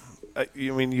 I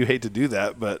mean, you hate to do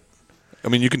that, but I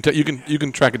mean, you can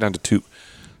track it down to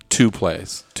two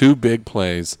plays, two big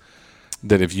plays.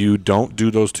 That if you don't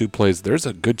do those two plays, there's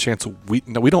a good chance we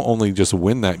don't only just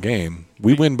win that game.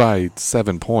 We win by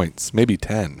 7 points, maybe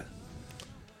 10.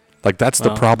 Like that's the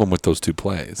Well, problem with those two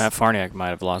plays. Matt Farniak might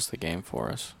have lost the game for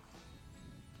us.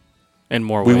 In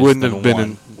more We ways wouldn't than have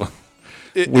been one.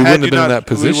 it, We had wouldn't have you been in that We wouldn't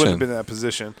position. have been in that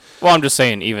position. Well, I'm just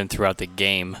saying, even throughout the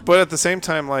game. But at the same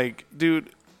time, like, dude,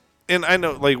 and I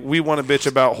know, like, we want to bitch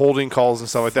about holding calls and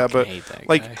stuff like that, but hate that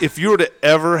like, guy. if you were to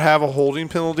ever have a holding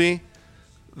penalty,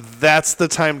 that's the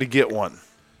time to get one.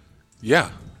 Yeah,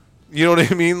 You know what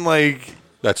I mean? Like,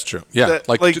 that's true. Yeah, That-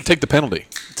 like like- take the penalty.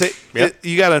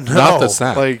 you got to know. Not the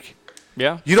sack. Like,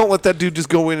 Yeah. you don't let that dude just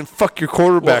go in and fuck your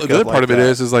quarterback Well, the up other part like of it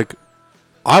that. is like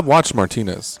I've watched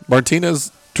Martinez.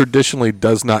 Martinez traditionally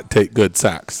does not take good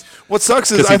sacks What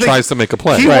sucks is because I he think tries to make a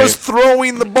play. he Right. was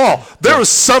throwing the ball. There was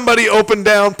somebody open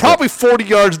down, probably 40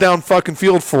 yards down fucking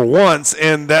field for once,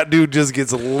 and that dude just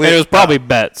gets lit. And it was probably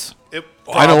bets. It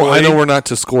I know probably- we're not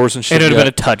to scores and shit. It would have yet.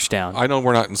 been a touchdown. I know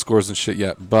we're not in scores and shit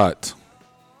yet, but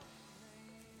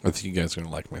I think you guys are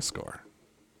gonna like my score.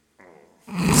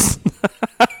 I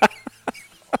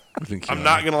think you I'm are.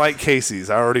 not gonna like Casey's.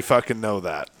 I already fucking know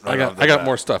that. I got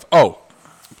more stuff. Oh,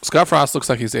 Scott Frost looks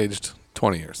like he's aged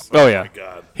 20 years. Oh, yeah.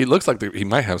 God. He looks like he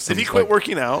might have some. Did he quit like-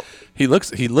 working out?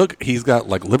 He's got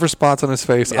like liver spots on his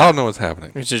face. I don't know what's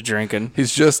happening. He's just drinking.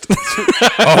 He's just Oh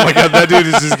my god, that dude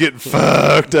is just getting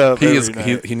fucked up. he is every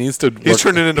he, night. he needs to He's work-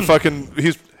 turning into fucking.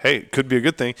 Could be a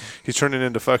good thing. He's turning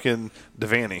into fucking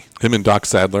Devaney. him and Doc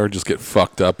Sadler just get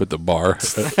fucked up at the bar.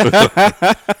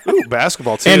 Ooh,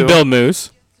 basketball too. And Bill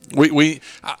Moose.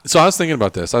 So I was thinking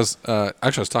about this. I was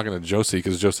talking to Josie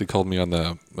because Josie called me on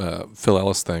the Phil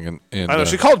Ellis thing, and I know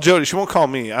she called Jody. She won't call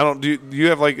me. I don't. Do you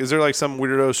have like? Is there like some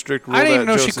weirdo strict rule? I didn't that even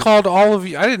know she Josie- called all of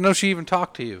you. I didn't know she even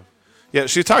talked to you. Yeah,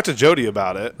 she talked to Jody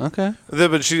about it. Okay.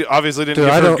 But she obviously didn't Dude,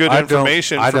 give I her don't- good I don't-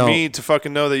 information I for don't- me to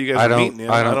fucking know that you guys are meeting. You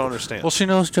know? I don't understand. Well, she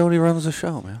knows Jody runs the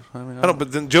show, man. I mean, I don't.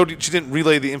 But then Jody, she didn't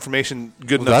relay the information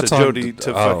good Well, enough that's to on- Jody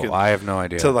to fucking. I have no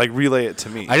idea. To like relay it to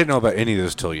me. I didn't know about any of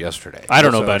this till yesterday. I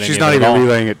don't know So about any she's of not it even at all.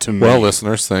 relaying it to me. Well,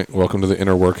 listeners, welcome to the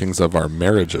inner workings of our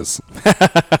marriages.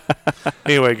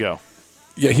 Anyway, go.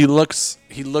 Yeah, he looks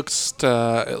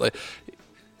like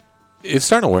it's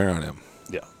starting to wear on him.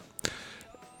 Yeah.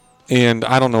 And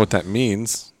I don't know what that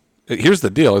means. Here's the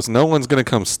deal: is no one's going to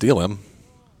come steal him.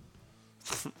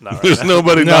 Not right There's now.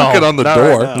 nobody No, knocking on the not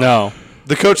door. right now. No.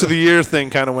 The coach of the year thing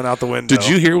kind of went out the window. Did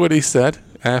you hear what he said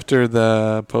after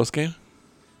the post game?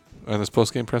 On this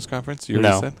post game press conference? You heard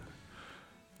what he No.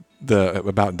 said?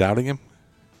 About doubting him?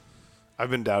 I've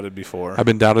been doubted before. I've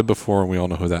been doubted before, and we all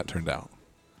know who that turned out.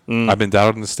 I've been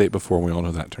doubted in the state before, and we all know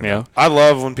who that turned Yeah. out. I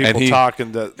love when people And he- talk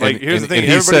and that. Like, and- here's and- the thing: and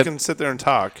he everybody said- can sit there and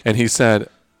talk. And he said,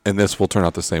 and this will turn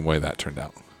out the same way that turned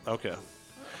out. Okay.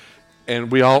 And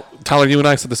we all, Tyler, you and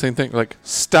I said the same thing. Like,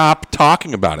 stop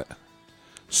talking about it.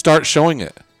 Start showing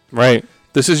it. Right.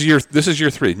 This is year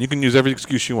 3. And you can use every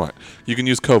excuse you want. You can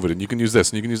use COVID, and you can use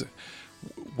this, and you can use.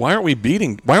 Why aren't we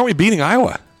beating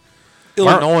Iowa?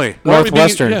 Illinois. Why aren't we beating-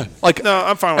 Northwestern. yeah, like No,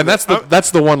 I'm fine with and that's that.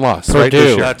 that's the one loss, right? Purdue.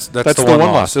 This year. That's the the one one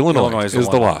loss. loss. Illinois is is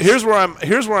the the one loss.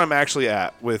 Here's where I'm actually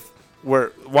at with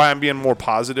why I'm being more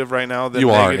positive right now than You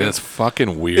are, negative. and it's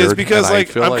fucking weird. Is because and I like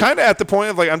feel I'm kind of at the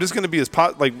point of like I'm just going to be as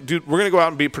like, dude, we're going to go out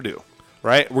and beat Purdue,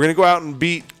 right? We're going to go out and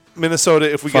beat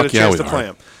Minnesota if we get a Fuck yeah, chance we to are. play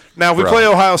them. Now, if we Bro. play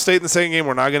Ohio State in the second game,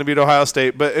 we're not going to beat Ohio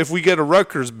State. But if we get a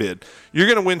Rutgers bid, you're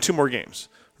going to win 2 more games,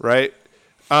 right?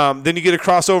 Then you get a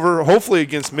crossover, hopefully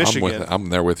against Michigan. I'm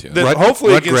there with you. Then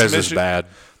hopefully Rutgers against is Michigan. bad.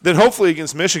 Then hopefully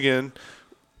against Michigan,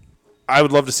 I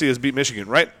would love to see us beat Michigan.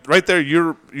 Right there,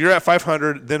 you're at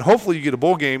 500. Then hopefully you get a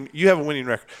bowl game. You have a winning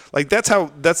record. Like that's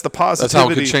the positivity. That's how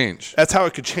it could change. That's how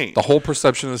it could change The whole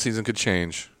perception of the season could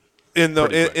change. in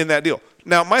that deal.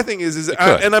 Now my thing is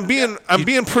I'm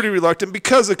being pretty reluctant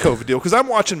because of COVID deal because I'm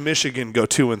watching Michigan go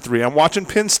 2-3. I'm watching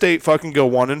Penn State fucking go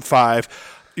 1-5.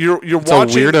 You're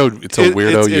watching. It's a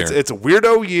weirdo year. It's a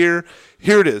weirdo year.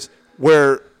 Here it is,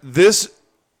 where this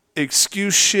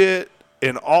excuse shit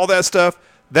and all that stuff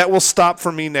that will stop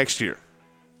for me next year.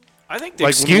 I think the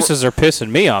Like, when excuses are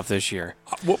pissing me off this year.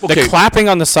 okay. The clapping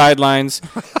on the sidelines,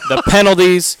 the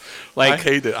penalties. Like, I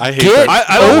hate it. I hate Get- that.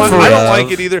 I don't Over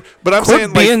like it either. But I'm quit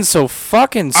saying like being so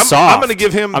fucking I'm soft. going to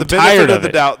give him the I'm benefit tired of the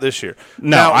it. doubt this year.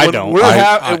 No, now, I when don't. We're You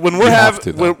have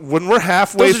to, though. when we're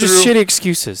halfway Those are through just shitty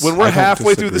excuses. when we're I don't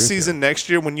halfway through the disagree with season next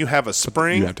year, when you have a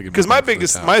spring, you have to give me because the my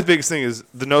benefit of the biggest doubt. thing is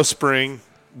the no spring,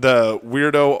 the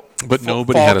weirdo. But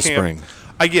nobody fall had a camp. spring.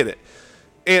 I get it,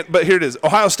 but here it is.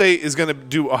 Ohio State is going to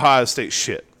do Ohio State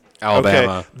shit.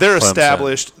 Alabama, okay? They're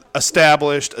Clemson.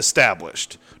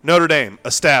 established. Notre Dame,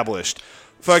 established.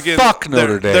 Fucking Fuck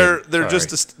Notre Dame. They're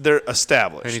Sorry. they're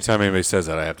established. Anytime anybody says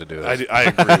that, I have to do that. I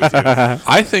agree with you.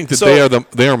 I think that So-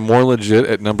 they are more legit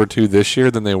at number 2 this year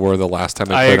than they were the last time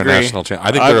they I played a agree. national champ.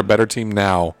 I think they're a better team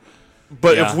now.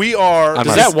 But Yeah. if we are, I'm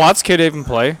Does not- that Watts kid even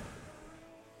play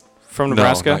from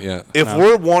Nebraska? No, not yet. if No.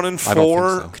 we're 1-4, I don't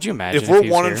think so. Could you imagine if we're he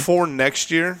was 1-4 next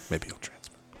year, Maybe he'll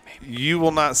transfer. you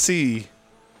will not see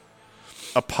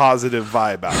a positive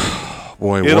vibe out of it.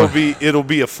 Boy, It'll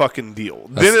be a fucking deal.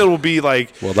 Then it'll be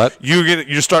like Well, that-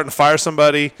 you're starting to fire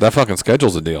somebody. that fucking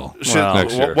schedule's a deal. Well,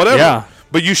 next year. Whatever. Yeah.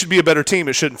 But you should be a better team.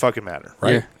 It shouldn't fucking matter.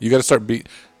 Right? Yeah. You got to start beat.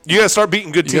 You got to start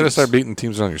beating good You teams. got to start beating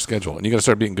teams on your schedule, and you got to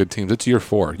start beating good teams. It's year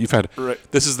 4. You've had Right.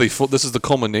 this is the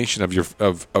culmination of your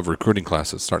of recruiting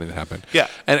classes starting to happen. Yeah.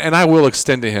 and I will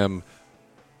extend to him.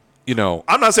 You know,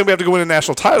 I'm not saying we have to go win a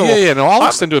national title. no, I'll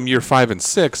extend to him year 5 and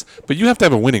 6, but you have to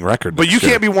have a winning record. But you next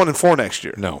year. can't be 1-4 next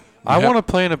year. No, I want to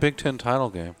play in a Big Ten title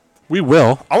game. We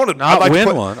will. I want to Not I'd like win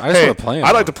to play, one. I just wanna play in I'd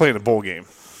like one. to play in a bowl game.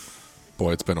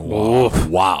 Boy, it's been a while.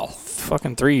 Wow.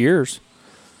 Fucking 3 years.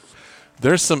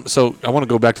 There's some. So I want to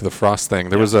go back to the Frost thing.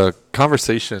 There was a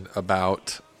conversation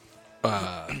about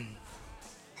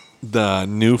the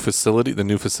new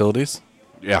facilities.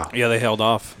 Yeah. Yeah, they held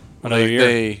off another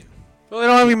year. Well, they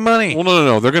don't have any money. Well,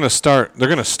 no. They're gonna start,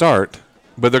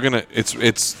 but they're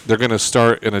gonna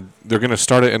start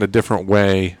it in a different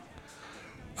way,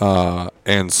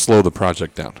 and slow the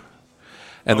project down.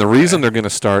 And the reason they're gonna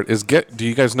start is do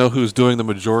you guys know who's doing the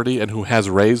majority and who has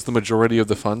raised the majority of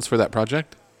the funds for that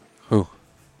project? Who?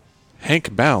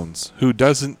 Hank Bounds, who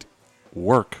doesn't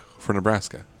work for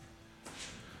Nebraska.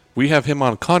 We have him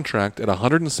on contract at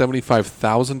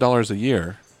 $175,000 a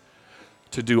year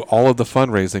to do all of the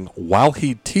fundraising while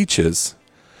he teaches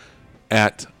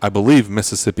at, I believe,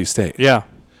 Mississippi State yeah.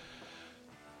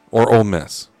 or Ole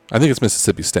Miss. I think it's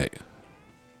Mississippi State.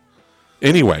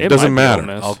 Anyway, It it doesn't might be Ole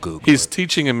matter. Miss. I'll Google He's it.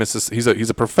 teaching in Mississippi. He's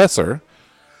a professor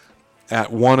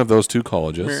at one of those two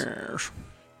colleges,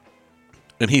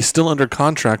 and he's still under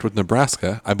contract with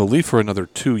Nebraska, I believe, for another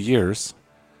 2 years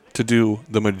to do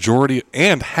the majority,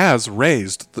 and has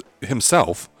raised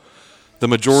himself the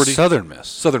majority. Southern Miss.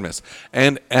 Southern Miss,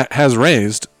 and has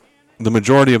raised the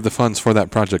majority of the funds for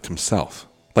that project himself.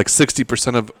 Like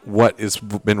 60% of what has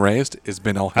been raised has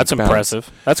been all. That's Hank Bounds.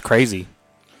 impressive. That's crazy.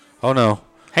 Oh no,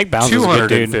 Hank Bounds is a good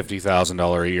dude.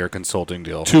 $250,000 a year consulting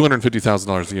deal.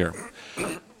 $250,000 a year.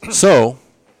 So,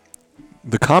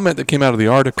 the comment that came out of the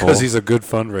article, Because he's a good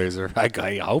fundraiser.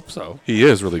 I hope so. he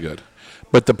is really good.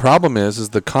 But the problem is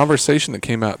the conversation that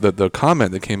came out, the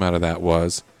comment that came out of that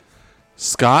was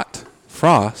Scott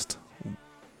Frost.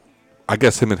 I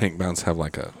guess him and Hank Bounds have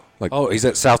like Oh, he's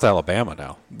at South Alabama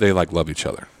now, they like love each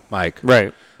other. Mike.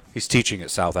 Right. He's teaching at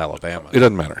South Alabama. It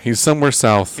doesn't matter. He's somewhere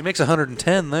south. He makes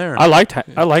 110 there. I liked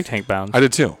Hank Bounds. I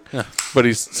did too. Yeah. But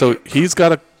he's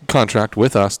got a contract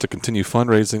with us to continue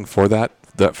fundraising for that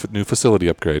new facility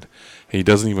upgrade. He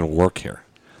doesn't even work here.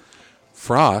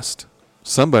 Frost,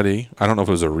 somebody, I don't know if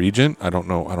it was a regent, I don't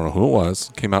know who it was,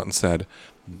 came out and said,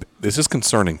 "This is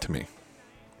concerning to me.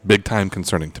 Big time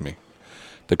concerning to me."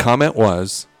 The comment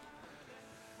was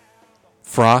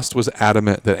Frost was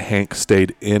adamant that Hank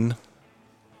stayed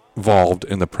involved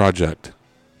in the project.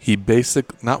 He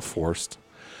not forced,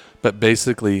 but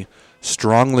basically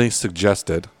strongly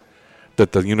suggested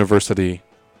that the university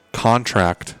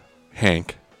contract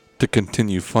Hank to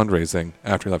continue fundraising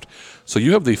after he left. So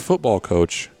you have the football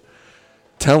coach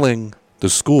telling the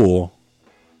school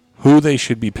who they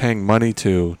should be paying money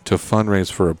to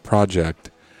fundraise for a project.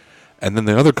 And then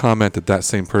the other comment that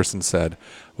same person said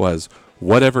was,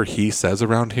 whatever he says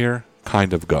around here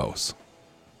kind of goes.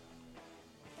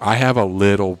 I have a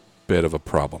little bit of a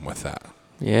problem with that.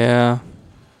 Yeah.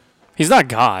 He's not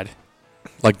God.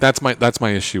 Like that's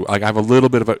my issue. Like I have a little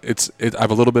bit of I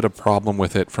have a little bit of problem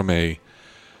with it from a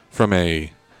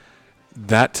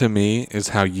that to me is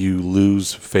how you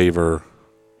lose favor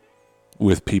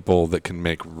with people that can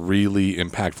make really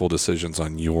impactful decisions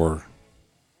on your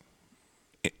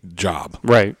job.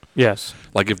 Right. Yes.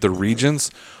 Like if the regents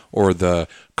or the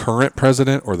current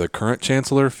president or the current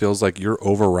chancellor feels like you're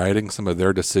overriding some of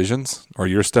their decisions or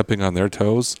you're stepping on their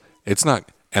toes, it's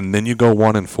not. And then you go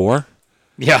 1-4.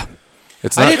 Yeah.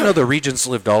 It's I not. didn't know the regents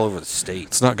lived all over the state.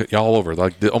 It's not good. All over,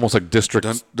 like almost like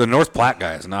districts. The North Platte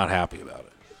guy is not happy about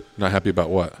it. Not happy about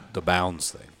what? The bounds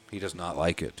thing. He does not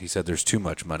like it. He said there's too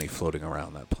much money floating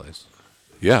around that place.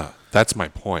 Yeah, that's my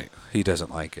point. He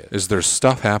doesn't like it. Is there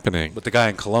stuff happening? But the guy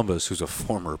in Columbus, who's a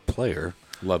former player,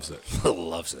 Loves it.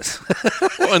 loves it.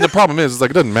 Well, and the problem is, like,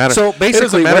 it doesn't matter. So it basically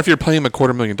doesn't matter what- if you're paying him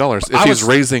 $250,000. If I he's was-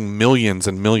 raising millions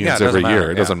and millions Yeah, it every doesn't year,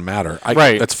 matter, it yeah. doesn't matter.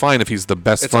 Right. That's fine if he's the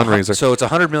best It's fundraiser. so it's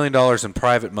 $100 million in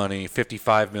private money,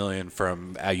 $55 million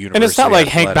from a university. And it's not like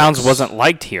Hank athletics. Bounds wasn't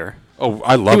liked here. oh,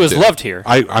 I loved He was it. loved here.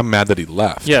 I'm mad that he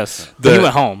left. Yes. The- he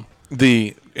went home. And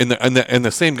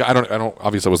the same guy. I don't.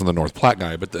 Obviously, I wasn't the North Platte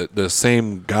guy, but the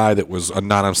same guy that was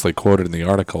anonymously quoted in the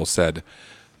article said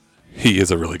he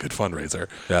is a really good fundraiser.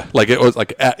 Yeah. Like it was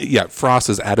like Frost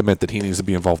is adamant that he needs to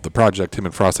be involved in the project. Him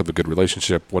and Frost have a good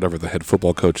relationship. Whatever the head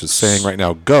football coach is saying right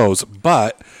now goes.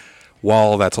 But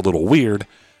while that's a little weird,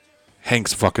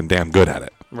 Hank's fucking damn good at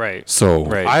it. Right. So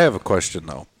Right. I have a question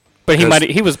though. But he Because-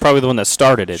 he was probably the one that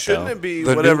started it, Shouldn't though. it be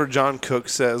The whatever John Cook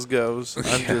says goes?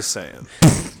 I'm just saying.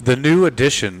 The new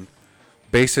addition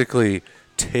basically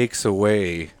takes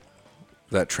away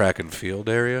that track and field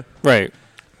area. Right.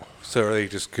 So are they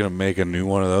just gonna make a new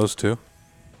one of those too?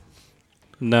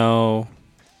 No.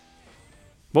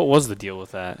 What was the deal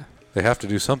with that? They have to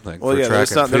do something. Well, for yeah, track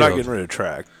they're and not field. getting rid of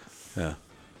track. Yeah.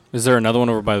 Is there another one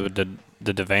over by the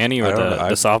Devaney I or don't know.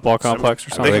 the softball complex or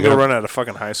They something? can they go gonna- run out of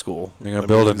fucking high school. They gonna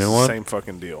build a it's new the one? Same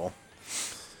fucking deal.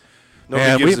 Nobody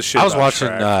Man, gives a shit I was about watching.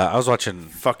 track. I was watching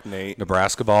Fuck Nate.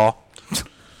 Nebraska ball. Dude,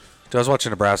 I was watching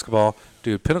Nebraska ball.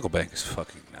 Dude, Pinnacle Bank is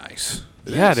fucking nice.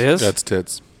 Yeah, it is. that's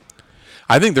tits.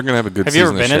 I think they're gonna have a good Have you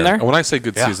season. ever this been in year. there? When I say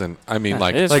good Yeah. season, I mean Yeah,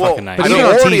 like it is like- fucking nice. But I see they're it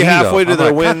on already TV, halfway though. to I'm their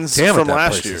like, God wins damn it, from that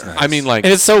last place is year. nice. I mean like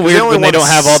And it's so They weird only when they won don't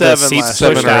have all the 7 seats last year.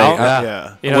 pushed 7 or 8, out.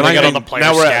 Yeah. You know, When they I got all mean- the players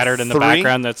now we're at scattered in the 3?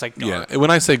 background. That's like, yeah. When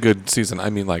I say good season, I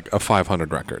mean like a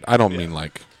 500 record. I don't mean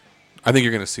like. I think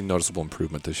you're going to see noticeable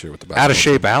improvement this year with the basketball. Out of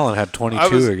shape, Allen had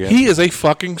 22 again. He is a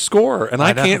fucking scorer, and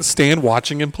I know. can't stand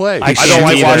watching him play. I I don't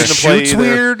like Either. watching him play shoots either.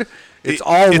 weird. It's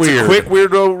all it's weird. a quick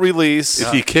weirdo release.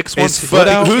 If he kicks one It's foot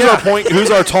out,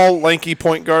 Who's our tall, lanky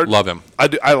point guard? love him. I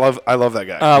love that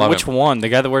guy. Love Which him. one? The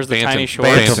guy that wears the Banton. tiny shorts?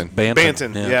 Banton.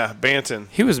 Banton. Yeah, Banton.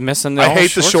 He was missing the I whole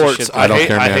hate the shorts and shorts. shit. I don't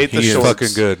care, I man. hate the He is shorts. Fucking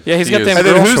good. Yeah, he's He got is. them And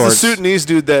then girl who's shorts. the Sudanese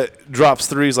dude that drops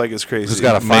threes like it's crazy? Who's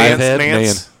got a five head?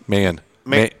 Nance? Man.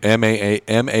 Man.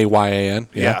 Mayan.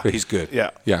 Yeah. He's good. Yeah,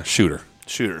 Yeah, shooter.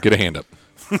 shooter. Get a hand up.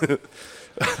 And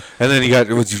then you got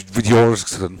with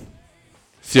yours.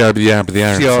 Now, Now,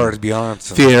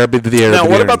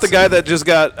 what about the guy that just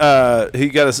got he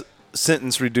got his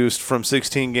sentence reduced from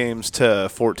 16 games to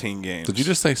 14 games? Did you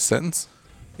just say sentence?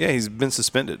 Yeah, he's been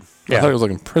suspended. I thought he was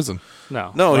like in prison.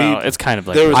 No, No, well, he- it's kind of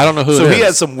like There was- I don't know who So it he is.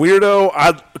 had some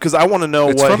weirdo. Because I want to know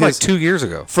It's what from like his, 2 years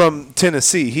ago. from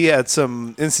Tennessee. He had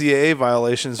some NCAA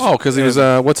violations. Oh, because he was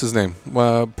what's his name?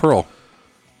 Pearl.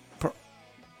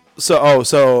 So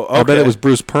okay. I bet it was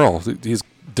Bruce Pearl. He's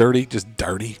dirty, just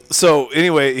dirty. So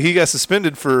anyway, he got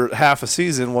suspended for half a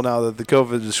season. Well, now that the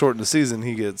COVID has shortened the season,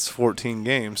 he gets 14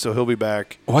 games. So he'll be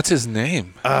back. What's his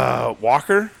name?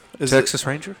 Walker, is it? Texas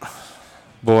Ranger?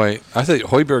 Boy, I think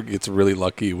Hoiberg gets really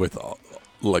lucky with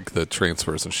like the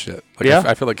transfers and shit. Like, Yeah?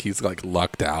 I feel like he's like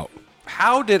lucked out.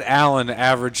 How did Allen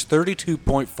average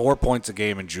 32.4 points a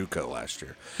game in JUCO last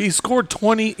year? He scored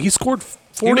 20. He scored He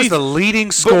 40. was the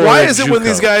leading scorer. But why in is it when JUCO?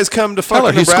 these guys come to Teller,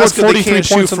 fucking he scored Nebraska, they 43 can't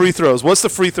shoot points in- free throws? What's the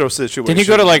free throw situation? Didn't he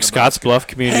go to like Scottsbluff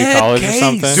Community Head College or case.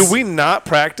 something? Do we not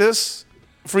practice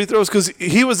free throws? Because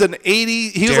he was an 80.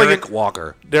 He was Derek like an,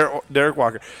 Walker? Derek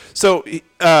Walker. So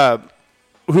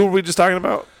who were we just talking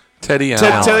about? Teddy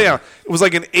Allen. Teddy Allen. It was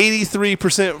like an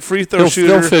 83% free throw They'll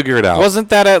shooter. figure it out. Wasn't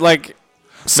that at like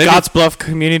Scottsbluff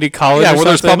Community College? yeah, or well,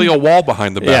 there's something? probably a wall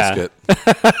behind the Yeah. basket.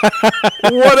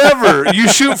 Whatever. You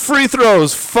shoot free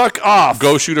throws. Fuck off.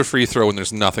 Go shoot a free throw when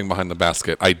there's nothing behind the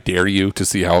basket. I dare you to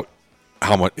see how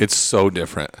much it's so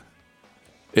different.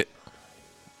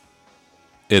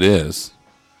 It is.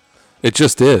 It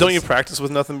just is. Don't you practice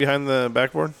with nothing behind the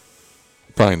backboard?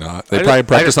 Probably not. They I probably just-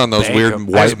 practice I just on those bank weird 'em.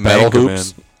 I white just metal bank 'em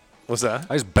hoops. in. What's that?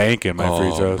 I just bank in my free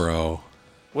Oh, throws. bro.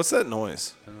 What's that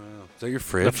noise? Is that your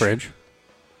fridge? The fridge.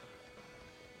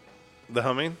 The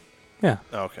humming? Yeah.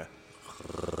 Oh, okay.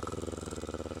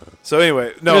 So anyway,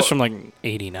 It no, was from like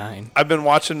 '89. I've been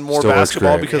watching more Still looks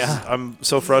basketball great. because Yeah. I'm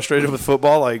so frustrated with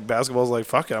football. Like basketball's like,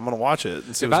 fuck it, I'm gonna watch it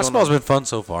and see what's Basketball's going on. been fun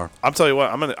so far. I'm telling you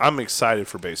what, I'm excited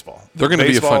for baseball. They're gonna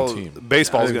be a fun Baseball- team.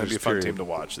 Baseball's I think gonna be a it's fun period. team to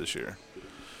watch this year.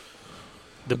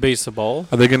 The baseball.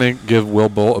 Are they going to give Will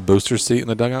Bolt a booster seat in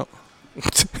the dugout?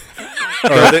 Or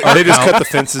they just cut the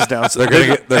fences down. So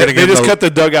They're gonna they give just him cut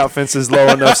the dugout fences low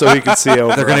enough so he can see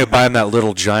over. They're going to buy him that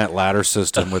little giant ladder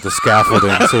system with the scaffolding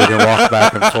so he can walk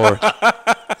back and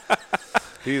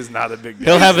forth. He is not a big.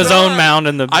 He'll have his own mound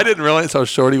in the. I didn't realize how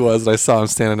short he was. And I saw him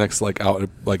standing next to out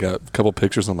like a couple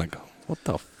pictures. I'm like, what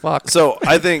the fuck? So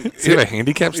I think Does he have a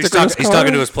handicap He's, sticker? on his he's car?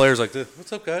 talking to his players like this.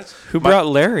 What's up, guys? Who brought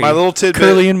Larry? my little tidbit.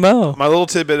 Curly and Mo. My little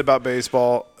tidbit about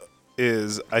baseball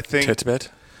is I think Titbit?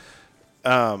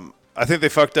 I think they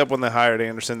fucked up when they hired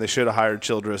Anderson. They should have hired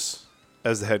Childress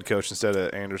as the head coach instead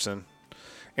of Anderson.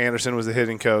 Anderson was the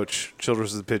hitting coach.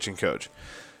 Childress was the pitching coach.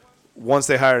 Once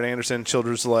they hired Anderson,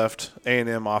 Childress left.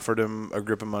 A&M offered him a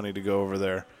grip of money to go over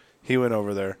there. He went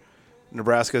over there.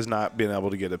 Nebraska's not been able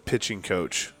to get a pitching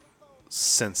coach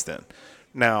since then.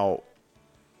 Now,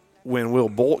 when Will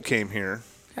Bolt came here,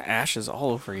 Ashes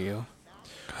all over you.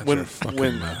 when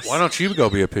Why don't you go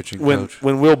be a pitching coach?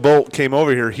 when Will Bolt came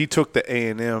over here, he took the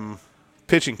A&M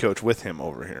pitching coach with him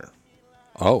over here.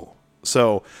 Oh.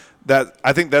 So that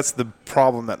I think that's the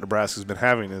problem that Nebraska's been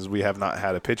having is we have not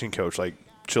had a pitching coach like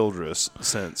Childress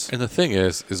since. And the thing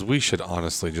is we should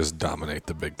honestly just dominate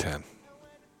the Big Ten.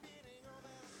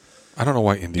 I don't know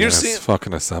why Indiana's seeing-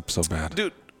 fucking us up so bad.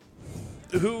 Dude,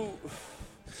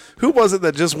 who was it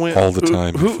that just went All the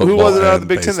time, Who football was it out of the and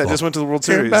Big Ten that baseball. just went to the World And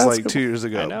Series like basketball. 2 years I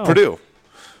ago? know.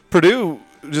 Purdue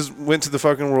just went to the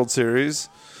fucking World Series.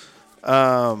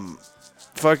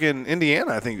 Fucking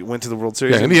Indiana, I think, went to the World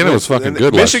Series. Yeah, Indiana was fucking and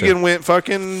good last Michigan year. went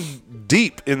fucking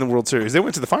deep in the World Series. They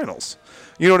went to the finals.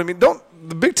 You know what I mean?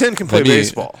 The Big Ten can play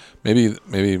baseball. Maybe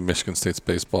Michigan State's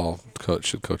baseball coach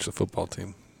should coach the football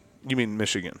team. You mean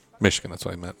Michigan? Michigan, that's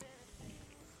what I meant.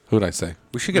 Who did I say?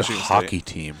 We should get a Michigan hockey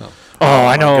team. Oh,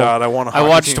 I know. God, I want a I hockey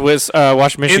watched team.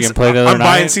 watched Michigan play the other I'm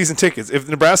buying night. season tickets. If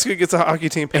Nebraska gets a hockey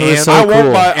team, It was and so I won't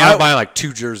cool. buy. And I'm buying like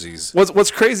 2 jerseys. What's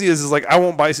crazy is like I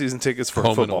won't buy season tickets for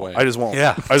Home and football. away. I just won't.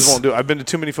 Yeah. I just won't do it. I've been to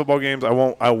too many football games. I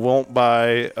won't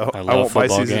buy. I love won't buy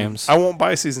football season games. I won't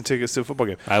buy season tickets to a football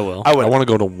game. I will. I would I want to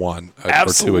go to one or two a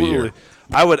absolutely. year.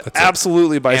 I would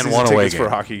absolutely buy And season one away tickets for a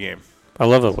game. hockey game. I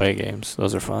love away games.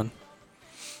 Those are fun.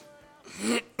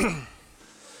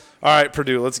 All right,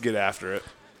 Purdue. Let's get after it.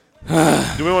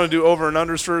 Do we want to do over and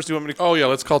unders first? Do you want me to? Oh yeah,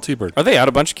 let's call T-Bird. Are they out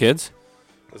a bunch of kids?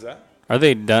 What's that? Are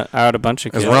they out a bunch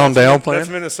of Is kids? Rondale playing? That's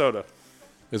Minnesota.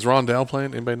 Is Rondale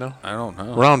playing? Anybody know? I don't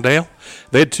know. Rondale?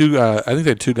 They had two. I think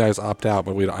they had two guys opt out,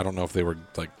 but I don't know if they were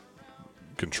like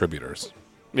contributors.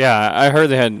 Yeah, I heard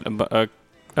they had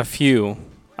a few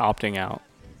opting out.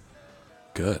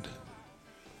 Good.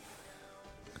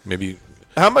 Maybe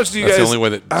How much do you that's guys? the only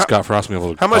way that Scott Frost will be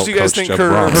able to. how much do you guys outcoach think Jeff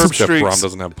Kurt Brom, since Jeff Herbstreit's- Brom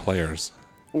doesn't have players?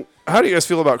 How do you guys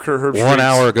feel about Kurt Herbstreit? 1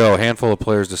 hour ago, a handful of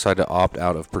players decided to opt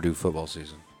out of Purdue football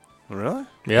season. Really?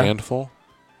 Yeah, Handful,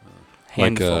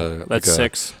 handful. That's like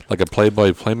 6. like a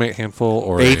Playboy Playmate handful,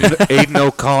 or Aiden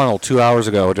O'Connell 2 hours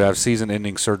ago to have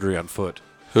season-ending surgery on foot.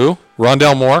 who?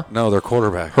 Rondale Moore. No, their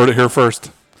quarterback. Heard it here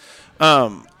first.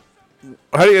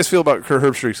 How do you guys feel about Kurt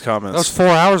Herbstreit's comments? That was 4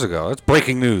 hours ago. That's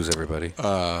breaking news, everybody.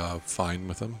 Fine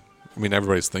with him. I mean,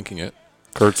 everybody's thinking it.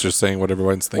 Kurt's just saying what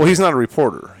everyone's thinking. Well, he's not a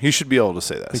reporter. He should be able to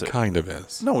say that. He So- kind of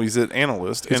is. No, he's an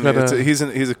analyst. He's and got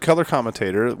he's a color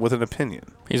commentator with an opinion.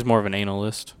 He's more of an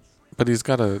analyst But he's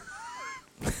got a.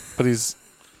 But he's.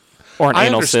 or an I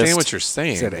anal understand cyst. what you're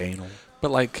saying. Said anal.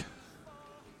 But like,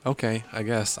 okay, I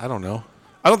guess I don't know.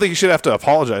 I don't think he should have to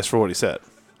apologize for what he said.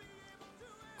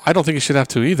 I don't think he should have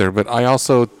to either. But I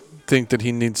also think that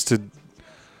he needs to.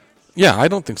 Yeah, I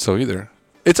don't think so either.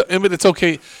 But it's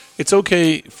okay. It's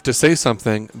okay to say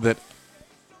something that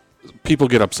people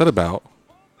get upset about.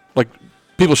 Like,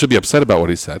 people should be upset about what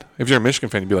he said. If you're a Michigan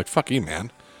fan, you'd be like, "Fuck you,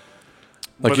 man."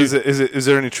 Like, But is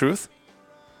there any truth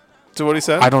to what he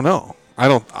said? I don't know.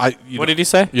 What did he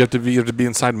say? You have to be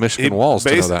inside Michigan walls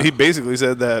to know that. He basically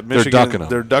said that Michigan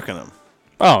They're ducking him.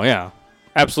 Oh yeah,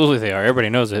 absolutely they are. Everybody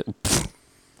knows it.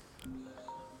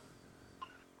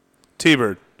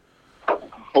 T-Bird.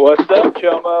 What's up,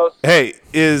 Chomos? Hey,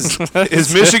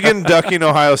 is Michigan ducking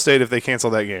Ohio State if they cancel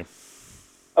that game?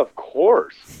 Of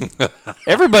course.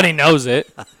 Everybody knows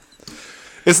it.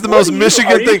 It's the most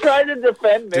Michigan Are you thing. trying to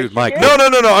defend Michigan? Dude, Mike, No.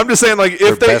 I'm just saying, like,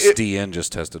 Their if they best DN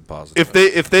just tested positive.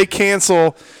 if they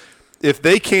cancel winning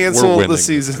the this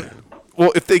season,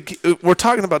 well, we're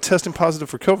talking about testing positive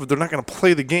for COVID, they're not going to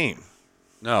play the game.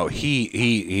 No,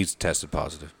 he's tested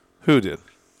positive. Who did?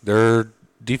 Their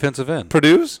defensive end.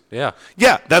 Purdue's? Yeah.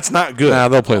 Yeah, that's not good. Nah,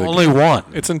 they'll play the Only game. one.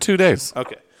 It's in 2 days.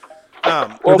 Okay. Well,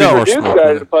 No, Purdue's or got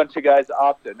smoke, a bunch of guys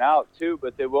opting out too,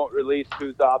 but they won't release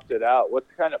who's opted out. What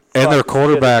kind of And their fucking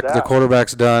quarterback, shit is the that?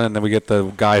 quarterback's done, and then we get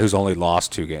the guy who's only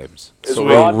lost 2 games. Is So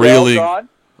Rondale really- gone?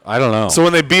 I don't know. So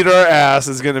when they beat our ass,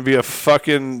 it's going to be a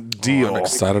fucking deal. I'm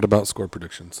excited about score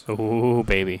predictions. Ooh,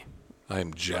 baby. I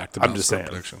am jacked about just score saying.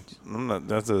 predictions. I'm not.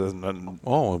 That's nothing.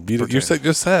 Oh, you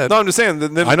just said. No, I'm just saying.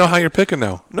 Then, I know how you're picking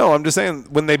now. No, I'm just saying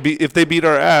when if they beat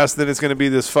our ass, then it's going to be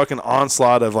this fucking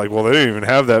onslaught of like, well, they didn't even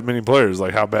have that many players.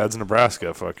 Like, how bad's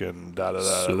Nebraska? Fucking da da da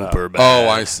da. Super da. bad. Oh,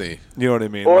 I see. You know what I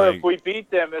mean? Or Like, if we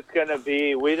beat them, it's going to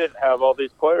be we didn't have all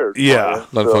these players. Yeah. playing,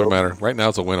 Doesn't so fucking matter. Right now,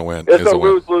 it's a win-win. It's It's a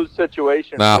win. lose-lose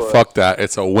situation. Nah, for us. fuck that.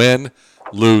 It's a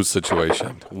win-lose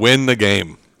situation. Win the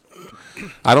game.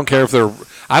 I don't care if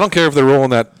they're rolling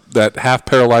that half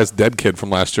paralyzed dead kid from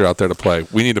last year out there to play.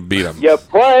 We need to beat him. You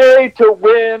play to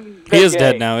win. The He is game.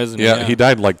 dead now, isn't he? Yeah, he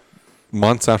died like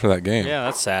months after that game. Yeah,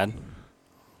 that's sad.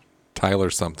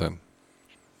 Tyler something.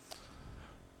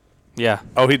 Yeah.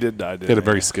 oh, he did die. He Didn't had a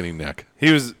very skinny neck.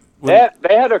 He was. They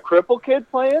had a cripple kid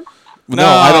playing. No,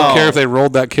 I don't care if they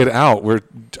rolled that kid out.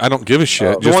 I don't give a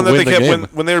shit. The Just one that win they the kept game.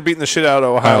 when they were beating the shit out of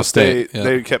Ohio Ohio State, State, yeah.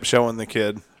 they kept showing the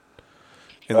kid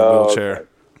in the Oh, wheelchair.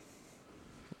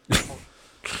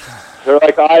 They're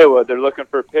like Iowa. They're looking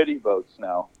for pity votes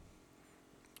now.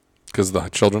 Because the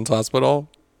children's hospital.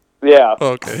 Yeah.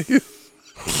 Okay.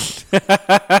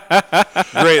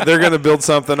 Great, they're going to build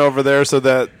something over there so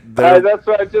that they're, That's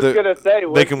what I was just they're- gonna say. they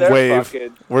What's can their wave.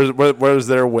 fucking- Where's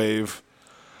their wave?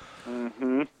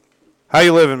 Mm-hmm. How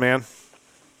you living, man?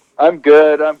 I'm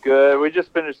good. We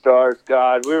just finished ours.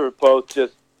 God, we were both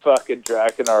just fucking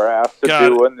dragging our ass to God.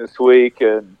 do one this week,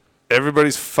 and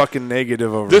Everybody's fucking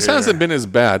negative over This here. hasn't been as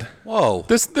bad. Whoa.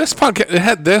 This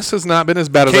podcast this has not been as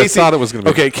bad as I thought it was going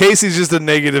to be. Okay, Casey's just a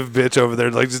negative bitch over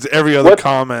there. Like, just every other What-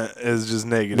 comment is just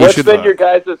negative. what's been your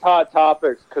guys' hot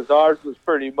topics? Because ours was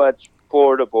pretty much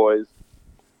Florida boys.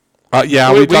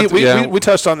 Yeah, we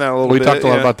touched on that a little we bit. talked a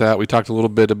lot yeah. about that. We talked a little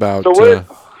bit about.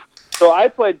 So I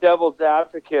played devil's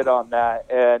advocate on that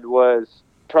and was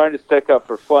trying to stick up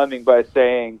for Fleming by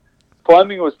saying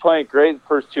Fleming was playing great the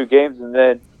first 2 games, and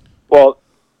then, well,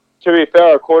 to be fair,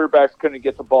 our quarterbacks couldn't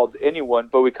get the ball to anyone,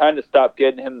 but we kind of stopped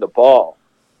getting him the ball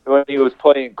when he was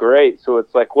playing great. So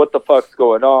it's like, what the fuck's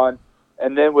going on?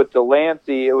 And then with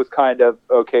Delancey, it was kind of,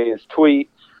 okay, his tweet.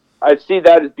 I see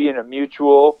that as being a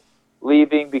mutual.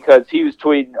 leaving because he was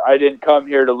tweeting, "I didn't come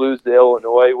here to lose to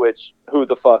Illinois," which who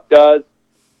the fuck does?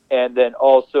 And then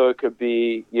also it could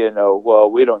be, well,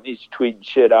 we don't need you tweeting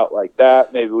shit out like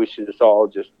that. Maybe we should just all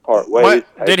just part ways.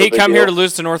 Did he come here to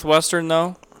lose to Northwestern,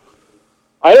 though?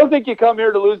 I don't think you come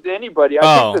here to lose to anybody.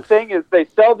 I think the thing is they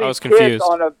sell these kids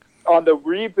on the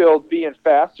rebuild being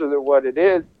faster than what it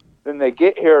is. Then they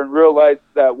get here and realize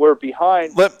that we're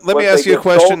behind. Let me ask you a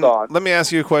question. Let me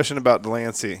ask you a question about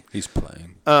Delancey. He's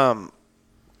playing.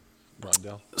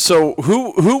 So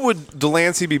who would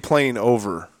Delancey be playing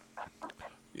over?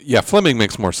 Yeah, Fleming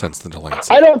makes more sense than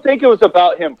Delancey. I don't think it was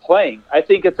about him playing. I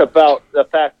think it's about the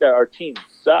fact that our team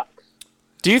sucks.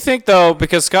 Do you think, though,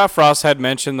 because Scott Frost had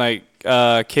mentioned, like,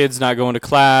 kids not going to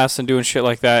class and doing shit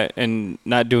like that and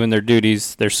not doing their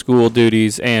duties, their school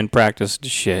duties and practice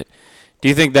shit, do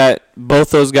you think that both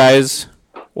those guys,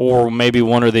 or maybe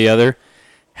one or the other,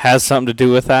 has something to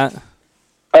do with that?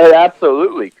 It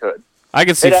absolutely could. I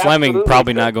could see Fleming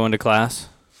probably not going to class.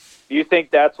 Do you think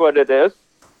that's what it is?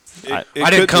 I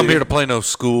didn't come here to play no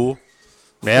school.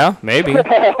 Yeah, maybe.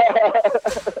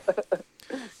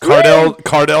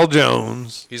 Cardell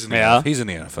Jones. He's in the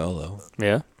NFL, though.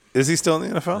 Yeah. Is he still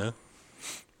in the NFL? Yeah.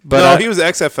 But he was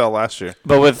XFL last year.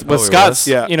 But with Scott's,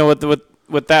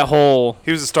 with that whole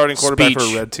he was a starting quarterback for a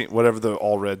speech. red team, whatever the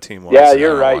all red team was. Yeah,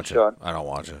 you're right, Sean. I don't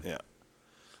watch it. Yeah.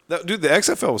 Dude, the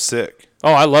XFL was sick.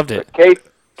 Oh, I loved it. Casey,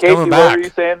 coming what back. were you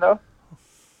saying though?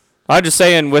 I'm just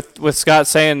saying with Scott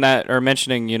saying that or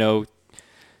mentioning,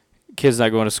 kids not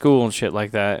going to school and shit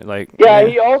like that. Like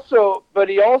he also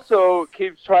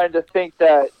keeps trying to think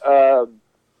that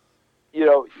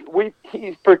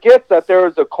he forgets that there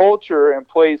was a culture in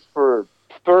place for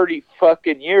 30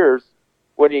 fucking years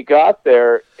when he got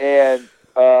there, and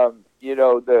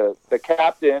the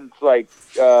captains like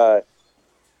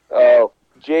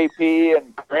JP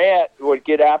and Grant would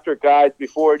get after guys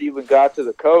before it even got to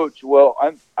the coach. Well,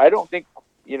 I don't think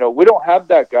we don't have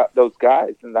those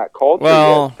guys in that culture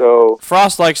yet. So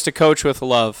Frost likes to coach with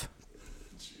love.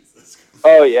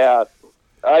 Oh yeah,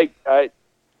 I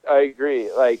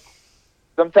agree. Like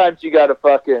sometimes you gotta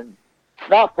fucking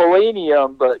not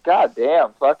Polonium, but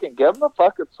goddamn, fucking give them a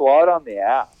fucking swat on the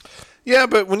ass. Yeah,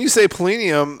 but when you say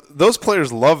Polonium, those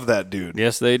players love that dude.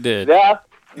 Yes, they did. Yeah,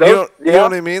 You know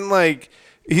what I mean? Like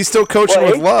he's still coaching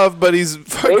with love, but he's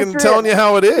fucking telling you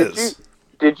how it is.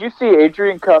 Did you see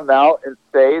Adrian come out and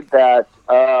say that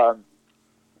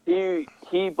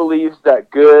he believes that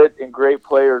good and great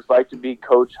players like to be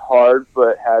coached hard,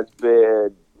 but has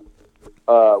been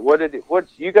what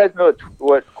you guys know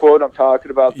what quote I'm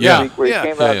talking about this week where he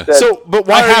came out and said, so but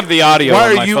why I have the audio on my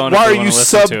phone if you wanna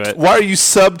listen to it. Why are you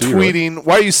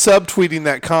subtweeting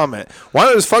that comment? Why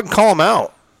don't you just fucking call him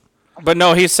out? But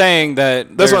no, he's saying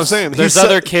that that's what I'm saying. There's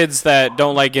other kids that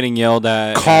don't like getting yelled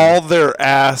at. Call their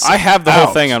ass. I have the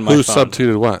whole thing on my Who phone.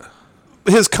 subtweeted what?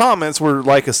 His comments were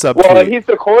like a subtweet. well, he's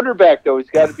the quarterback though. He's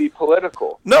got to be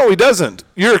political. No, he doesn't.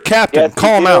 You're a captain. Yes,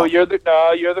 call him out. You're the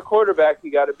quarterback.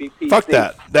 You got to be PC. Fuck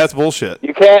that. That's bullshit.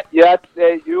 You can't. Yeah,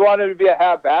 you want him to be a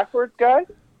hat backwards guy?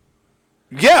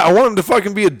 Yeah, I want him to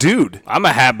fucking be a dude. I'm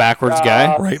a hat backwards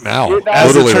guy. Right now. You're not-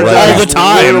 As it Literally turns right out, now. All the he's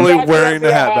time. literally Quarterback wearing can't be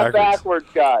the a hat backwards.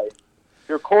 guy.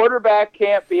 Your quarterback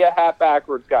can't be a hat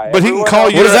backwards guy. But he can call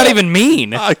What you. does that even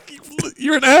mean?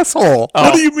 You're an asshole.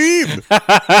 What do you mean?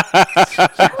 That's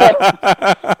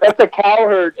a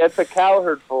Cowherd. That's a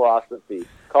Cowherd philosophy.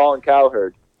 Colin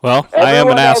Cowherd. Well, I am an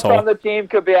Everyone else on asshole. the team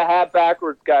could be a hat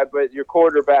backwards guy, but your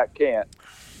quarterback can't.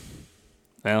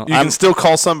 Well, You can still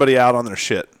call somebody out on their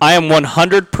shit. I am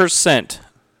 100%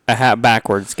 a hat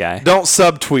backwards guy. Don't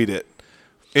subtweet it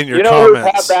in your You know who's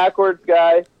comments. hat backwards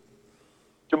guy?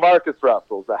 Jamarcus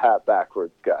Russell's a hat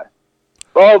backwards guy.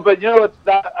 Oh, but you know what's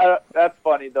not? That's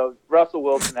funny though. Russell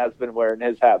Wilson has been wearing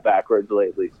his hat backwards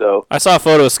lately. So I saw a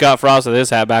photo of Scott Frost with his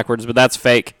hat backwards, but that's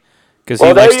fake because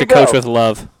Well, he there likes you to coach go. with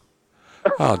love.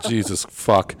 Oh, Jesus,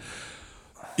 fuck.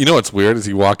 You know what's weird is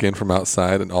you walk in from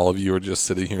outside and all of you are just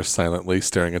sitting here silently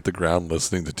staring at the ground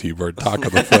listening to T-Bird talk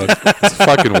on the phone. It's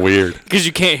fucking weird. Because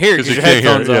you can't hear it because your can't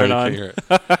hear headphones it. aren't Yeah, on. you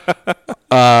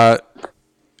can't hear it.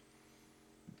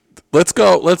 Let's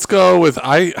go with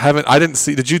I didn't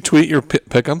see. Did you tweet your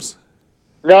pick'ems?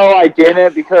 no, I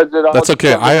didn't because it all. That's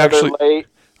okay. comes together late.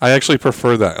 I actually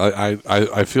prefer that.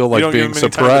 I feel like don't give being him any time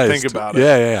to surprised. think about it.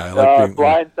 Yeah. I like being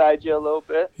Blindside you a little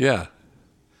bit. yeah.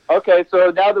 Okay,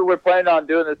 so now that we're planning on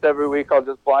doing this every week, I'll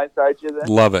just blindside you then.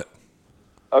 Love it.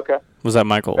 Okay. Was that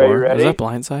Michael Are you Orr? ready? Was that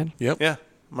Blindside? Yep. Yeah,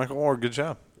 Michael Orr, good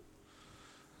job.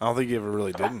 I don't think he ever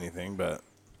really did anything, but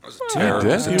Terrible.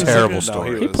 It's a He was terrible No,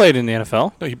 story. He played in the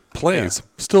NFL. No, he plays.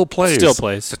 Still plays. Still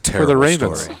plays. It's a terrible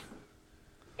Ravens. story.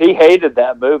 He hated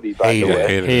that movie, by the Hated way. it.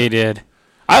 Hated He it. did.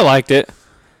 I liked it.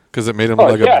 Because it made him Oh,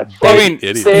 look like yeah. a I big mean,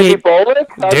 idiot. Sandy Bullock?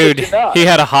 How Dude, could you not? he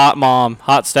had a hot mom,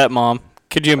 hot stepmom.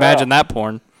 Could you imagine that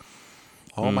porn?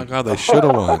 Oh my God, they should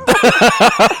have won. They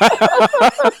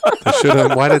should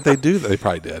have. Why did they do that? They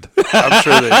probably did. I'm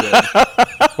sure they did.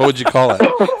 What would you call it?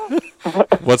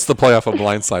 What's the playoff of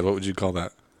Blindside? What would you call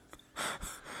that?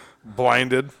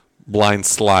 Blinded. Blind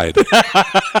slide.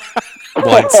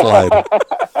 Blind slide.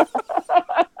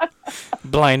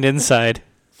 Blind inside.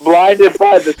 Blinded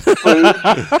by the spoon.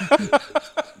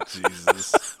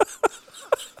 Jesus.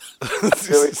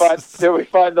 Did we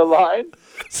find the line?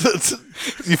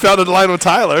 You found a line with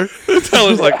Tyler.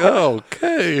 Tyler's like, oh,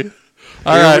 okay.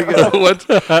 All right. What?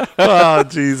 Oh,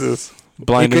 Jesus.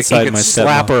 Blind he inside could my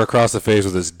slap stepmom. her across the face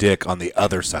with his dick on the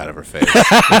other side of her face. To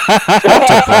blindside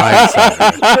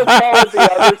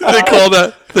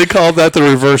her. They call that the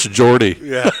reverse Geordie.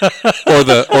 Yeah. Or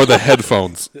the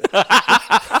headphones. The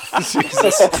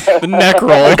neck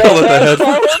roll. Call it the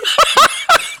headphones.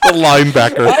 The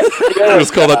linebacker.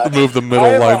 Just call that to move the middle I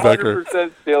am linebacker.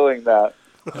 100% stealing that.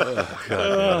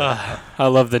 I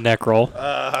love the neck roll.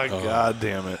 God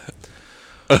damn it.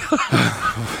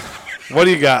 What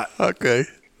do you got? Okay.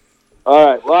 All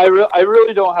right. Well, I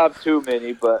really don't have too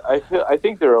many, but I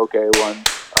think they're okay ones.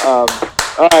 All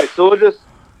right. So we'll just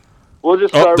Oh,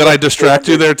 start. did with I distract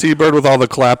you there, T-Bird, with all the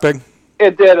clapping?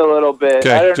 It did a little bit.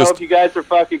 Okay, I don't know just- if you guys are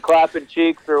fucking clapping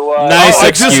cheeks or what. Nice I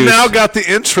just excuse. now got the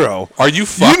intro. Are you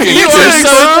fucking need to serious?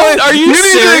 explain- Are you need to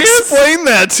serious? explain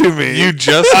that to me. You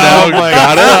just now oh my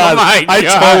got it? God. my I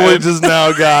God. totally just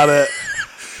now got it.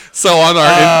 So on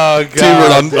our Oh, T-Bird,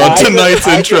 God. on tonight's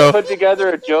I intro. just put together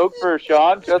a joke for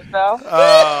Sean just now.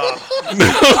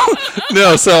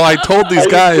 No, so I told these Are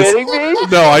you guys. kidding me?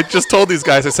 No, I just told these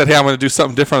guys. I said, "Hey, I'm going to do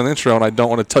something different on the intro, and I don't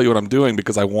want to tell you what I'm doing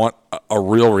because I want a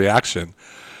real reaction."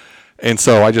 And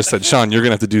so I just said, "Sean, you're going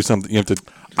to have to do something. You have to."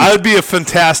 I would be a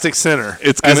fantastic sinner,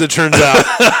 It's as gonna- it turns out.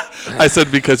 I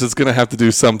said because it's going to have to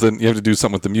do something. You have to do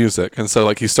something with the music. And so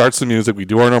like he starts the music. We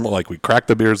do our normal, like we crack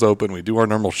the beers open. We do our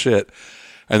normal shit,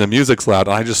 and the music's loud,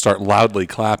 and I just start loudly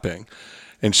clapping.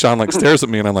 And Sean like stares at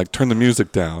me, and I'm like, "Turn the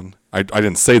music down." I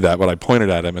didn't say that, but I pointed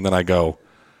at him, and then I go,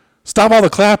 "Stop all the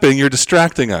clapping! You're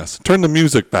distracting us. Turn the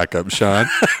music back up, Sean."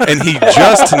 And he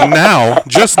just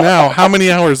now, how many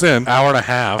hours in? Hour and a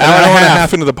half. Hour and a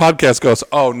half into the podcast goes,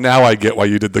 "Oh, now I get why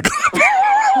you did the clapping."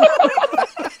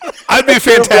 I'd be a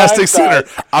fantastic sinner.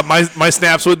 My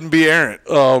snaps wouldn't be errant.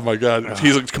 Oh my God,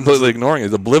 he's completely ignoring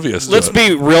it, oblivious. To Let's it.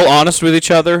 be real honest with each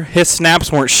other. His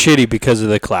snaps weren't shitty because of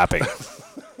the clapping.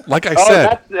 Like I Oh,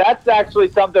 said. that's actually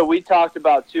something we talked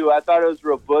about too. I thought it was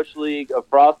real bush league of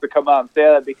Frost to come out and say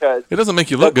that because It doesn't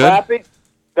make you look good.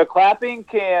 the clapping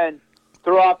can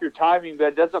throw off your timing, but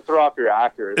it doesn't throw off your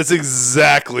accuracy. It's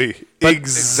exactly But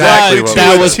what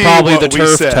that we- was to probably what the we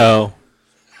turf said. toe.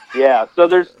 Yeah, so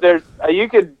there's you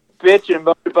could bitch and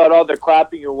moan about all the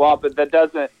clapping you want, but that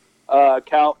doesn't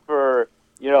account for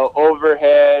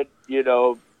overhead.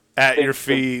 At your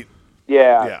feet.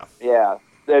 Yeah.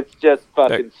 It's just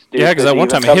fucking stupid. Yeah, because that one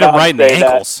to time even it hit come him out right in and the say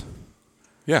that. ankles.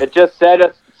 Yeah. It just set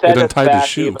us It untied his back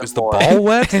shoe. even Is the more. ball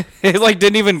wet? It like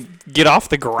didn't even get off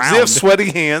the ground. Does he have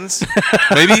sweaty hands?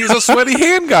 Maybe he's a sweaty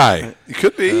hand guy. He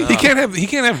could be. He can't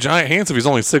have giant hands if he's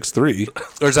only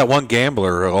 6'3". There's that one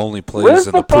gambler who only plays Where's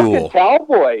in the the fucking pool.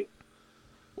 cowboy?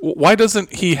 Why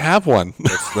doesn't he have one?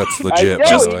 That's I legit. know,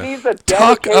 by he the way. needs a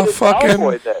tuck a dedicated fucking-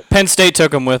 cowboy then. Penn State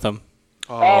took him with him.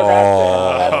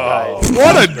 Oh, that's it.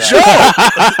 What a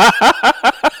joke!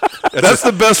 That's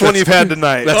the best one you've had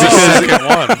tonight. That's the second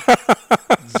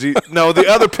one. No, the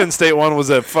other Penn State one was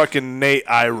a fucking Nate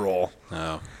eye roll.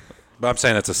 No. But I'm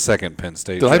saying it's a second Penn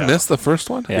State. Did I joke. miss the first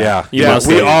one? Yeah. You Yeah, must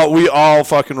we have. all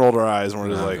fucking rolled our eyes and we're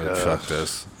just like, Fuck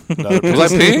this. another Penn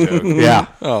Was I State peeing? joke. Yeah.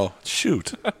 Oh,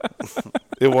 shoot.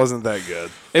 It wasn't that good.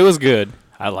 It was good.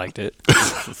 I liked it.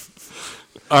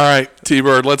 All right,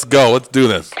 T-Bird, let's go. Let's do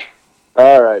this.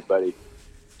 All right, buddy.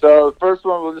 So the first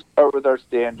one, we'll just start with our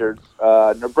standards.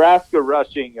 Nebraska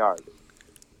rushing yards.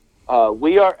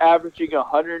 We are averaging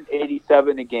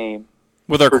 187 a game.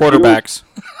 With our For quarterbacks.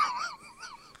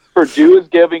 Purdue is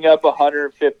giving up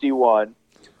 151.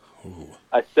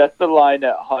 I set the line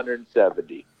at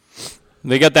 170.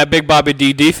 They got that big Bobby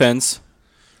D defense.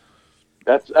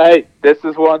 This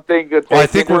is one thing to take Well, I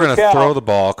think we're going to into throw account. the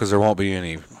ball because there won't be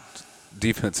any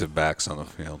defensive backs on the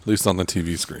field. At least on the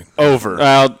TV screen. Over.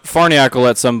 Farniak will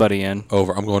let somebody in.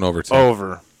 Over. I'm going over, too.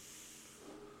 Over.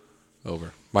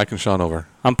 Over. Mike and Sean over.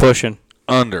 I'm pushing.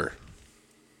 Under.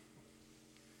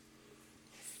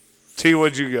 T,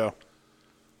 what'd you go?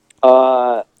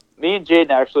 Me and Jaden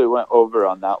actually went over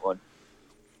on that one.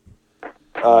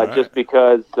 right. Just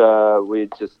because we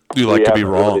just You like we to be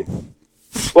haven't wrong. really-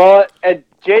 Well, and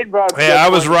Jaden brought up a Hey, good I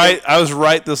was point. right. I was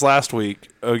right this last week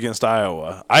against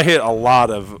Iowa. I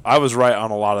was right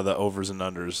on a lot of the overs and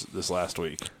unders this last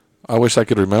week. I wish I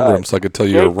could remember him so I could tell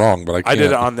you you're wrong, but I can't. I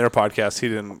did it on their podcast. He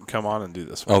didn't come on and do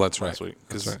this. Oh, that's right. Last week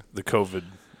because That's right. the COVID.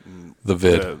 the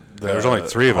vid. There was only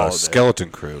 3 of us. holiday. Skeleton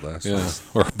crew last Yeah, week.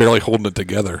 we're barely holding it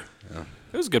together.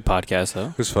 It was a good podcast, though.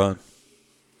 It was fun.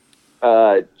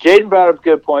 Jaden brought up a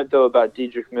good point though about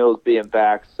Dedrick Mills being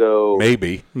back. So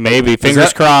Maybe. Maybe.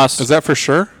 Fingers crossed. Is that for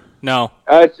sure? No.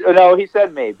 no, he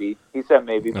said maybe. He said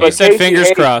maybe. He But said Casey, fingers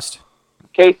hey, crossed.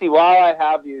 Casey, while I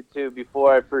have you too,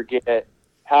 before I forget,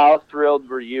 how thrilled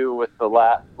were you with the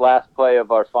last play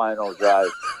of our final drive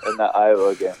in the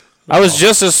Iowa game? I was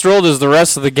just as thrilled as the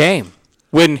rest of the game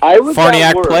when I was at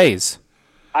Farniak work. plays.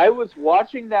 I was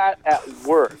watching that at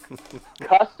work.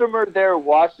 Customer there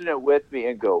watching it with me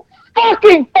and go,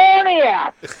 fucking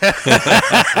Farniak!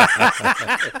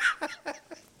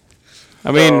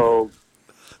 I mean, So,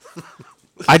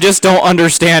 I just don't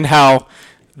understand how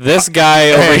this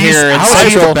guy over here in How is he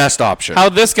Central, the best option? how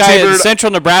this guy in T-Bird-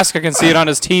 Central Nebraska can see it on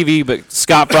his TV, but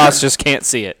Scott Frost just can't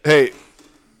see it. Hey,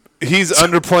 he's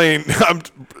underplaying.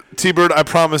 T-Bird, I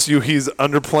promise you, he's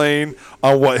underplaying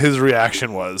on what his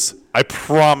reaction was. I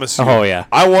promise you. Oh, yeah.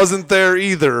 I wasn't there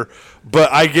either, but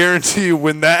I guarantee you,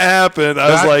 when that happened,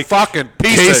 I was That like, fucking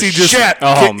piece Casey of just, shit.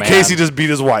 Oh, man. Casey just beat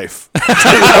his wife.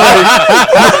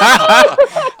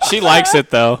 She likes it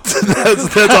though.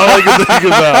 That's all I can think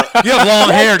about. You have long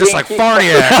hair just like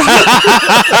Farniak.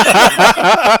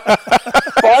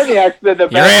 Farniak's been the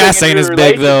best Your ass thing in ain't your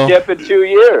as big, though. relationship in 2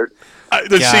 years.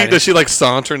 Does she like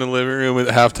saunter in the living room at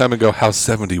halftime and go, "How's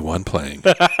 71 playing?"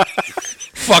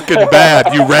 Fucking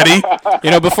bad. You ready?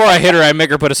 You know, before I hit her, I make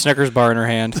her put a Snickers bar in her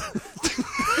hand.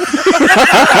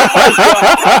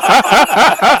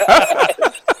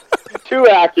 Too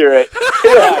accurate.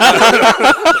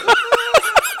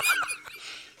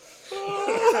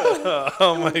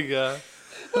 Oh, my God.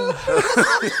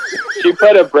 She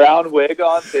put a brown wig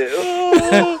on too.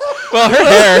 Well, her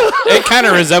hair, it kind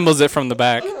of resembles it from the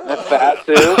back. Fat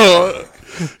too.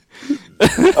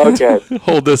 Okay.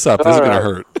 Hold this up. This is All gonna right.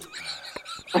 hurt.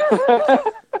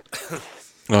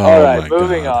 Oh, All right, my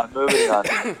moving God.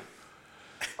 on.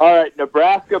 All right,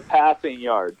 Nebraska passing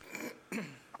yards.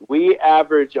 We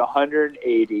average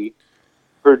 180.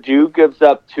 Purdue gives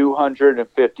up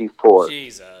 254.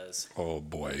 Jesus. Oh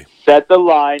boy. Set the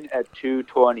line at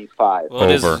 225. Well,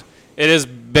 Over. It is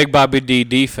Big Bobby D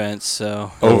defense,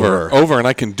 so Over, and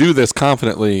I can do this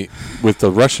confidently with the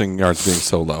rushing yards being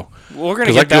so low. we're gonna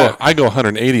Because get that. I go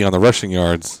 180 on the rushing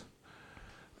yards,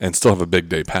 and still have a big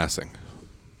day passing.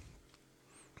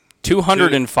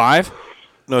 205.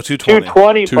 No, 220.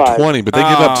 225. 220, but they give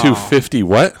up Oh. 250.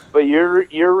 What? But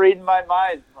you're reading my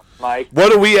mind, Mike.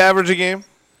 What do we average a game?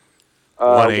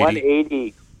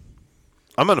 180.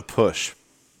 I'm going to push.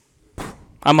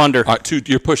 I'm under.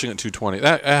 You're pushing at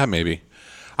 220. Maybe.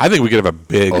 I think we could have a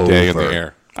big day in the Over.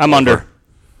 air. I'm under.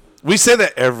 We say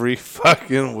that every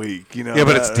fucking week, you know. Yeah,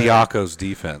 but it's that- Diaco's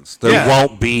defense. There Yeah.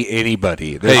 won't be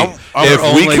anybody. Hey, They're if we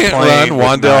only can't playing run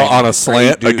with Wandell 90 on a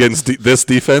slant dudes. against this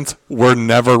defense, we're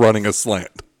never running a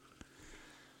slant.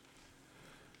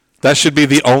 That should be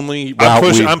the only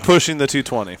route I'm pushing the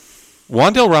 220.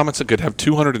 Wandell Robinson could have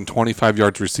 225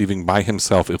 yards receiving by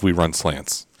himself if we run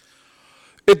slants.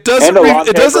 It doesn't. And Alontae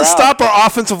It doesn't Brown. stop our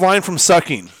offensive line from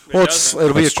sucking. Well,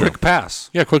 it'll be a That's true. quick pass.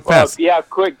 Yeah, quick Well, pass. yeah,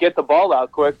 quick, get the ball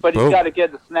out quick, but he's Boom. got to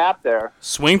get the snap there.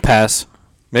 Swing pass.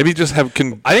 Maybe just have.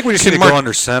 I think we just can need to go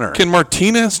under center. Can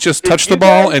Martinez just touch you the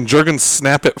ball guys- and Juergens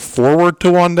snap it forward to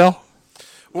Wandell?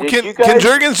 Well, Did can you guys-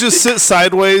 Juergens just sit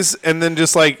sideways and then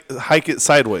just like hike it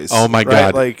sideways? Oh, my right?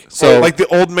 God. Like So- like the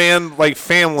old man like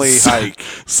family hike.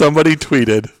 Somebody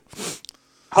tweeted.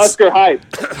 Husker hype.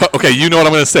 Okay, you know what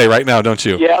I'm going to say right now, don't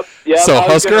you? Yep. So I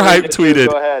was Husker gonna read Hype it too. tweeted,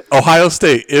 Go ahead. Ohio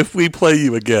State, if we play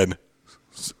you again,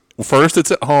 first it's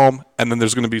at home, and then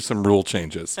there's going to be some rule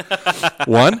changes.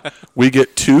 One, we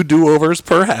get 2 do-overs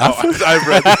per half. I've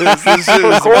read this. This shit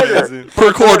was Quarter. amazing.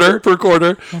 per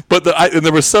quarter. But and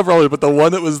there were several others, but the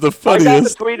one that was the I got the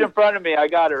funniest. tweet in front of me. I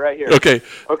got it right here. Okay.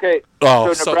 Okay.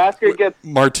 Oh, so Nebraska gets.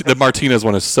 the Martinez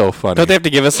one is so funny. Don't they have to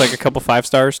give us like a couple 5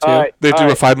 stars too? All right. They do all a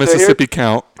right, 5 so here's- Mississippi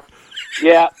count.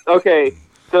 Yeah. Okay.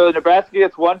 So Nebraska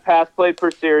gets 1 pass play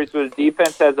per series, but the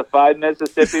defense has a 5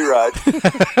 Mississippi rush.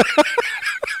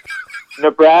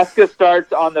 Nebraska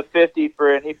starts on the 50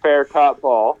 for any fair caught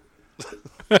ball.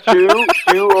 Two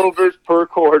overs per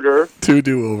quarter. 2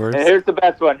 do-overs. And here's the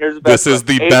best one. This is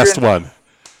the best one.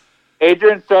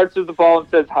 Adrian starts with the ball and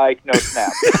says hike, no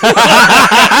snap.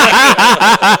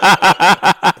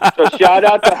 So shout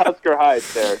out to Husker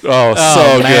Heights there. Oh,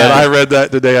 so good. I read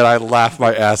that today and I laughed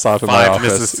my ass off in my Five,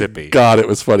 office. Mississippi. God, it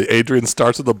was funny. Adrian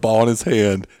starts with the ball in his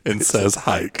hand and says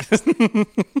hike.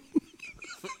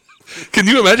 Can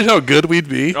you imagine how good we'd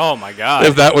be Oh my god.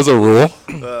 if that was a rule?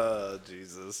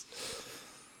 Jesus.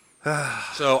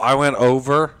 So I went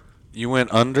over. You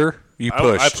went under. You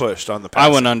pushed. I pushed on the I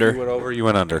pass. went You under. went over. You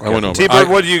went under. I went over. T-Bird,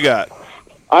 what do you got?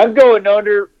 I'm going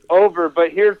over,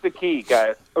 but here's the key,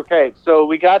 guys. Okay, so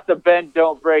we got the bend,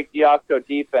 don't break Diaco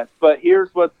defense, but here's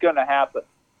what's going to happen.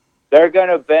 They're going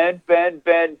to bend,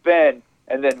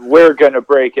 and then we're going to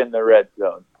break in the red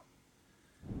zone.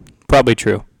 Probably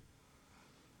true.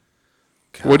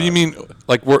 What do you mean?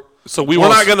 Like we're We're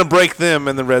not going to break them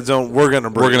in the red zone. We're going to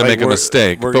break. We're going to make a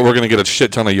mistake, but we're going to get a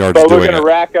shit ton of yards But we're doing going to it.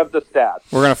 rack up the stats.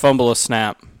 We're gonna fumble a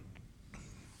snap.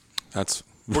 We're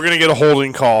going to get a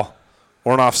holding call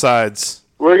or an offsides.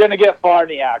 We're going to get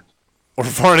Farniak. Or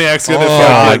Farniak's going to Oh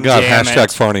my fucking. God! damn Hashtag it.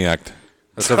 Farniac.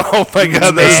 Oh my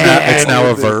God! It's now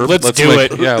a verb. Let's do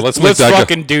make, it. Yeah, let's Let's make that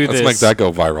fucking do Let's this. make that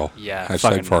go viral. Yeah. Hashtag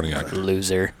fucking Farniak.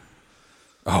 loser.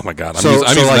 Oh my God! I'm So- using,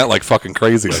 I'm so using like- that like fucking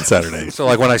crazy on Saturday. So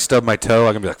like when I stub my toe,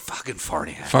 I can be like, "Fucking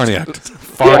Farniak." Farniak.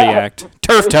 Farniak.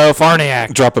 Turf toe.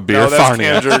 Farniak. Drop a beer. No, that's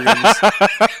Cam Farniak.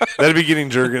 Jurgens. That'd be getting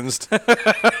Jurgens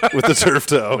with the turf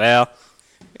toe. Well,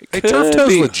 Hey, turf toe's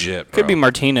be- legit. could be bro.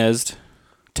 Martinez.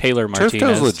 Taylor Turf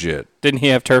Martinez. toe's legit. Didn't he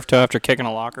have turf toe after kicking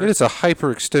a locker? It is a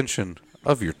hyperextension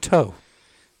of your toe.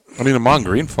 I mean, Amon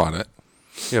Green fought it.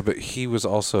 Yeah, but he was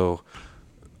also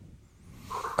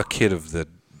a kid of the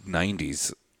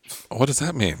 90s, What does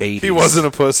that mean? 80s. He wasn't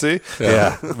a pussy.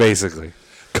 Yeah, basically.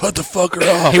 Cut the fucker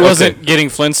off. He wasn't getting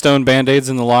Flintstone Band-Aids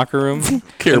in the locker room.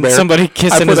 Care And Bear. somebody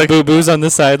kissing put his a- boo-boos on the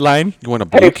sideline. You want a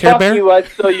blue Hey, Care fuck Bear? you. I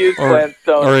still use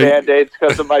Flintstone or a- Band-Aids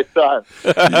because of my son.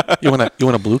 You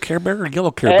want a blue Care Bear or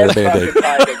yellow Care And Bear Band-Aid? fucking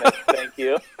vitamins, thank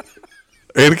you.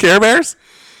 And Care Bears?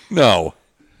 No,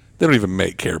 they don't even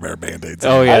make Care Bear Band-Aids.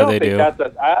 Oh I yeah, don't they think do.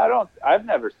 that's I've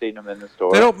never seen them in the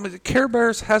store. They don't. Care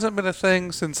Bears hasn't been a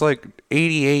thing since like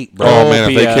 '88, bro. Oh man,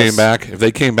 if BS.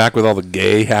 they came back with all the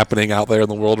gay happening out there in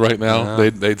the world right now,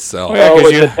 they'd sell. Yeah, 'cause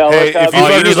with you- the Hey, if you Teletubbies. Oh,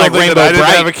 you fuckers need, like, don't think that Rainbow I didn't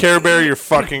Bright. have a Care Bear, you're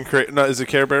fucking crazy. No, is it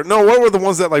Care Bear? No, what were the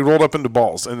ones that like rolled up into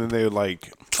balls and then they would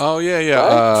like Oh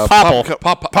yeah. Popple.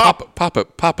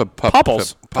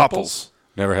 Popples. popples?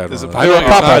 Never had Is one. it Of I know those. what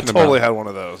you're I talking totally about. had one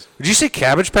of those. Did you say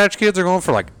Cabbage Patch Kids are going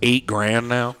for like $8,000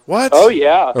 now? What? Oh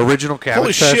yeah, Original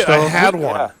Cabbage Holy Patch shit! I dolls? had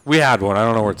one. We had one. I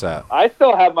don't know where it's at. I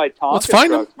still have my Tonka Let's find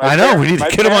trucks. them. My I know, we parents- need to my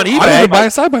get 'em on parents- eBay. I Hey, need to buy a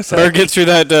side by Better side. get through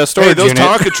that Hey, storage those unit.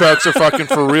 Tonka trucks are fucking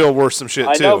for real worth some shit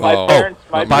I too. know my Oh. parents.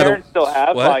 Oh, My by the- parents still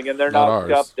have what? mine, and they're Not not ours.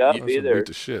 scuffed up Those are either. beat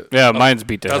to shit. Yeah, mine's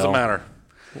beat to Doesn't hell. matter.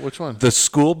 Which one? The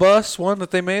school bus one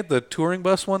that they made, the touring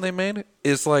bus one they made,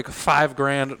 is like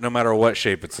 $5,000 no matter what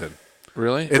shape it's in.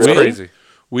 Really? It's crazy.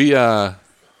 We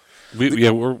we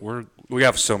have We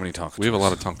have so many Tonka. a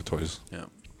lot of Tonka toys. Yeah.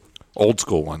 Old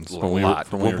school ones. A lot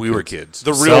when we were kids.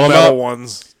 The Sell real 'em metal up.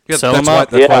 ones. Yeah, Sell that's 'em why, up.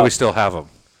 that's why Yeah. we still have them.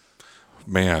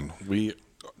 Man,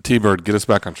 T-Bird, get us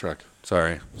back on track.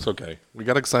 Sorry. It's okay. We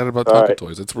got excited about All Tonka right.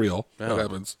 toys. It's real. Yeah. It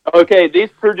happens. Okay, these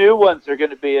Purdue ones are going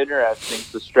to be interesting.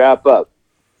 So strap up.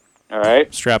 All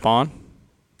right, Strap on.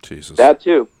 Jesus. that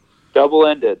too,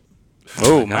 double-ended.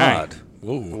 Oh God.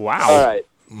 Whoa. Wow. All right,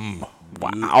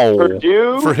 Wow.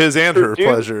 Purdue For his and her Purdue-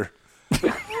 pleasure.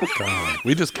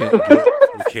 We just can't. Get,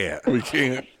 We can't. we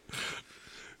can't.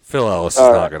 Phil Ellis is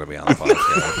All not right. going to be on the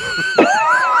podcast.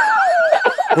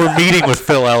 We're meeting with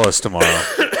Phil Ellis tomorrow.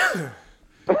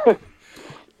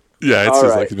 Yeah, it's All just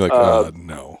right. like you'd be like,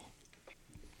 no.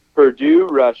 Purdue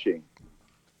rushing.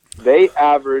 They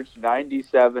average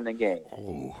 97 a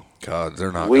game. God,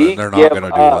 they're not. We They're not give going to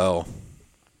do up. well.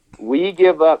 We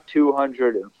give up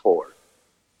 204.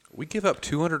 We give up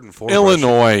 204.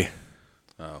 Illinois.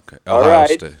 Oh, okay. All Ohio right.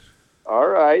 State All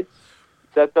right,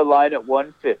 set the line at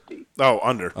 150. Oh,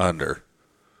 under. under.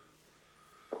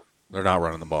 They're not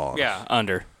running the ball. Yeah,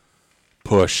 under.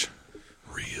 Push.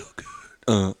 Real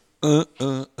good.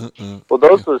 Well,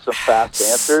 those were some fast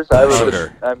answers.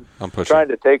 Under. I'm pushing. trying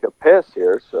to take a piss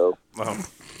here, so. Oh,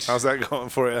 how's that going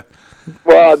for you?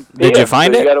 Well, I'm Did you peeing,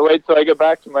 find so it? You gotta wait till I get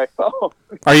back to my phone.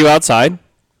 Are you outside?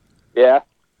 Yeah,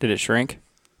 Did it shrink?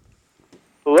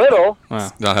 a little.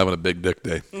 Wow. Not having a big dick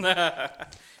day.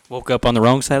 Woke up on the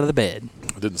wrong side of the bed.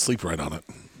 I didn't sleep right on it.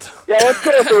 Yeah, let's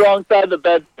go with the wrong side of the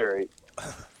bed theory.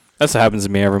 That's what happens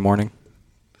to me every morning.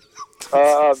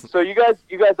 So you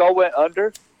guys all went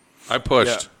under. I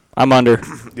pushed. I'm under.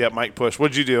 Yeah, Mike Push.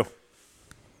 What'd you do?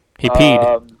 He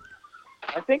peed.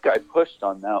 I think I pushed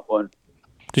on that one.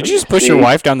 Did you just push your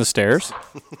wife down the stairs?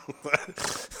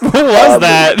 What was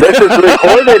that? This is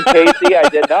recorded, Casey. I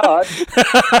did not.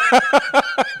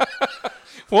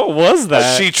 What was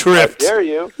that? She How tripped. dare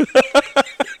you?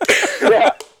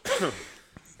 Yeah.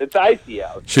 It's icy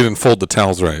out. She didn't fold the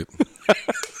towels right.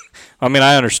 I mean,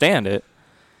 I understand it.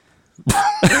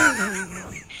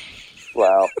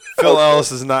 Wow. Phil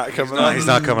Ellis is not coming on. He's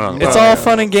not coming on. It's all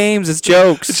fun and games. It's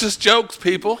jokes. It's just jokes,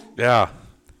 people. Yeah.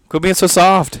 Quit being so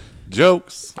soft.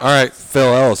 Jokes. All right.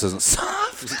 Phil Ellis isn't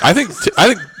soft. I think.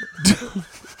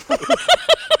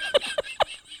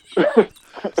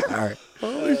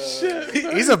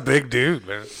 He's a big dude,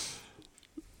 man.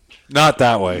 Not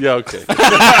that way. Yeah. Okay.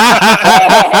 I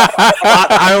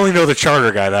only know the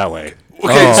charter guy that way.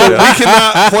 Okay, so we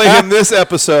cannot play him this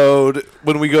episode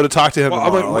when we go to talk to him.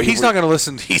 tomorrow. Like, he's not going to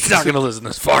listen. He's not going to listen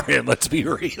this far in. Let's be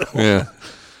real. Yeah.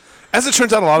 As it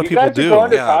turns out, a lot of You people guys are do. going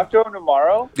to yeah. talk to him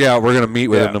tomorrow? Yeah, we're going to meet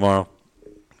with Yeah. him tomorrow.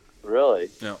 Really?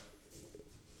 Yeah.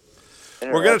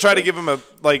 We're gonna try to give him a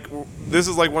This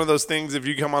is like one of those things. If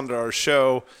you come onto our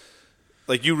show,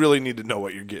 like you really need to know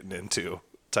what you're getting into,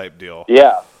 type deal.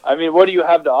 Yeah. I mean, what do you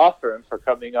have to offer him for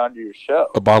coming onto your show?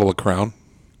 A bottle of Crown.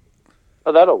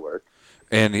 Oh, that'll work.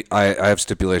 And I have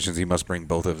stipulations. He must bring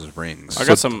both of his rings. I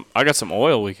got some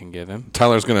oil we can give him.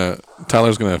 Tyler's gonna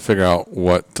figure out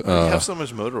what. You have so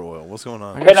much motor oil. What's going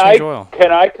on? Can I Exchange oil.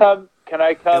 can I come? Can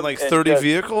I come? In like and 30 just-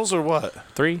 vehicles or what?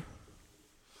 3.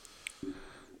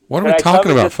 What are can we I come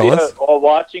talking and about, just be fellas? a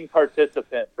watching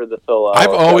participant for the Phil. I've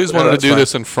always wanted to that's do fine.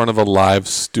 this in front of a live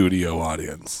studio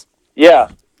audience. Yeah.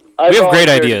 I We have great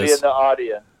volunteered to Be ideas. in the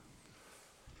audience.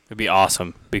 It'd be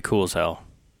awesome. Be cool as hell.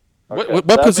 What, Okay. what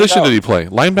Let me position know. did he play?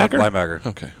 Linebacker. Linebacker.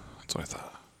 Okay, that's what I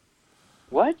thought.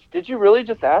 What? Did you really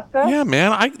just ask that? Yeah,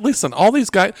 man. I listen. All these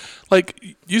guys, like,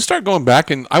 you start going back,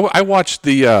 and I watched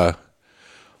the.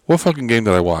 What fucking game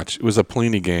did I watch? It was a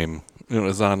Pelini game. It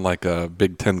was on like a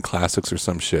Big Ten Classics or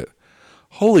some shit.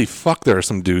 Holy fuck! There are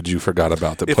some dudes you forgot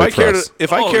about that If played I for cared, us.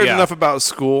 if I Oh, cared yeah. enough about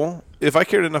school,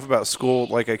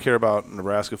 like I care about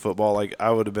Nebraska football, like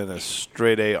I would have been a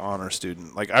straight A honor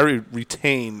student. Like I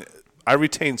retain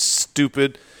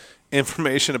stupid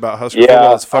information about Husker Yeah,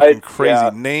 football. It's fucking I- crazy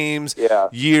yeah. names, Yeah.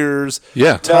 years,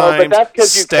 Yeah. No, times, but that's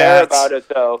because you care stats. about it,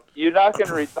 though. You're not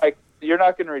gonna you're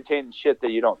not gonna retain shit that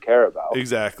you don't care about.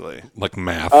 Exactly. Like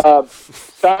math.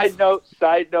 Side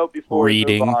note before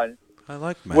Reading. we move on. I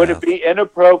like math. Would it be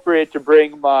inappropriate to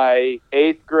bring my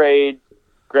 8th grade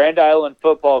Grand Island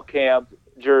football camp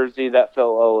jersey that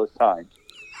Phil Ellis signed?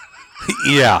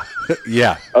 Yeah.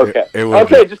 Yeah. Okay. It would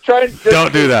okay, be. just try and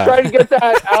Don't do that. Try to get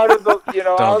that out of the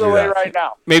out of the do way that. right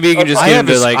now. Maybe you can just I get have him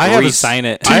to his- like I have his- re-sign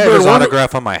it. I have his T-Bird, what-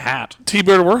 autograph on my hat.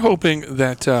 T-Bird, we're hoping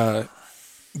that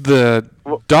the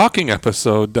docking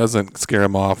episode doesn't scare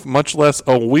him off, much less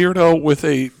a weirdo with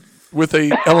a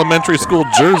elementary school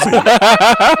jersey.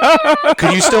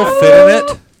 Could you still fit in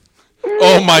it?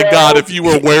 Oh my God! If you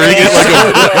were wearing it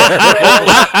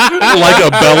like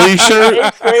a belly shirt,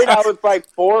 8th grade, I was like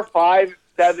 4'5",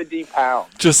 70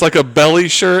 pounds. just like a belly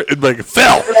shirt, it'd be like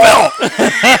Phil.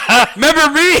 Remember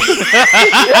me?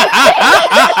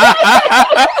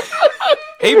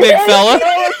 Hey, big fella.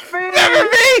 Remember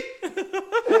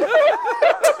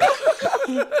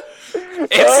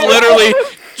It's literally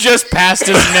just past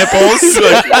his nipples.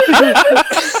 Get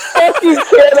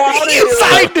out of here.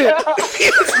 Signed it.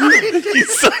 He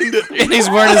signed it. And he's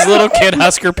wearing his little kid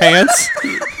Husker pants.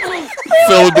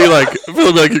 Phil would be like,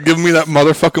 "You're giving me that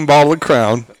motherfucking bottle of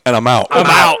Crown, and I'm out." I'm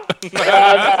out.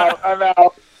 I'm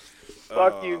out.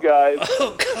 Fuck you guys.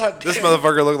 This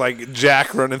motherfucker looked like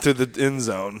Jack running through the end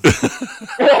zone.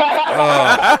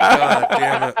 God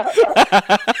damn it.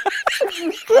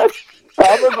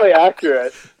 Probably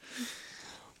accurate.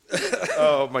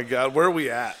 Oh my God, where are we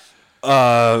at?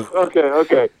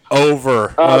 Okay.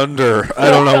 Over, under. I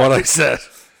don't know what I said.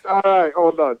 All right,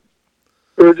 hold on.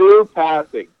 Purdue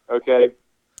passing, okay?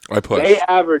 I push. They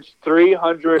average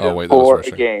 304 Oh, wait, that was a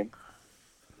rushing. game.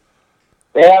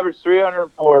 They average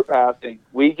 304 passing.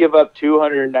 We give up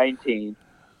 219.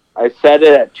 I set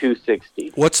it at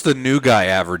 260. What's the new guy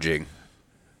averaging?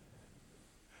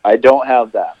 I don't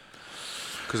have that.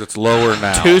 Because it's lower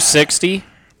now. 260.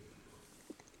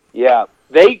 Yeah.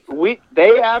 They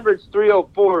average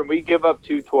 304 and we give up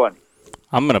 220.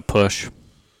 I'm gonna push.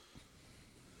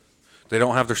 They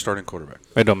don't have their starting quarterback.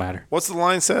 It don't matter. What's the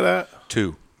line set at?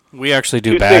 2. We actually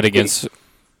do bad 260. against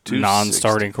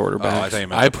non-starting Oh, I quarterbacks. thought you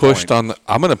meant I the pushed point. on.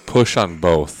 I'm going to push on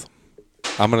both.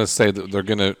 I'm going to say that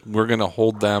we're gonna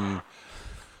hold them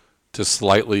to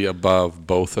slightly above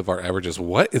both of our averages.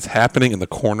 What is happening in the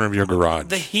corner of your garage?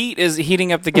 The heat is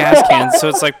heating up the gas cans, so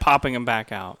it's like popping them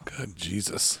back out. Good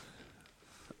Jesus.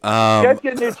 You guys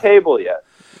get a new table yet?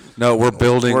 No, we're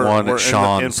building one we're at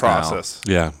Sean's in process.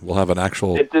 Yeah, we'll have an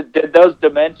actual. Did those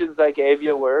dimensions I gave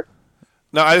you work?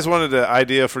 No, I just wanted an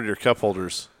idea for your cup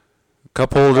holders.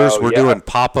 Cup holders. Oh, We're yeah. doing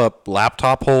pop-up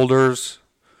laptop holders.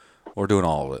 We're doing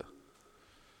all of it.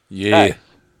 Yeah.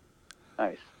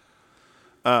 Nice.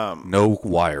 No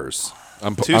wires.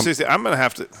 I'm 260. I'm gonna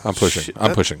have to. I'm pushing. Shit,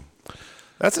 I'm pushing.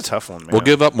 That's a tough one, man. We'll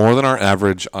give up more than our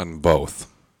average on both,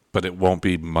 but it won't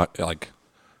be much. Like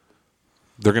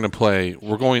they're going to play.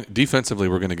 We're going defensively.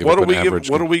 We're going to give What up are an we average.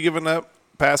 What are we giving up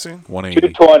passing?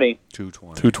 180. 220.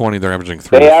 220. 220. They're averaging They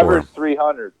 3 or 4. average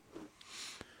 300.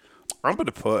 I'm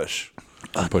gonna push.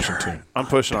 I'm pushing too. I'm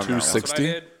pushing on that one.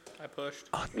 260. I pushed.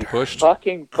 You pushed.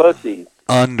 Fucking pussies.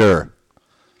 Under.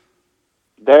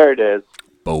 There it is.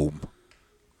 Boom.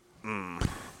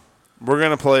 We're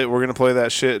gonna play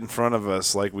that shit in front of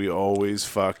us like we always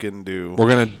fucking do. We're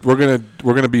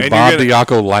gonna be And Bob you're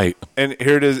Diaco light. And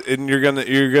here it is. And you're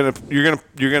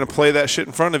gonna play that shit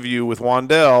in front of you with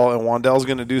Wandell, and Wandell's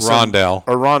gonna do some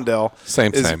Rondell.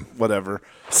 Same. Whatever.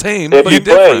 Same, If but you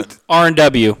different.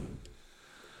 R&W.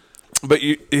 But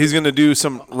he's gonna do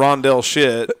some Rondell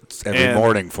shit Every and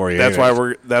morning for you. That's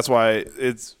anyways. why That's why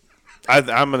it's.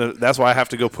 That's why I have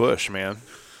to go push, man.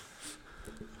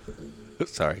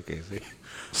 Sorry, Casey.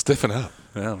 Stiffen up.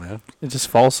 Yeah, man. It just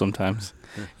falls sometimes.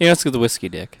 You know, it's with the whiskey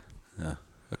dick.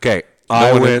 Okay, No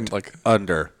I one went didn't, like-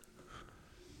 under.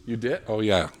 You did? Oh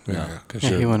yeah. Cause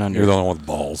Yeah, he went under. You're the one with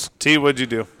balls. T, what'd you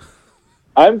do?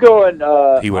 I'm going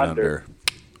He went under.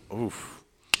 Oof.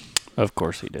 Of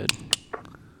course he did.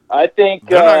 I think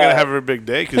They're not gonna have a big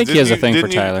day. I think he has a thing for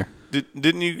Tyler.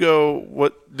 Didn't you go?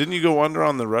 Didn't you go under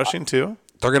on the rushing too?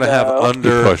 They're gonna have No.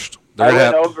 under. You pushed. They're I gonna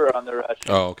went have. over on the rush.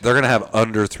 Oh, okay. They're gonna have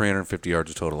under 350 yards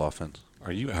of total offense.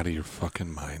 Are you out of your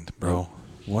fucking mind, bro?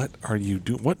 What are you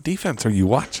doing? What defense are you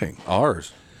watching?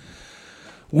 Ours,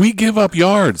 We give up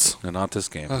yards. and not this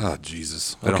game. Ah,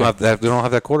 Jesus. They don't have that. They don't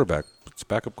have that quarterback. It's a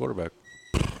backup quarterback.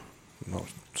 I'm not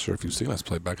sure if you've seen us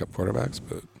play backup quarterbacks,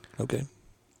 but okay.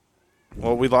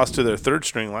 Well, we lost to their third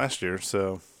string last year,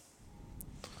 so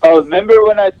Oh, remember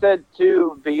when I said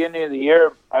beginning of the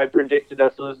year, I predicted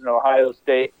us losing to Ohio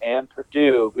State and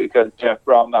Purdue because Jeff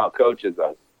Brom outcoaches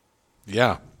us.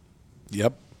 Yeah.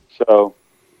 Yep. So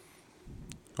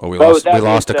Oh, we Oh, lost. that We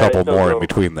lost a means couple that more in they'll-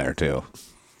 between there too.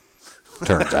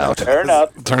 Turns out. fair enough.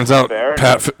 Turns out Fair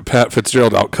Pat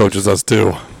Fitzgerald outcoaches us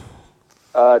too.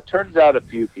 Turns out a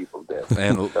few people did.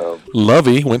 And So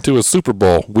Lovey went to a Super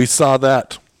Bowl. We saw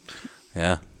that.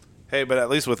 yeah, hey, but at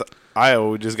least with Iowa,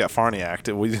 we just got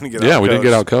Farniaked. We didn't get. Yeah, we didn't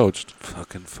get outcoached. outcoached.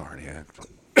 fucking Farniak.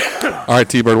 All right,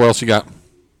 T-Bird, what else you got?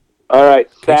 all right,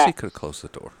 Casey sacks. could have closed the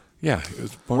door. Yeah. It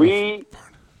was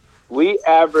We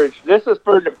average. This is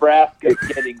for Nebraska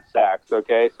getting sacks.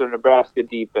 Okay, so Nebraska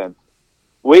defense.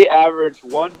 We average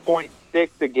 1.6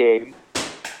 a game.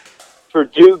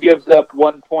 Purdue gives up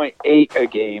 1.8 a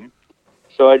game.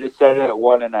 So I just set it at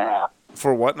 1.5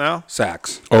 For what now?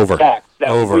 Sacks. over. sacks that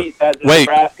Over. that the Wait.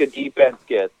 Nebraska defense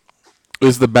gets.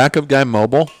 Is the backup guy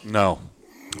mobile? No,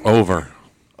 Over.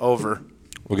 Over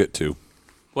We'll get 2.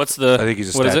 What's the? I think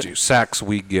he's a what is statue. it? Sacks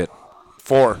we get.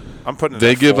 4. I'm putting it.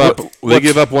 They at give 4. up. They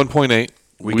give up 1.8.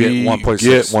 We get 1.6.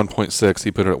 Get 1.6.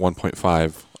 He put it at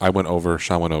 1.5. I went over.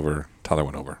 Sean went over. Tyler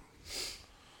went over.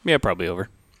 Yeah, probably over.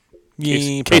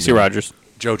 Yeah, Casey Rogers.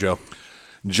 JoJo.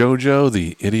 JoJo,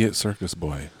 the idiot circus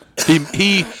boy.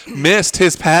 He missed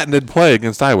his patented play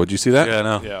against Iowa. Did you see that? Yeah,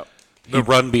 no. Yeah. The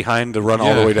run behind, the run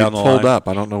all the way down he the pulled line. up.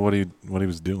 I don't know what he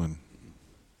was doing.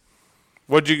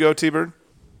 What'd you go, T-Bird?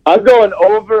 I'm going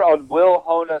over on Will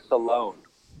Honus alone.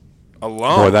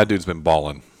 Alone. Boy, that dude's been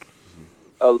balling.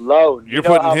 Alone. You're You know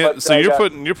putting how him. much So I you're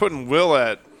got- putting Will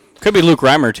at. Could be Luke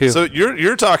Reimer too. So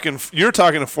you're talking a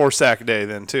 4-sack day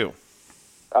then too.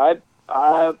 I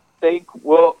think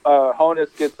Will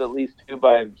Honus gets at least 2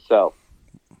 by himself.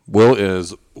 Will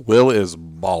is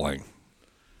balling.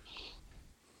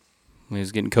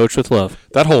 He's getting coached with love.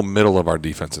 That whole middle of our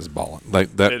defense is balling.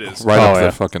 Like that, It is. right Oh, up yeah.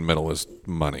 the fucking middle is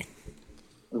money.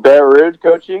 Bear Rude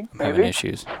coaching, I'm having maybe?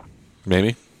 issues.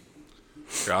 Maybe.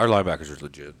 Yeah, our linebackers are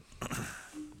legit.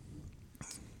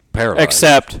 Paralyzed.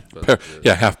 Except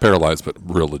Yeah, half paralyzed, but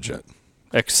real legit.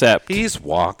 He's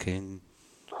walking.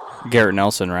 Garrett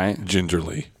Nelson, right?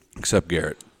 Gingerly. Except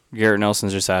Garrett. Garrett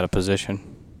Nelson's just out of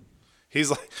position. He's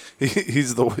like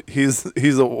he's a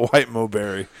white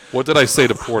Moberry. What did I say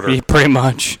to Porter? He pretty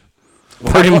much.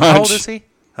 Pretty much. How old is he?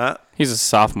 Huh? He's a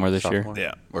sophomore this year.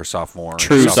 Yeah. Or sophomore.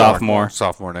 True sophomore.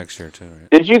 Sophomore next year, too. Right?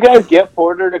 Did you guys get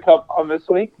Porter to come on this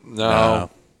week? No.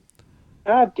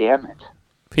 God damn it.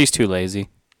 He's too lazy.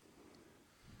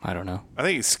 I don't know. I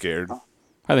think he's scared. Oh.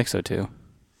 I think so too.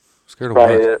 Scared of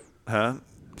Probably what? it. Huh?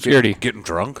 Security. Getting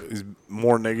drunk? He's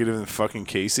more negative than fucking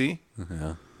Casey.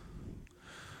 Yeah.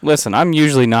 Listen, I'm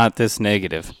usually not this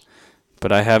negative,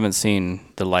 but I haven't seen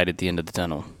the light at the end of the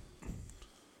tunnel.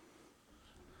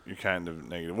 You're kind of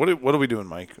negative. What are we doing,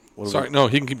 Mike? Sorry, no,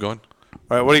 he can keep going.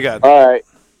 All right, what do you got? All right.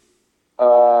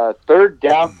 Third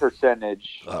down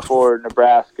percentage for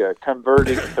Nebraska,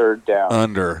 converting third down.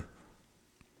 Under.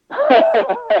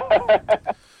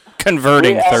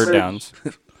 Converting We third average- downs.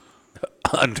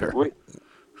 Under.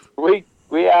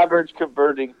 We average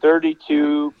converting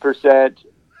 32%.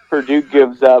 Purdue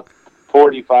gives up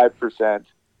 45%.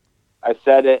 I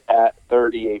set it at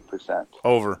 38%.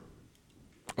 Over.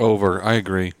 Over. I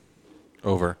agree.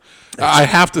 Over. I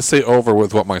have to say over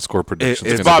with what my score prediction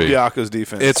is It's going Bob to be. Diaco's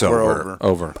defense. It's We're over.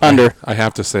 Over. Under. I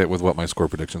have to say it with what my score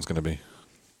prediction is going to be.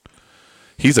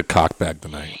 He's a cockbag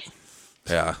tonight.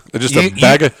 Yeah. Just a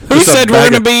bag of. Who said we're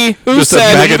going to be? Who just a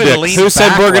bag of said? dicks. Who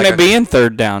said we're going to be in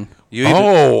third down? You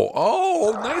even,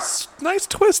 Nice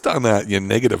twist on that, you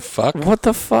negative fuck. What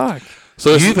the fuck?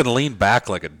 So you it's- even lean back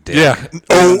like a dick. yeah.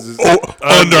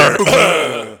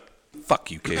 Under.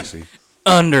 Fuck you, Casey.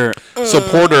 Under. So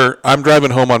Porter, I'm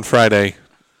driving home on Friday,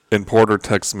 and Porter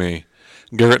texts me,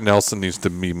 Garrett Nelson needs to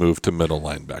be moved to middle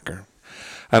linebacker.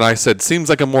 And I said, seems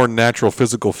like a more natural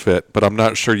physical fit, but I'm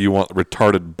not sure you want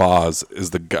retarded Boz as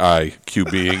the guy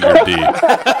QBing your D.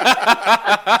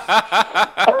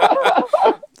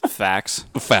 Facts.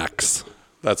 Facts.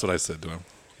 That's what I said to him.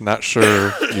 Not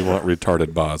sure you want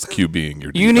retarded Boz QBing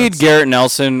your defense. You need Garrett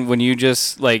Nelson when you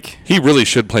just, like, He really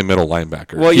should play middle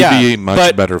linebacker. Well, He'd yeah, be a much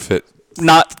but- better fit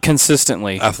not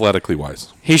consistently. athletically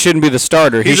wise. He shouldn't be the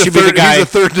starter. He He's a should be the third- guy. he's a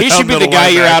third He down should be the middle guy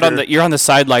you're out on linebacker. you're on the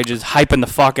sideline just hyping the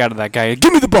fuck out of that guy.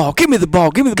 Give me the ball. Give me the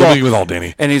ball. Give me the Go ball. with all,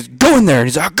 Danny. And he's going there and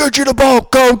he's like, I'll get you the ball,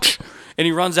 coach. And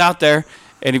he runs out there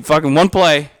and he fucking one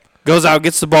play goes out,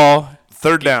 gets the ball,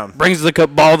 Third down. brings the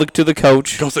ball to the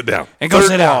coach, Go sit down. and goes Third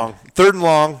sit and down. long. Third and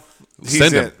long. He's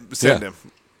Send in. him. Send Yeah. him.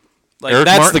 Like, Eric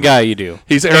that's Martin. the guy you do.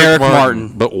 He's Eric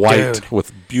Martin, but white Dude.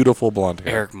 with beautiful blonde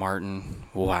hair. Eric Martin.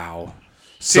 Wow.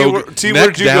 T,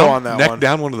 where'd you go on that neck one?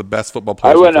 down, one of the best football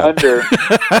I players. went we've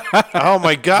had. under. Oh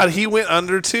my God, he went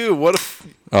under too. What if?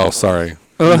 Oh, sorry.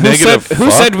 Who Negative said, who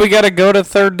fuck? said we got to go to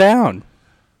third down?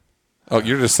 Oh,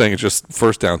 you're just saying it's just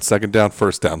first down, second down,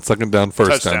 first down, second down, first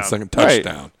down, Touchdown. second Right.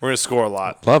 touchdown. We're gonna score a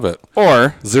lot. Love it.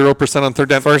 Or 0% on third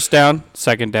down. first down,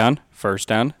 second down, first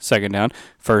down, second down,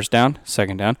 first down,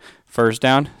 second down, first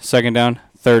down, second down,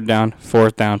 third down,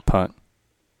 fourth down, punt.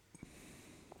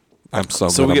 I'm so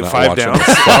So glad we I'm get not 5 watching downs.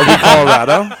 this. Are we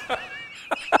Colorado?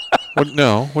 What,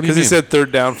 no, what do you Because mean? he said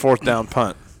third down, fourth down,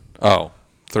 punt. oh,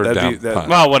 third That'd down. be- that- punt.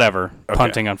 Well, whatever. Okay.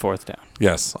 Punting on fourth down.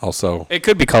 Yes, also. It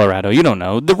could be Colorado. You don't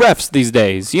know. The refs these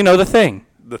days. You know the thing.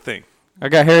 The thing. I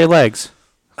got hairy legs.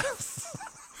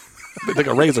 They take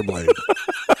a razor blade.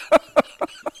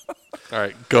 All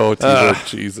right, go, T-Bird.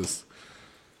 Jesus.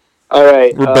 All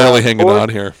right. We're barely hanging on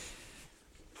here.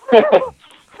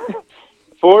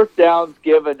 Fourth downs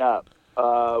given up.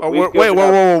 Oh, We've wait, given whoa,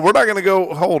 up- whoa, whoa! We're not gonna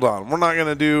go. Hold on. We're not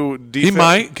gonna do defense. He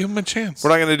might. Give him a chance. We're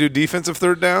not gonna do defensive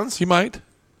third downs He might.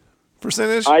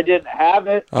 percentage. I didn't have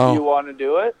it. Oh. Do you want to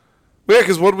do it? Yeah,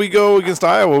 because what did we go against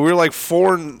Iowa? We were like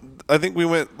 4. I think we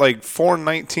went like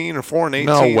 4-19 or 4-18.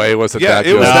 No way was it yeah, that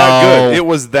it was good. that No. good. It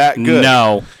was that good.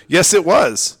 No. Yes, it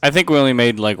was. I think we only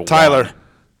made like Tyler, one.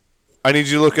 I need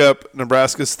you to look up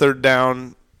Nebraska's third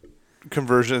down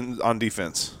conversion on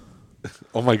defense.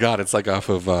 Oh my God! It's like off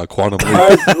of Quantum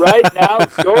Leap. Right now,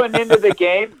 going into the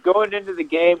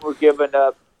game, we're giving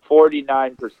up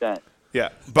 49%. Yeah,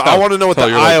 but I want to know what the so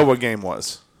you're like- Iowa game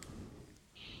was.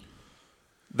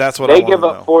 That's what I They want to give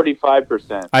up know.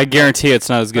 45%. I guarantee it's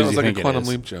not as good That as was you like a think it Quantum is.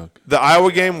 Leap joke. The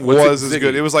Iowa game What's was it, as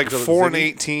good. Ziggy? It was like Is it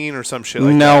 4-18 or some shit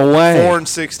like No that. way.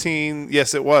 4-16.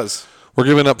 Yes, it was. We're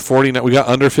giving up 49. We got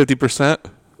under 50%.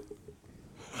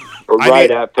 We're I right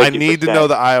need, at 50%. I need to know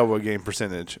the Iowa game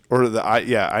percentage or the I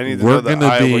need to We're know the gonna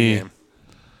Iowa be- game.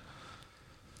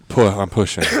 I'm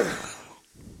pushing.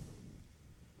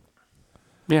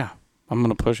 Yeah, I'm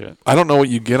gonna push it. I don't know what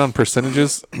you get on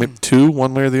percentages. Maybe 2,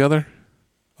 one way or the other,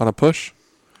 on a push.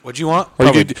 What'd you want? Or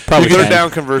Probably- you could, probably you could, Third 10. down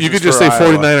conversions. you could just for say Iowa.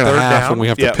 49 and a Third half down? when we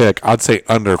have Yeah. to pick. I'd say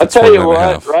under if I'll it's tell 49 you and a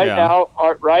what.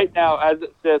 half. Right now, as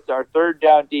it sits, our third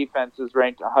down defense is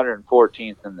ranked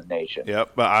 114th in the nation.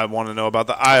 Yep, but I want to know about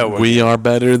the Iowa. We are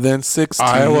better than 16.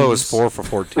 Iowa was 4 for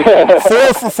 14.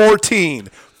 4 for 14.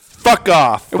 Fuck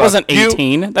off. It wasn't Fuck you.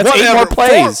 18. That's 8 more Whatever.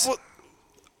 plays.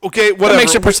 Okay, That whatever.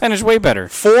 makes your percentage way better.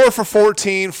 4 for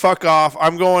 14. Fuck off.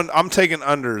 I'm taking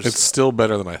unders. It's still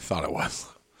better than I thought it was.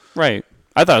 Right.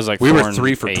 I thought it was like We 4 were and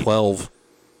 3 for 8. 12.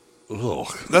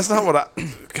 That's not what I.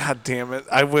 God damn it!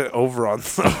 I went over on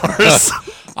ours.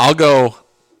 I'll go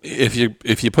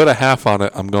If you put a half on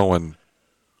it, I'm going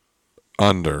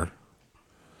under.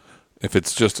 If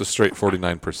it's just a straight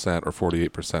 49% or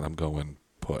 48%, I'm going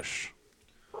push.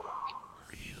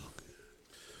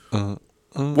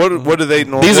 What do they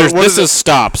normally? This is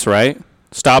stops, right?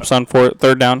 Stops on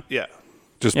third down. Yeah.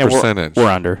 Just Yeah, percentage. We're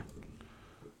under.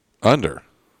 Under.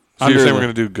 So Under you're saying the- we're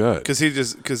going to do good? Because he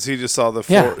just saw the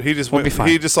Yeah, he just we'll went, be fine.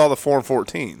 he just saw the 4 and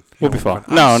 14. We'll be fine.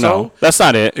 No, so that's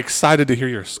not it. Excited to hear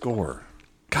your score.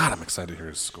 God, I'm excited to hear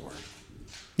his score.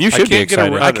 You should be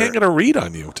excited. I can't get a read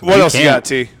on you. What else you can't. got,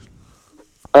 T?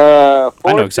 I know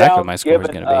Fourth exactly what down my score is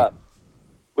given going to up.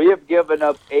 We have given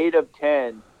up 8 of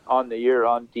 10 on the year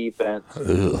on defense.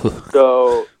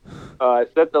 So I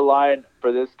set the line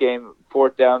for this game.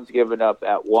 Fourth down's given up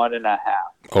at 1.5.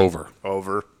 Over.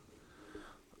 Over.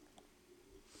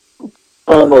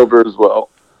 I'm over as well.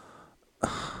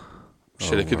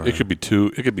 Shit, it could be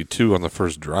two. It could be 2 on the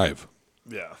first drive.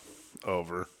 Yeah.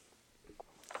 Over.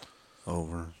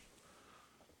 Over.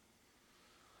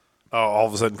 Oh, all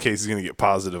of a sudden, Casey's going to get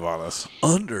positive on us.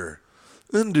 Under.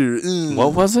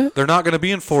 What was it? They're not going to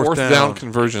be in fourth down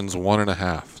conversions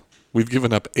 1.5. We've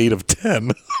given up 8 of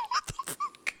 10.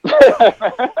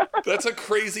 That's a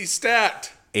crazy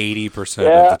stat. 80%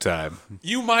 Yeah. of the time.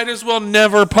 You might as well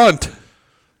never punt.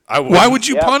 I would. Why would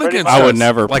you Yeah, punt pretty against much. I would us?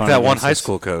 never. Like punt that one against high us.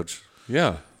 school coach.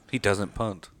 Yeah. He doesn't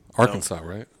punt. Arkansas,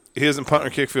 right? He doesn't punt or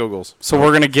kick field goals. So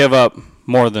we're going to give up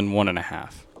more than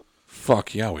 1.5.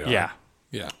 Fuck yeah, we are. Yeah.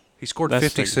 Yeah. He scored That's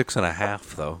 56 and a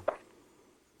half, though.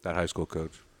 That high school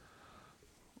coach.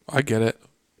 I get it.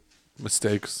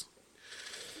 Mistakes.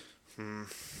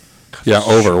 Yeah,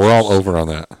 over. We're all over on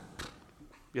that.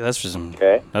 Yeah, that's just some.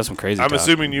 Okay. That's some crazy. I'm talk.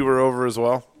 assuming you were over as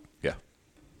well. Yeah.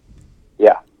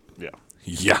 Yeah. Yeah.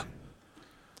 Yeah.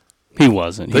 he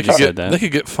wasn't. He They just could said get that. they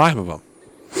could get 5 of them.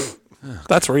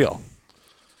 That's real.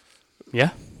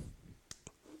 Yeah.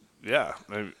 Yeah.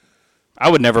 Maybe. I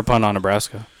would never punt on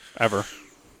Nebraska ever.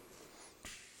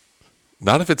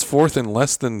 Not if it's 4th and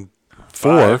less than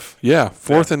 4. 5. Yeah,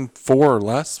 4th and 4 or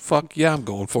less. Fuck yeah, I'm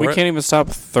going for We it. can't even stop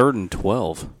 3rd and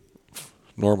 12.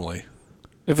 Normally.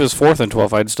 If it was 4th and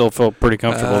 12, I'd still feel pretty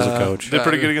comfortable as a coach. Did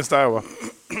pretty good against Iowa.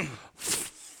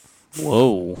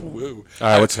 Whoa. Woo. All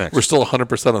right, what's next? We're still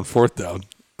 100% on 4th down.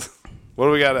 What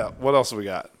do we got out? What else have we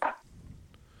got?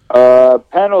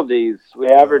 Penalties. We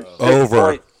averaged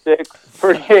Over. 6.6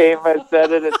 per game. I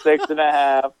set it at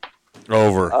 6.5.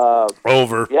 Over.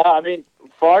 Over. Yeah, I mean,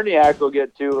 Farniak will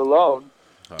get 2 alone.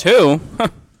 2?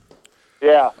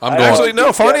 Yeah. I'm I going- Actually, no.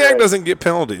 don't think Farniak that- doesn't get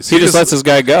penalties. He just lets his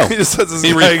guy go. He just lets his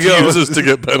He guy go. refuses to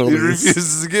get He penalties.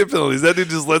 refuses to get penalties. That dude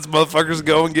just lets motherfuckers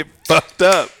go and get fucked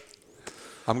up.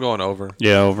 I'm going over.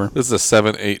 Yeah, over. This is a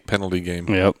 7-8 penalty game.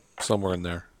 Yep. Somewhere in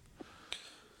there.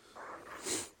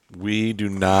 We do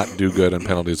not do good in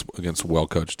penalties against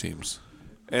well-coached teams.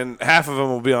 And half of them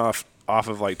will be off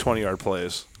of like 20-yard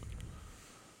plays.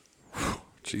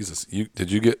 Jesus,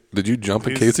 did you jump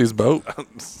in He's- Casey's boat?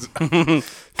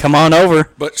 Come on over.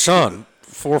 But, Sean,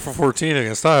 4 for 14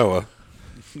 against Iowa.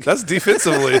 That's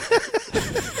defensively.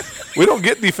 We don't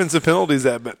get defensive penalties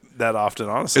that often,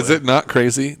 honestly. Is it not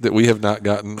crazy that we have not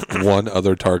gotten one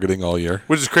other targeting all year?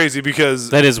 Which is crazy because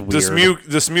That is weird.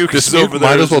 Dismuke is Dismuke over there.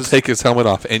 might as well just- take his helmet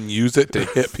off and use it to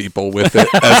hit people with it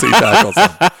as he tackles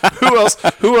them.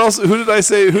 Who else? Who did I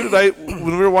say? When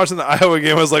we were watching the Iowa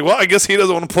game, I was like, well, I guess he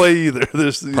doesn't want to play either.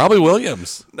 Probably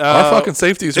Williams. Our fucking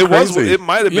safeties are It was. crazy. It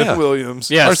might have been Yeah. Williams.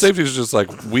 Yes. Our safeties are just like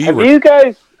we Have were. you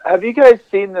guys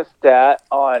seen the stat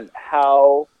on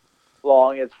how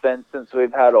long it's been since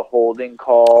we've had a holding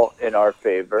call in our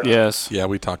favor? Yes. Yeah,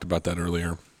 we talked about that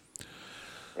earlier.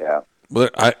 Yeah.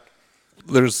 But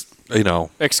there's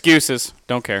Excuses.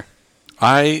 Don't care.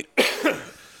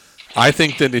 I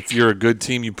think that if you're a good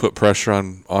team, you put pressure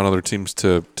on other teams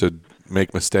to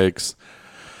make mistakes.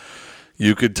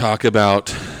 You could talk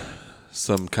about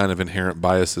some kind of inherent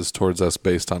biases towards us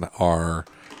based on our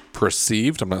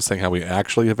perceived, I'm not saying how we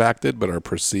actually have acted, but our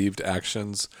perceived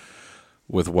actions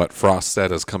with what Frost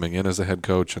said as coming in as a head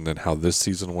coach and then how this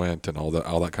season went and all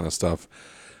that kind of stuff.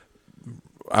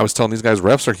 I was telling these guys,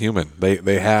 refs are human.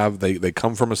 They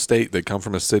come from a state, they come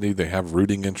from a city, they have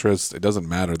rooting interests. It doesn't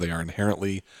matter. They are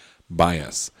inherently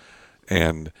biased.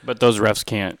 And But those refs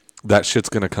can't that shit's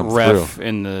going to come ref through.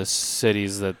 in the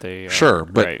cities that they Sure,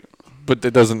 but right. but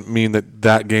it doesn't mean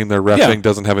that game they're refing Yeah.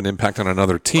 doesn't have an impact on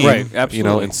another team, Right,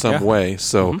 absolutely. in some Yeah. way.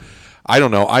 So I don't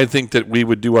know. I think that we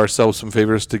would do ourselves some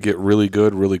favors to get really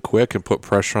good really quick and put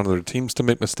pressure on other teams to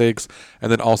make mistakes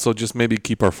and then also just maybe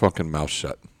keep our fucking mouth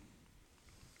shut.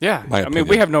 Yeah. My I mean, we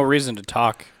opinion. have no reason to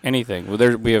talk anything. We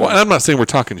have Well, and I'm not saying we're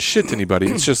talking shit to anybody.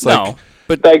 It's just like no,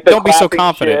 but Like the don't be so clapping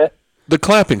confident. shit. The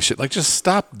clapping shit. Like, just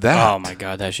stop that. Oh my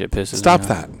god, that shit pisses Stop me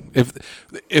that. off.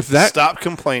 If that Stop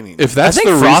complaining. if I that's think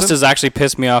the Frost reason, has actually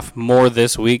pissed me off more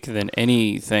this week than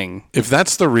anything. if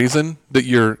that's the reason that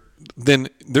you're, then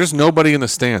there's nobody in the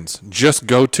stands. Just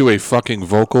go to a fucking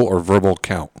vocal or verbal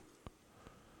count.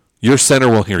 Your center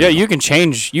will hear Yeah, you. you can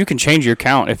change your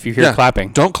count if you hear Yeah,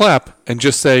 clapping. Don't clap and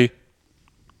just say.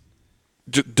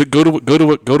 Go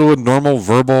to a normal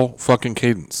verbal fucking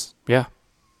cadence. Yeah.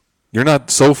 You're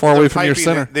not so far away from your Piping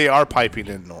center. they are piping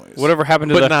in noise. Whatever happened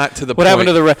to But the not to the what happened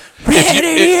to point. the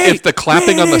If the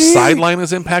clapping on the sideline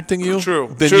is impacting you,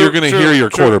 True, then true, you're going to true, hear your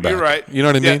true. quarterback. You're right. You know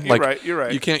what I Yeah, mean? you're Like, right, you're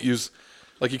right. You can't use,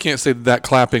 like, you can't say that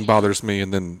clapping bothers me,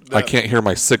 and then I can't hear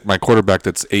my quarterback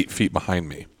that's 8 feet behind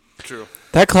me. True.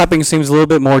 that clapping seems a little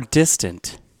bit more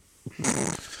distant.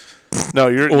 No,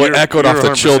 you're. Well, you're it echoed you're off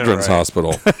the 100% children's right.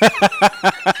 hospital.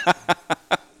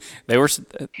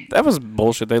 That was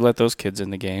bullshit. They let those kids in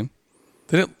the game.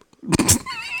 They didn't.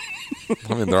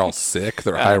 I mean, they're all sick.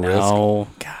 They're high risk. Oh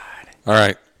God, All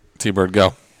right, T-Bird,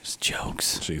 go. it's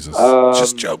jokes. Jesus,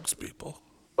 just jokes, people.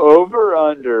 Over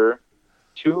under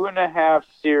 2.5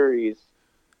 series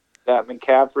that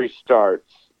McCaffrey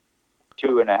starts.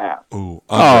 2.5. Ooh,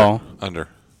 Oh. under.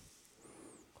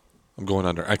 I'm going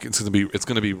under. It's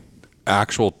gonna be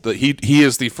actual. He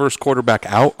is the first quarterback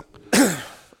out.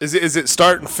 Is it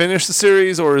start and finish the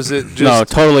series, or is it just? No,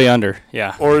 totally under.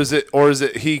 Yeah. Or is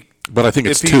it he? But I think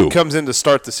it's if two. he comes in to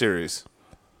start the series,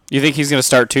 You think he's gonna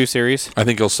start 2 series? I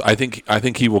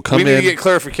think he will come we need in. to get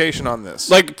clarification on this.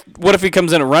 Like, what if he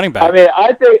comes in at running back?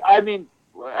 I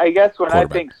guess when I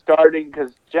Quarterback. think starting,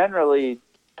 because generally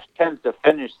tends to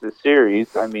finish the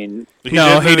series. I mean,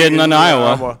 No, he didn't in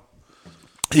Iowa.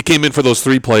 He came in for those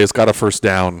 3 plays, got a first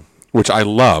down, which I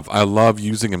love. I love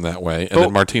using him that way. And But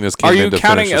then Martinez came Are in you to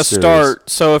counting finish a the series. start?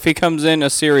 So if he comes in a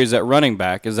series at running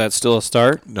back, is that still a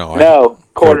start? No,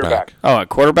 quarterback. Oh, at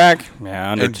quarterback?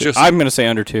 Yeah, under And 2. just- I'm gonna say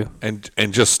under 2. and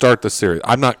just start the series.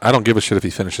 I don't give a shit if he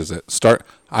finishes it. Start.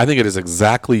 I think it is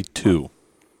exactly 2.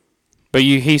 But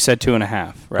he said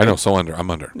 2.5, right? I know. So under. I'm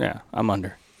under. Yeah, I'm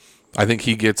under. I think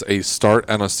he gets a start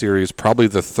on a series, probably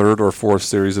the 3rd or 4th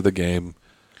series of the game.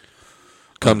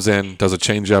 Comes in, does a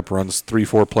change up, runs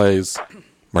 3-4 plays.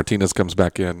 Martinez comes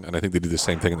back in, and I think they do the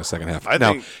same thing in the second half. I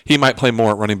Now think- he might play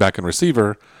more at running back and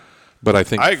receiver, but I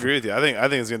think I agree with you. I think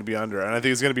it's going to be under, and I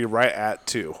think it's going to be right at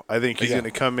 2. I think he's Yeah.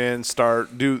 going to come in,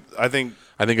 start, do. I think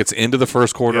it's into the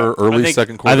first quarter, Yeah. early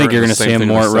second quarter. I think you're and gonna the same see him thing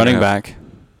in more the at second running half. back.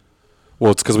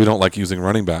 Well, it's because we don't like using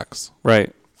running backs.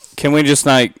 Right. Can we just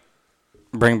like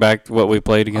bring back what we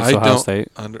played against Ohio State?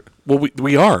 Well,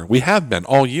 we have been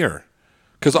all year,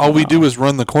 because all we do is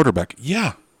run the quarterback.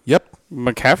 Yeah. Yep.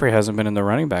 McCaffrey hasn't been in the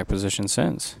running back position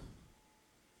since.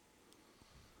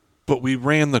 But we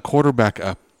ran the quarterback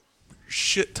a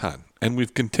shit ton, and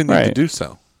we've continued to Right. do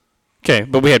so. Okay,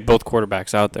 but we had both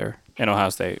quarterbacks out there in Ohio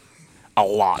State. A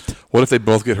lot. What if they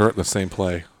both get hurt in the same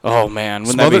play? Oh man,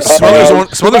 wouldn't that be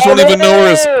Smothers won't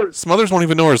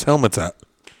even know where his helmet's at.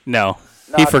 No,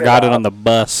 he forgot it on the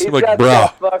bus. He's Like, got bruh.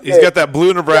 that fucking, he's got that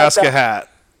blue Nebraska that- hat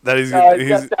that he's. he's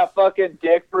he's got that fucking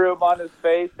dick broom on his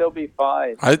face. He'll be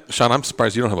fine. Sean, I'm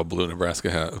surprised you don't have a blue Nebraska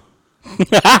hat.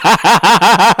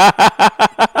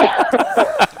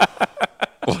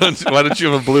 Why don't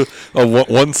you have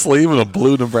one sleeve and a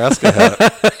blue Nebraska hat?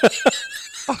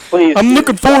 Please. I'm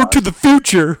looking forward to the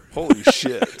future. holy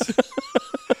shit.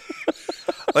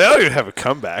 Like, I don't even have a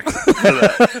comeback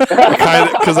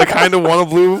because I kind of want a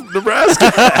blue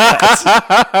Nebraska.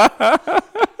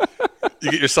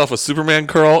 You get yourself a Superman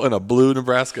curl and a blue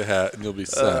Nebraska hat, and you'll be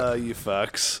set. You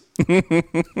fucks.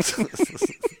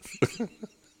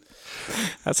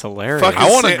 That's hilarious. Fucking I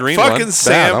want a Sam- green fucking one.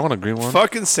 Sam, Bad, I want a green one.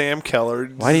 Fucking Sam Keller.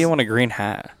 Why do you want a green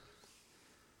hat?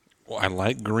 Well, I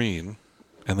like green,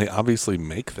 and they obviously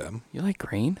make them. You like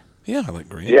green? Yeah, I like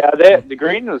green. Yeah, the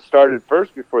green was started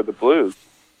first before the blues.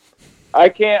 I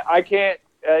can't. I can't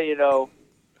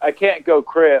go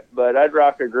Crip, but I'd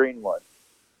rock a green one.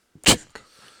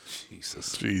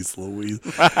 Jesus, jeez, Louise.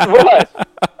 What?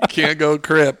 Can't go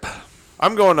Crip.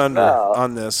 I'm going under No.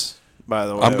 on this, by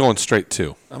the way. I'm going straight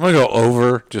 2. I'm going to go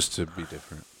over. Just to be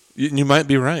different. You might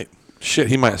be right. Shit,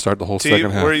 he might start the whole T,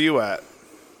 second half. where are you at?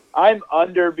 I'm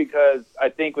under because I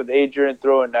think with Adrian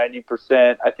throwing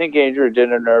 90%, I think Adrian did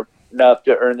enough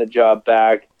to earn the job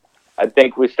back. I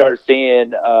think we start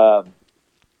seeing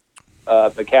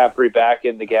McCaffrey back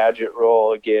in the gadget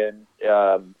role again.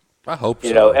 I hope so.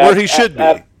 You know, Where he should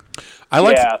be. I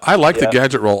like yeah, the yeah.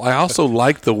 gadget role. I also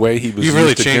like the way he was You've really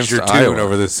used changed against your tune Iowa.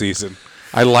 over this season.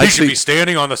 I like He should be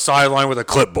standing on the sideline with a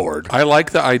clipboard. I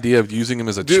like the idea of using him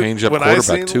as a Dude, change-up when I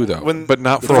quarterback seen- too, though. when- But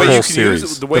not the for a way you whole can series.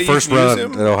 use it- the way The you first can use run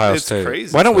him, at Ohio it's State.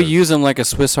 crazy. Why don't we use him like a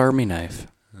Swiss Army knife?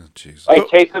 Jeez. Like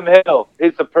Taysom Hill.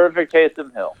 He's the perfect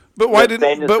Taysom Hill. But why The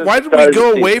didn't? same But as why the did we start of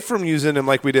go the away season. from using him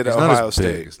like we did at He's not Ohio as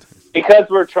State? big. Because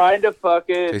we're trying to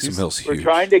fucking Taysom Hill's we're huge.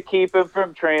 trying to keep him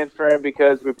from transferring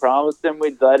because we promised him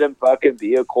we'd let him fucking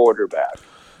be a quarterback.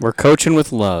 We're coaching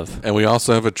with love. And we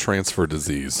also have a transfer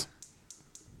disease.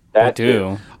 That I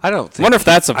do. I don't think. Wonder if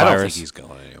that's a I don't think virus. he's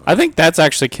going anywhere. I think that's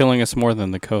actually killing us more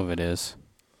than the COVID is.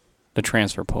 The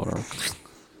transfer portal.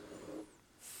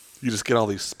 You just get all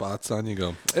these spots on you. Go.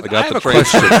 I And I got have the a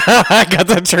question. I got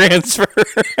the transfer.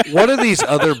 What are these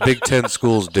other Big Ten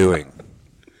schools doing?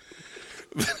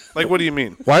 Like, what do you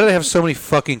mean? Why do they have so many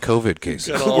fucking COVID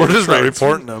cases? We're just not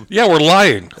reporting them. Yeah, we're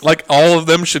lying. Like all of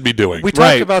them should be doing. We talked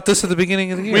Right. about this at the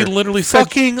beginning of the year. We literally said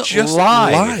fucking just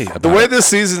lie. lie The about way it. this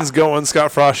season's going,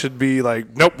 Scott Frost should be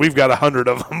like, nope, we've got 100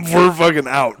 of them. We're fucking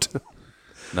out.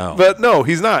 No. But no,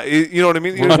 he's not. You know what I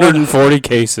mean? 140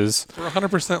 cases. We're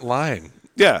 100% lying.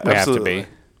 Yeah, We absolutely. have to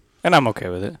be. And I'm okay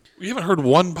with it. We haven't heard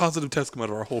one positive test come out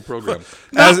of our whole program.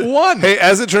 As Not it- one. Hey,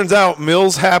 as it turns out,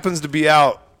 Mills happens to be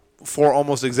out for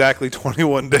almost exactly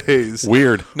 21 days.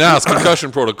 Weird. Now it's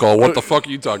concussion protocol. What the fuck are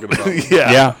you talking about?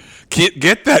 Yeah.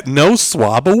 Get that nose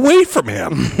swab away from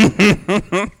him.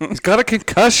 He's got a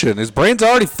concussion. His brain's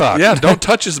already fucked. Yeah, don't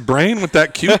touch his brain with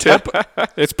that Q-tip.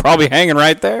 It's probably hanging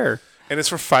right there. And it's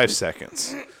for 5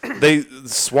 seconds. They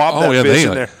swab Oh, that yeah, bitch they in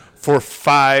like- there for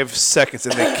 5 seconds,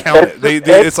 and they count it.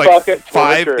 It's like fucking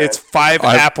 5. torture. It's 5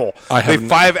 apple. I They have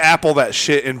 5 apple that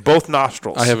shit in both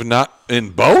nostrils. I have not in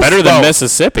both. Better than Both.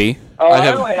 Mississippi. Oh, I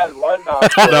have- only had one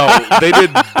nostril. No, they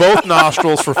did both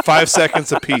nostrils for 5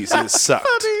 seconds apiece. It sucked.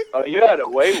 Oh, you had it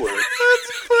way worse.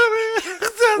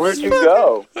 Where'd you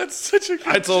go? That's such a good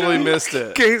I totally missed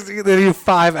it. Casey, they do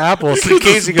 5 apples.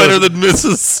 This is better than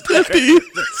Mississippi.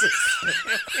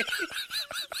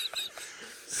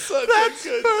 Such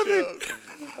a good joke.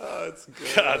 Oh, it's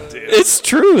good. God damn. It's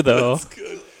true, though.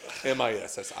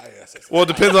 MISSISS. Well,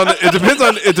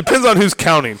 it depends on who's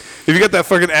counting. If you got that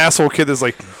fucking asshole kid that's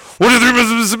like, what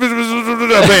is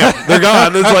bam, they're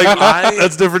gone. It's like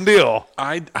that's a different deal.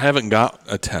 I haven't got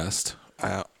a test.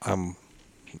 I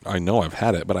know I've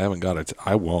had it, but I haven't got it.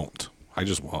 I won't. I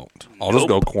just won't. I'll just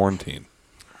go quarantine.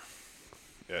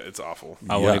 Yeah, it's awful.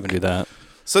 I won't even do that.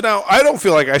 So now I don't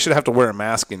feel like I should have to wear a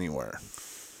mask anywhere.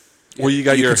 Well, you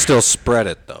got You your can still spread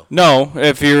it though. No,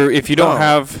 if you don't No.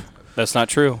 have, that's not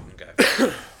true.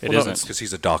 It isn't. because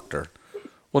he's a doctor.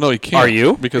 Well, no, he can't. Are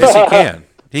you? Because Yes, he can.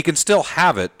 He can still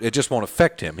have it. It just won't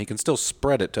affect him. He can still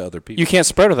spread it to other people. You can't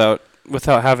spread without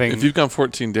having. if you've gone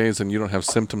 14 days and you don't have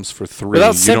symptoms for 3,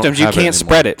 without you symptoms, you don't have can't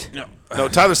anymore. spread it. No,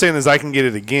 Tyler's saying is I can get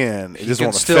it again. It just can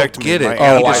won't still affect me. get it. right Oh,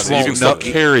 now. he Oh, I just see. You won't can still know-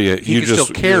 carry it. He You can just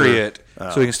still carry it,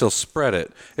 so he can still spread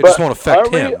it. It just won't affect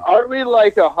him. Aren't we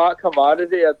like a hot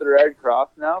commodity at the Red Cross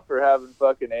now for having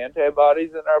fucking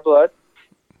antibodies in our blood?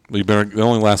 You better. They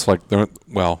only last like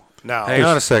well. Now Hang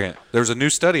on a second. There's a new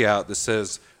study out that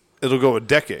says it'll go a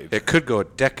decade. it could go a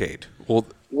decade. Well,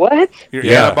 What? Your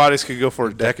Yeah. antibodies could go for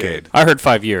a decade. I heard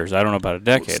 5 years. I don't know about a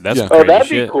decade. That's Yeah. crazy Oh, that'd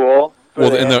shit. be cool. for well,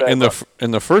 the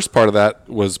in the first part of that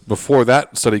was before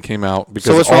that study came out because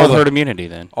So what's all wrong with the, herd immunity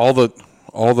then? all the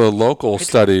local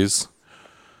studies.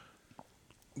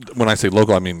 When I say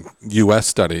local, I mean U.S.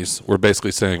 studies. Were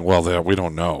basically saying, well, we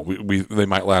don't know. They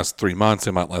might last 3 months.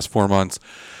 They might last 4 months.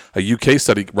 A UK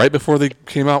study right before they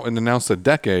came out and announced a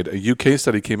decade. A UK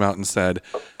study came out and said,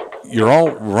 "You're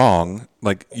all wrong.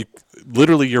 Like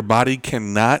literally, your body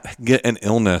cannot get an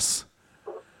illness."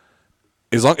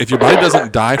 If your body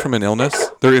doesn't die from an illness,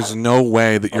 there is no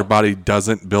way that your body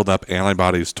doesn't build up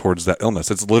antibodies towards that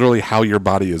illness. It's literally how your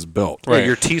body is built. Yeah,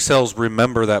 your T cells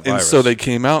remember that And virus. so they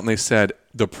came out and they said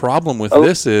the problem with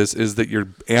this is that your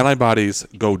antibodies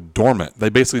go dormant. They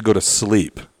basically go to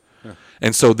sleep.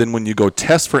 And so then when you go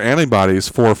test for antibodies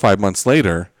 4 or 5 months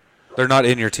later, they're not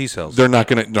in your T cells. they're not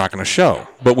gonna show.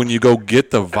 But when you go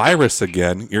get the virus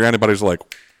again, your antibodies are like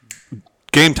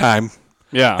game time,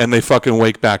 Yeah. and they fucking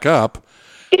wake back up.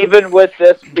 Even with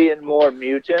this being more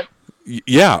mutant.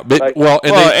 Yeah, but Like-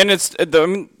 it's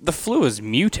the flu is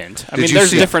mutant. I mean, you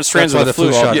there's see- different strains that's of why the the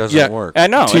flu. flu shot doesn't work. I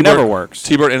know it T-Bird- never works.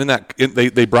 T-Bird, and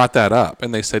they brought that up,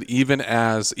 and they said even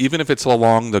if it's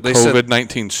along the They said-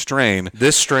 COVID-19 strain,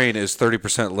 This strain is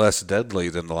 30% less deadly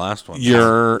than the last one.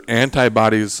 your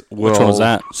antibodies will one was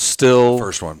that? still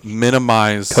First one.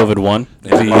 minimize COVID-1.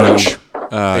 In March,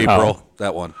 uh, April,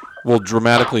 that one. will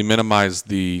dramatically minimize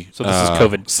the So this is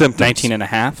COVID symptoms. 19 and a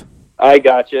half. I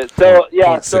gotcha. So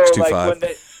yeah, so like 0.625. when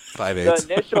the 5/8.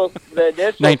 initial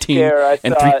 19 scare, I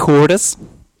and thought 3/4.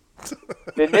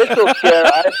 the initial scare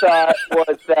I thought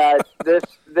was that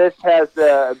this has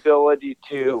the ability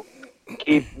to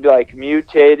keep like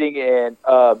mutating, and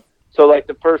so like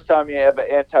the first time you have an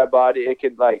antibody, it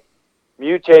can like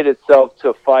mutate itself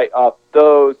to fight off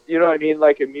those. You know what I mean?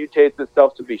 Like it mutates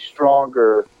itself to be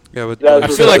stronger. Yeah, but That I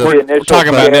was feel like the we're initial talking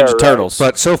about scare, Ninja right? Turtles.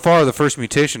 but so far the first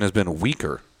mutation has been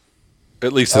weaker.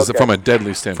 At least as Okay. from a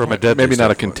deadly standpoint. From a deadly Maybe not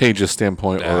a standpoint. contagious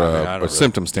standpoint Yeah, or I mean, I a don't really-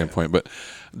 symptom standpoint, but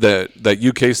that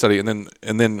UK study, and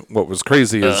then what was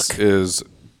crazy is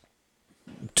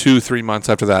 2-3 months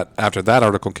after that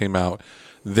article came out,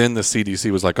 then the CDC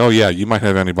was like, oh yeah, you might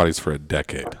have antibodies for a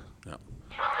decade. Yeah.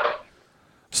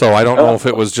 So I don't know if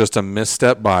it was just a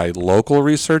misstep by local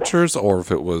researchers or if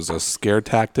it was a scare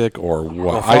tactic or what.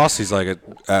 Well, Fossey's like it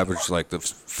average like the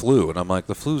flu, and I'm like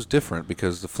the flu's different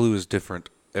because the flu is different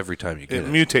every time you get It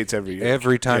it. mutates every year.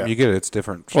 Every time Yeah. you get it, it's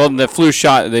different. Well, the flu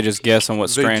shot, they just guess on what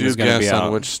they strand do is going to guess be on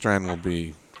out. which strand will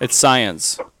be. It's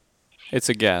science. It's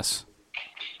a guess.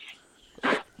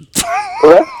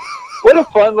 What a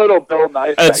fun little Bill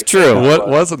Nye. That's fact true. that What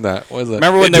was. wasn't that? Was it?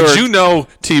 Remember when Did they were- you know,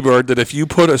 T-Bird, that if you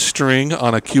put a string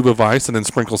on a cube of ice and then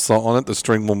sprinkle salt on it, the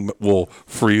string will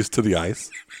freeze to the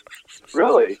ice?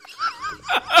 Really?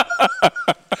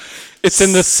 It's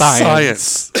in the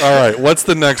science. All right, what's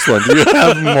the next one? Do you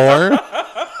have more?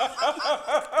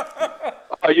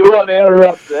 Oh, you want to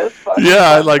interrupt this?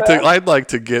 Yeah, I'd like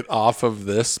to get off of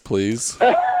this, please.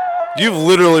 You've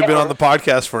literally been on the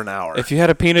podcast for an hour. If you had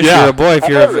a penis, Yeah. you're a boy. If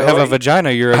you Oh, have a really?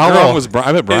 vagina, you're a How girl. long was Brian?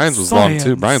 I bet Brian's was long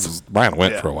too. science. Brian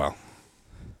went Yeah. for a while.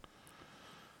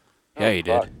 Yeah, you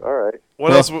did. All right.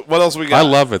 what else? What else we got? I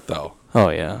love it though. Oh,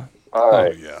 yeah. All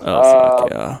right. yeah. Oh, fuck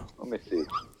yeah. Let me see.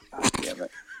 Damn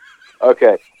it.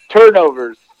 Okay.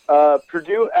 Turnovers.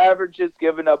 Purdue averages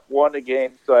giving up 1 a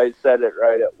game, so I said it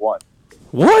right at 1.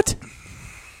 What?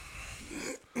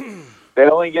 They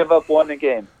only give up 1 a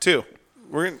game. 2.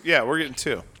 We're getting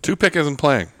 2. Two-Pick isn't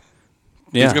playing.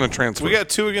 Yeah. He's going to transfer. We got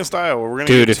 2 against Iowa. We're gonna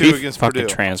Dude, get if 2 he against fucking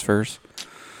Purdue. transfers.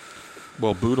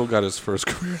 Well, Boodle got his first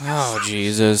career. Oh,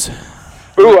 Jesus.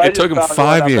 Ooh, I It just took him found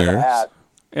 5 one I'm gonna years. add.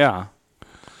 Yeah.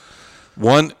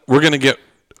 One, we're going to get.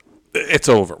 It's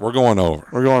over. We're going over.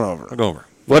 We're going over. We're going over.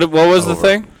 What was the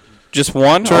thing? Just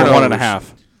one or Turnovers. 1.5?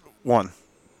 1.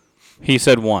 He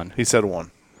said 1. He said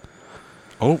 1.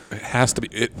 Oh, it has to be.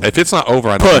 If it's not over,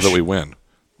 I don't know Push. that we win.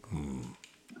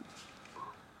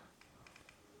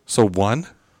 So 1?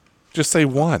 Just say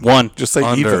 1. 1. Just say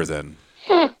Under even.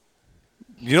 then.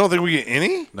 You don't think we get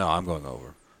any? No, I'm going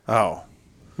over. Oh.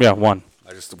 Yeah, 1.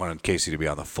 I just wanted Casey to be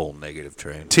on the full negative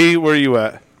train. T, where are you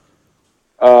at?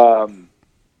 I'm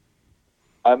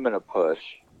going to push.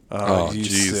 Oh, you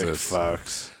Jesus. sick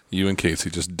fucks. You and Casey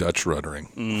just Dutch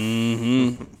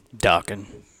ruddering. Docking.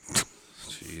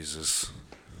 Jesus.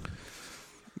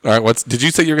 All right, did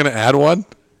you say you're going to add one?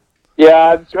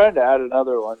 Yeah, I'm trying to add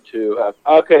another one, too.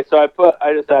 Okay, so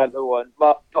I just added the one.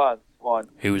 Puns, 1.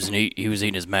 He was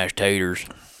eating his mashed taters.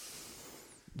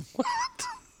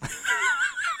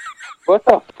 What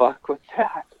the fuck was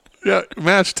that? Yeah,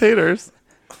 mashed taters.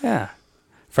 Yeah.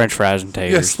 French fries and Yeah,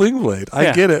 taters. Sling Blade. I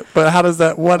Yeah. get it, but how does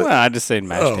that? What? Well, I just said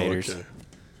mashed Oh, taters. okay.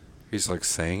 He's like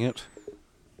saying it.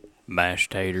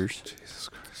 Mashed taters.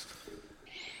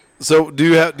 So do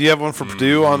you have one for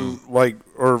Purdue on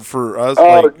or for us?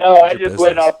 Oh, like, no, I your just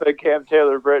went business. off of Cam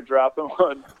Taylor Britt dropping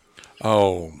one.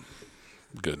 Oh,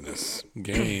 goodness.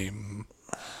 Game,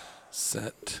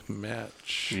 set,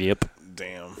 match. Yep.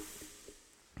 damn.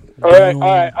 All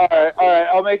right.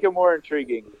 I'll make it more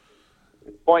intriguing.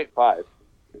 0.5.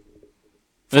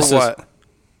 This For what?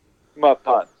 My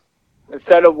puns.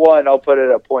 Instead of 1, I'll put it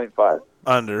at 0.5.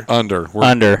 Under. Under.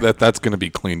 Under. That's going to be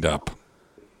cleaned up.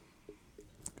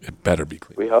 It better be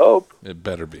cleaned. We hope. It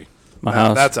better be. My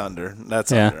house. That's under.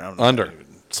 That's Yeah. under. I'm not Under. even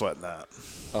sweating that.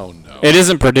 Oh no. It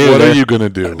isn't Purdue. What are They're- you going to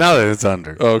do? Now that it's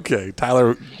under. Okay,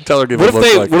 Tyler. Give What a if look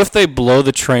they like. What if they blow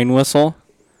the train whistle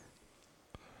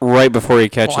right before he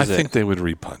catches I it? think they would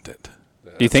repunt it.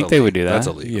 Do you think they would do that? That's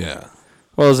illegal. Yeah.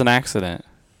 Well, it was an accident.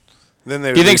 Then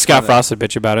they Do you would think Scott refund it. Frost would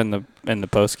bitch about it in the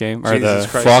post game or Jesus the?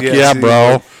 Christ. Fuck Yes, yeah, he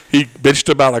bro. would. He bitched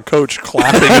about a coach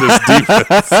clapping at his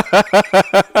defense.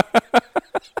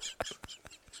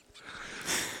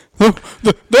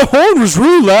 The horn was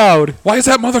really loud. Why is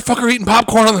that motherfucker eating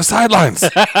popcorn on the sidelines?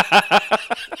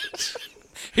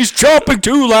 He's chomping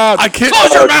too loud. I can't.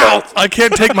 Close your mouth! I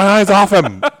can't take my eyes off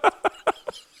him.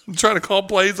 I'm trying to call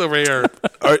plays over here.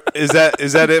 Is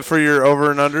that it for your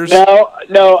over and unders?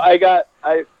 No, I got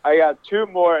 2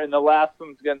 more, and the last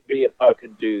one's gonna be a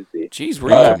fucking doozy. Jeez,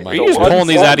 Oh, are you just God. pulling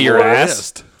these out of your One more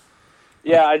ass?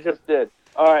 Yeah, I just did.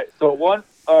 All right, so one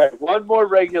more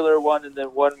regular one, and then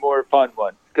one more fun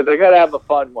one, because I gotta have a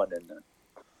fun one in there.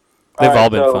 They've all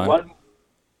been so fun.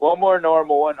 One more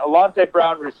normal one. Alontae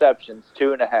Brown receptions,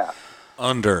 2.5.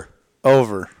 Under.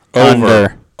 Over.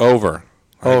 Under. Over.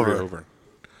 I agree, Over.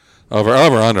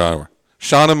 Over.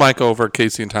 Sean and Mike over.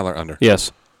 Casey and Tyler under.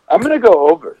 Yes, I'm going to go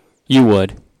over. you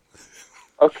would.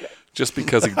 Okay. Just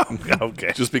because he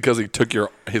Okay. just because he took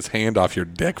his hand off your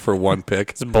dick for one pick.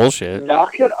 It's bullshit.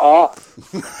 Knock it off.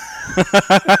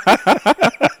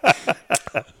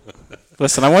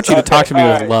 Listen, I want you to talk to me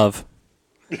with love.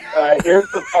 All right, here's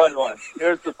the fun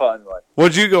one.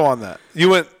 What'd you go on that? You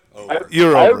went. You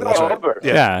were I over. would That's go right. over.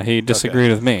 Yeah, he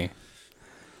disagreed with me.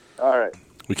 All right.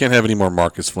 We can't have any more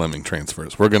Marcus Fleming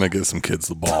transfers. We're gonna get some kids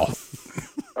the ball.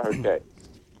 Okay.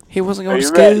 He wasn't Are going to you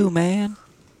school, ready? man.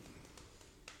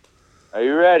 Are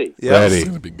you ready? Yes. It's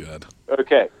gonna be good.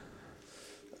 Okay.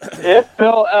 If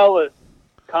Phil Ellis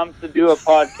comes to do a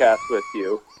podcast with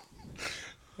you,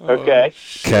 okay,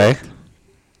 Okay.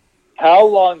 how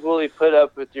long will he put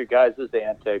up with your guys'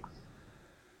 antics?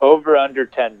 Over under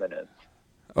 10 minutes.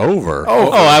 Over.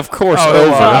 Oh, of course, Oh,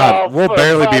 over. wow. We'll for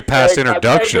barely be fuck's past sake,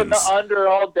 introductions. I'm taking the under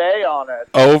all day on it.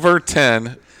 Over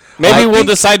 10. Maybe I we'll think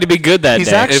decide to be good that He's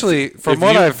day. actually, from if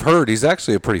what you- I've heard, he's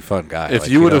actually a pretty fun guy. If Like,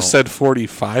 you would have know- said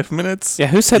 45 minutes, Yeah,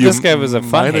 who said you this guy was a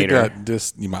fun might have hater?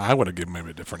 I would have given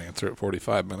maybe a different answer at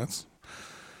 45 minutes.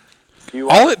 You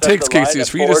want All to it set takes, the line Casey, is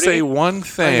at for you to 40? say one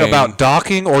thing about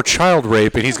docking or child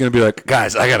rape, and he's going to be like,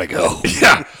 guys, I got to go.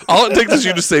 Yeah. All it takes is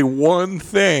you to say one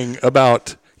thing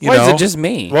about, you Why know. is it just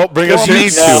me? Well, bring up me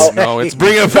too. No, it's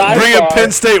bring up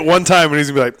Penn State one time, and he's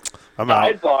gonna be like, I'm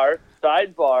out.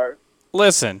 Sidebar.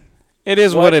 Listen, it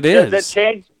is what it is. Does it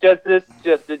change? Does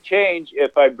it change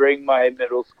if I bring my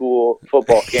middle school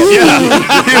football camp? He's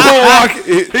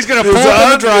going to pull up in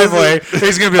the driveway.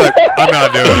 He's going to be like, I'm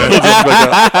not doing it.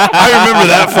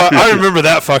 I remember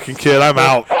that fucking kid. I'm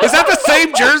out. Is that the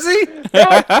same jersey?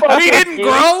 He didn't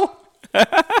grow?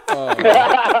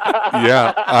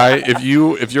 Yeah. If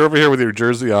you're over here with your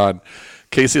jersey on,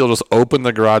 Casey will just open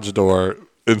the garage door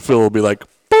and Phil will be like,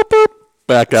 boop, boop,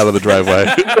 back out of the driveway.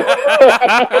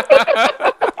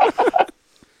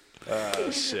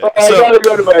 I gotta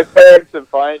go to my parents and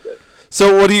find it.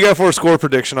 So, what do you got for a score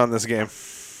prediction on this game?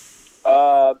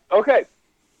 Okay.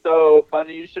 So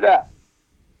funny you should ask.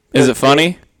 Is it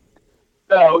funny?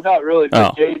 No, not really.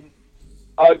 But Oh. Jaden,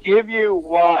 I'll give you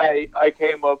why I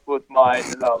came up with mine,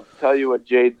 and I'll tell you what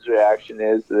Jaden's reaction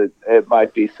is. That it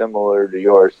might be similar to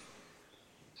yours.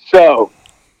 So,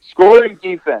 scoring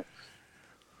defense.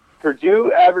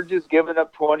 Purdue averages giving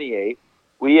up 28.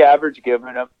 We average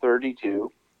giving up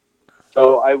 32.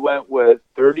 So I went with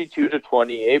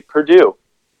 32-28 Purdue.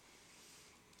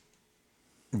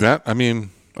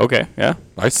 Okay, yeah.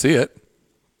 I see it.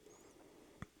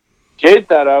 Jade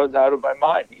thought I was out of my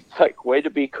mind. He's like, way to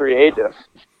be creative.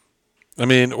 I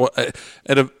mean,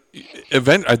 at a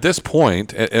event at this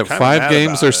point, at Kinda 5 mad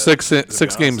games about or it,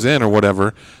 six games in or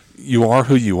whatever, you are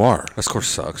who you are. That score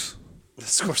sucks. The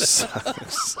score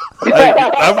sucks.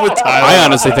 I'm with Tyler. I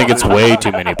honestly think it's way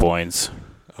too many points.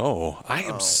 Oh, I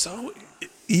am so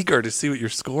eager to see what you're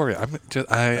scoring.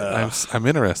 I'm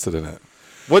interested in it.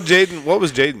 What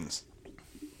was Jaden's?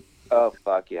 Oh,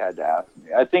 fuck, you had to ask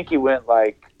me. I think he went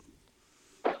like,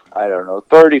 I don't know,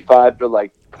 35 to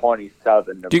like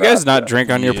 27. Do you guys not drink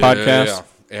on your podcast?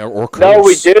 Yeah, or No,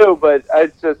 we curse. do, but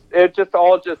it just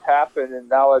all just happened, and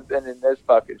now I've been in this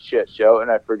fucking shit show,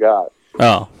 and I forgot.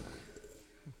 Oh.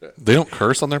 They don't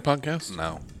curse on their podcast?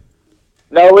 No.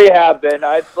 No, we have been.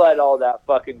 I'd let all that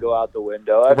fucking go out the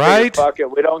window. I figured, Right? fuck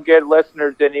it. We don't get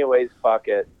listeners anyways. Fuck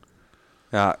it.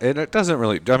 Yeah, and it doesn't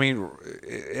really. I mean,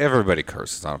 everybody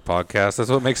curses on a podcast. That's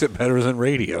what makes it better than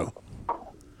radio.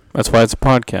 That's why it's a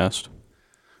podcast.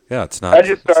 Yeah, it's not. I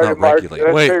just it's started not marking. regulated.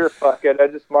 I Wait. figured, fuck it. I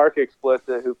just mark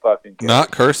explicit. Who fucking cares?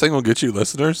 Not cursing will get you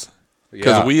listeners?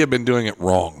 Because Yeah. we have been doing it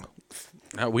wrong.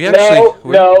 We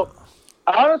actually. No.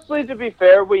 Honestly, to be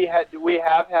fair, we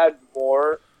have had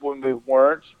more when we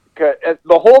weren't. 'Cause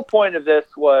the whole point of this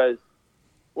was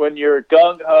when you're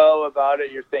gung ho about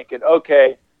it, you're thinking,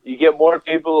 okay, you get more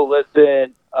people to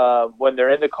listen when they're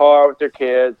in the car with their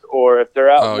kids or if they're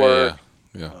at work.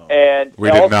 Yeah. And We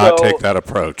did not also take that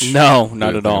approach. No,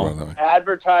 not Yeah, at all. think about it that way.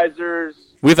 advertisers.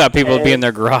 We thought people would be in And-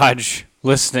 their garage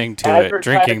listening to it,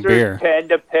 drinking Advertisers beer. tend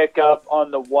to pick up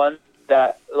on the one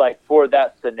that, like, for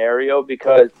that scenario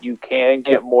because you can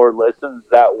get more listens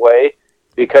that way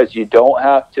because you don't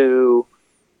have to,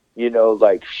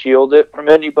 like, shield it from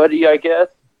anybody, I guess.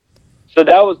 So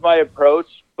that was my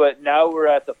approach, but now we're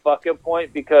at the fucking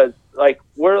point because,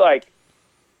 we're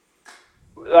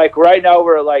right now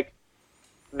we're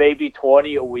maybe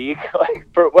 20 a week.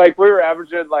 We were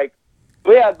averaging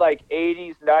we had like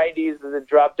 80s, 90s, and then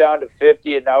dropped down to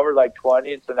 50, and now we're like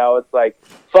 20. So now it's like,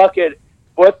 fuck it.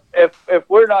 What if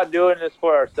we're not doing this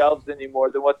for ourselves anymore?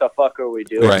 Then what the fuck are we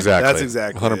doing? Right. Exactly. That's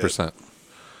exactly 100%.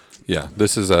 Yeah,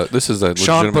 this is a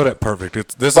Sean legitimate put it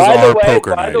perfect. This is By the our way,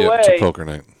 poker by night. the way- it's a poker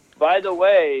night. By the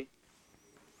way,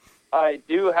 I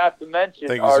do have to mention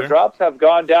Thank you, our sir. drops have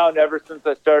gone down ever since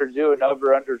I started doing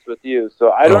over-unders with you.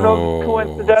 So I don't know if it's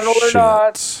coincidental or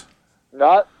not. Shit.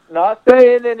 Not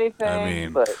saying anything. I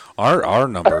mean, but our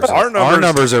numbers, Our our numbers-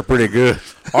 numbers are pretty good.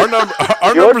 Our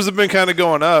numbers have been kind of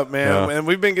going up, man, Yeah. and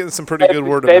we've been getting some pretty good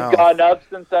word of they've mouth. gone up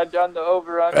since I've done the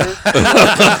over-unders.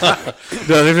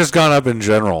 No, they've just gone up in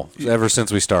general ever since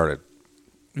we started.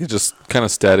 You're just kind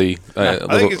of steady. I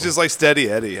think it's just like Steady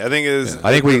Eddie. I think it is.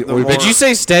 I think we've more- Did you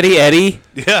say Steady Eddie?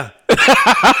 Yeah.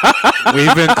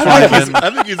 We've been climbing.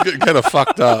 I think he's getting kind of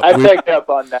fucked up. I picked up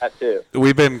on that too.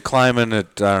 We've been climbing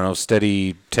at I don't know,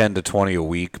 steady 10 to 20 a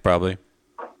week probably.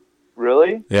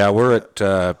 Really? Yeah, we're at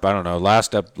I don't know.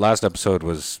 Last episode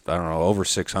was I don't know over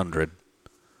 600.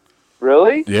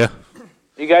 Really? Yeah.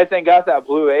 You guys ain't got that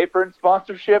Blue Apron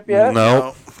sponsorship yet?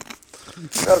 No.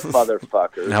 Those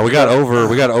motherfuckers. Now we got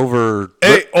over.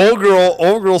 Hey, old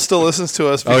girl still listens to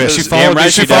us. Oh, yeah, because- she followed me-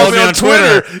 she followed followed me on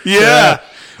Twitter. Yeah.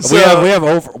 We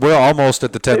have we're almost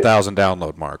at the 10,000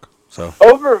 download mark. So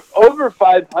Over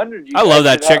 500. You I love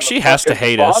guys that should chick. have a She has to fucking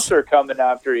hate us. Sponsor coming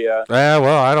after you.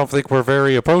 well, I don't think we're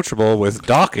very approachable with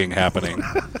docking happening.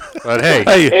 But hey,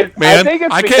 Hey, man,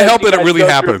 I can't help it. It really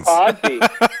happens.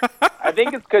 I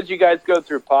think it's because you guys go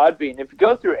through Podbean. If you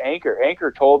go through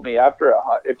Anchor told me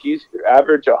if you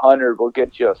average 100, we'll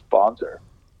get you a sponsor.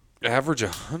 Average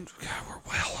 100. God,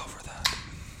 we're well over that.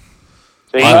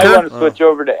 So you Anchor? might want to switch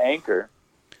over to Anchor.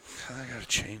 I gotta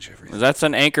change everything. That's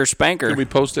an Anchor spanker. Could we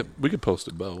post it? We could post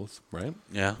it both, right?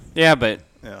 yeah. Yeah, but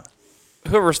Yeah.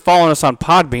 whoever's following us on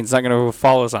Podbean's not going to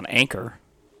follow us on Anchor.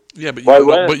 Yeah, but Why you,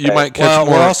 wouldn't but you they? might catch Well,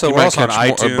 more. we're also- you we're might also on catch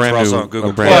more, iTunes, a brand we're also new, on Google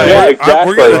a brand Play. new- Yeah, We're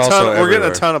exactly. getting We're a also ton. We're getting a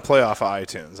everywhere. ton of play off of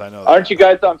iTunes. I know that. Aren't you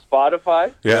guys on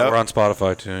Spotify? Yeah, Yep. we're on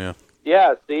Spotify too, yeah.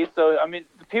 Yeah, see, so I mean,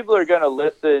 people are going to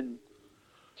listen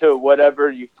to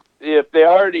whatever if they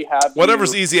already have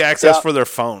Whatever's you, easy access Yeah. for their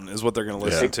phone is what they're going to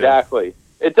listen to. Exactly.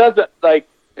 It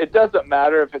doesn't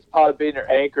matter if it's Podbean or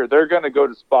Anchor. They're going to go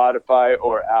to Spotify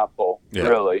or Apple. Yeah.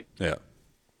 Really. Yeah.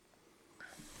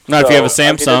 Not if you have a So, I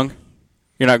mean, Samsung.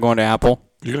 You're not going to Apple.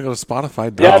 You're gonna go to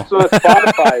Spotify. Yeah, Dog. that's what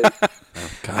Spotify is.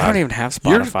 I don't even have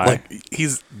You're Spotify. like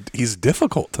he's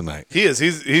difficult tonight. He is.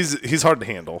 He's hard to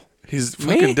handle. He's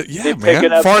fucking yeah, He's man.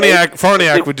 picking up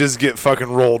Farniak would just get fucking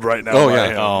rolled right now. Oh, by yeah.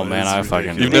 him. Oh, man, I It's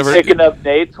fucking- ridiculous. You've He's never picking up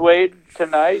Nate's weight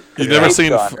tonight. You've never Nate's seen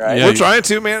gone, right? yeah, We're trying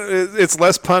to, man. It's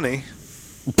less punny.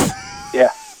 Yeah.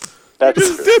 That's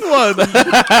just true. did one.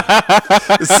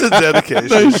 It's a dedication.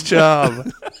 Nice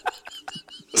job.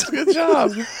 Good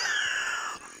job.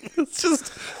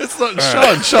 It's not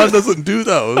Sean. Sean doesn't do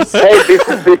those. Hey,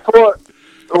 before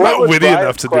I'm what not was witty Brian's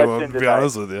enough to do question them, to be tonight?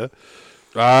 honest with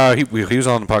you. He was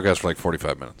on the podcast for like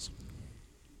 45 minutes.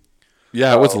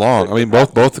 Yeah, it was long. I mean,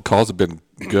 both the calls have been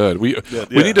good. We Yeah.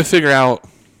 need to figure out.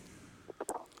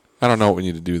 I don't know what we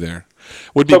need to do there.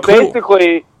 Would be So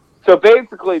cool.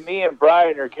 basically, me and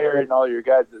Brian are carrying all your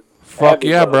guys' Fuck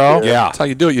yeah, bro. here. Yeah. That's how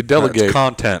you do it. You delegate. That's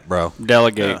content, bro.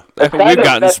 Delegate. That's We've kinda-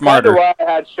 gotten that's smarter. Kinda why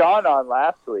I had Sean on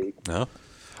last week. No.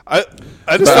 I just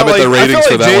I felt bet like, the ratings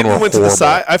for that one Jaden were went to the horrible.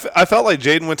 side. I felt like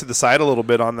Jaden went to the side a little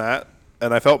bit on that,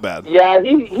 and I felt bad. Yeah,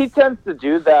 he tends to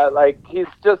do that. Like, he's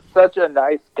just such a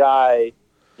nice guy.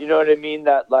 You know what I mean?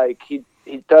 That like he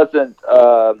doesn't.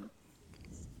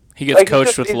 He gets Like,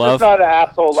 coached with he's love. just not an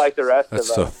asshole like the rest That's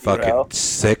of the us. fucking You know?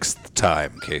 6th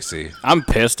time, Casey. I'm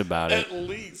pissed about it.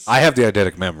 I have the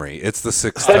eidetic memory. It's the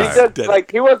 6th But he time. just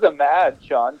like he wasn't mad,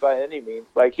 Sean, by any means.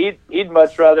 Like he'd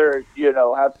much rather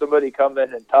have somebody come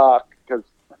in and talk because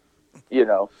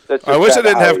that's. I just wish I kinda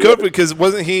didn't how have he Coach is. because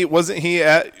wasn't he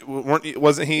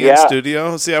in Yeah.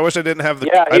 studio? See, I wish I didn't have the.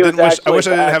 Yeah, I he didn't was wish. I wish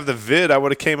I actually didn't back. have the vid. I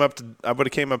would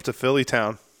have came up to Philly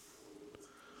town.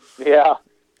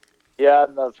 Yeah,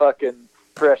 in the fucking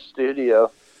fresh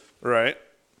studio Right.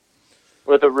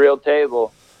 with a real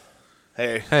table.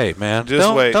 Hey. Hey, man. Just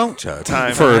don't, wait. Don't judge.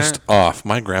 Time. First off,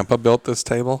 my grandpa built this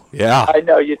table. Yeah. I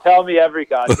know you tell me every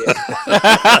goddamn.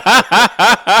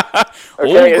 Old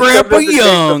it's Grandpa good to take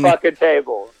Young. The fucking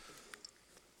table.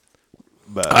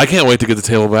 But I can't wait to get the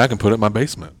table back and put it in my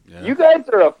basement. You guys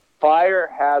are a fire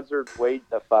hazard waiting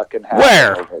to fucking happen.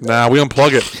 Where? over there. Nah, we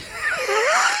unplug it.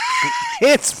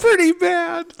 It's pretty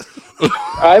bad.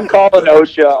 I'm calling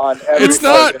OSHA on every. It's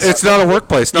not. fucking- It's not a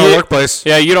workplace. Not a workplace.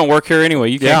 Yeah, you don't work here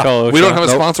anyway. You can't Yeah, call OSHA. We don't have a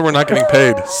Nope. sponsor. We're not getting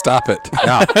paid. Stop it.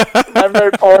 Yeah. I'm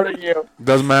reporting you.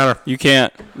 Doesn't matter. You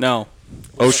can't. No.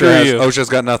 OSHA Screw has, you. OSHA's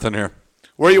got nothing here.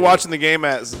 Where are you watching the game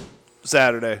at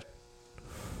Saturday?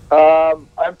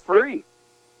 I'm free.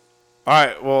 All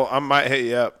right. Well, I might hit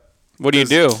you up. What do you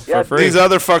do Yeah, for free? These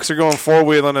other fucks are going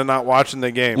four-wheeling and not watching the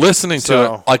game. Listening to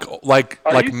So- it like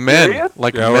Are you men, serious?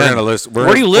 like Yeah, men. we're gonna listen.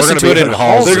 Where do you listen to it in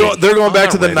Halsey? They're going back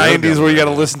to the Oh, no, radio. 90s where you got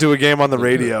to listen to a game on the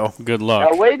radio. Good Now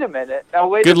luck. wait a minute.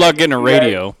 Good luck getting a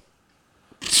radio.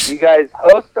 You guys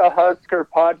host a Husker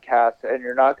podcast, and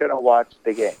you're not going to watch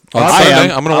the game. On I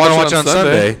Sunday, am. I'm going to watch it on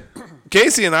Sunday.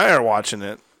 Casey and I are watching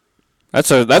it. That's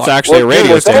actually a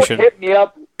radio Don't station. hit me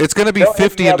up. It's going to be Don't hit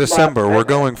 50 me in up December. last We're minute.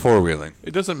 going four-wheeling.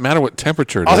 It doesn't matter what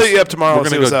temperature it I'll is. hit you up tomorrow We're and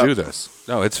going see to what's go up. do this.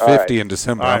 No, it's All 50 right. in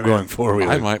December. All right, I'm going man. four-wheeling.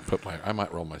 I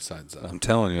might roll my sides up. I'm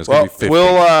telling you, it's Well, going to be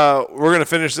 50. we're gonna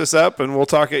finish this up and we'll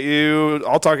talk at you.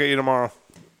 I'll talk at you tomorrow.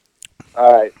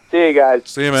 All right. See you guys.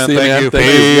 See you, man. See you, Thank man. you.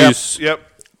 Thank you. Peace. Yep.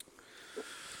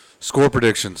 Score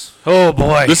predictions. Oh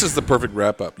boy. This is the perfect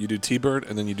wrap up. You do T-Bird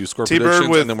and then you do score T-Bird predictions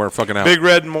with and then we're fucking out. Big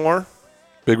Red and more.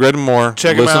 Big Red and more.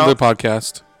 Check 'em Listen out. to the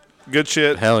podcast. Good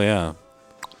shit. Hell yeah.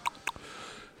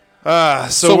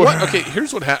 So what? Okay,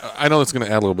 here's what I know that's going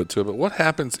to add a little bit to it, but what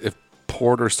happens if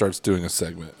Porter starts doing a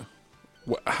segment?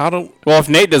 How do well, if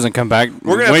Nate doesn't come back,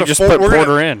 We're gonna have we to just for- put we're gonna-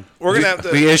 Porter in. we're gonna have to.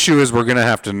 The issue is we're going to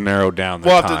have to narrow down the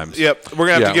We'll have times. to, yep, we're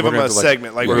gonna have Yeah, to give we're them gonna a have to, like-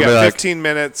 segment. Like we're we gonna got be like, 15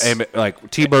 minutes. Hey, like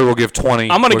T-Bird will give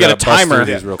 20. I'm gonna We're get a bust timer.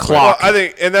 through these real quick. Clock. Well, I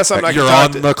think, and that's something I can You're talk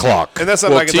on to, the clock. and that's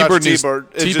something Well, I can talk to T-Bird needs- T-Bird.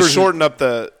 It's T-Bird just shorten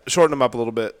them up a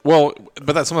little bit. well,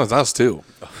 but that's sometimes us too.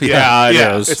 Yeah, it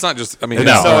yeah. is. It's not just. I mean,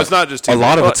 No. So it's not just A T-Bird.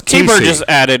 lot of it's T-Bird Casey. just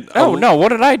added. Oh no, what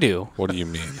did I do? What do you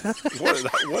mean? What did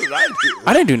I do?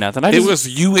 I didn't do nothing. I It just was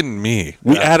you and me.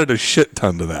 We added a shit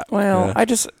ton to that. well, I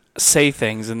just say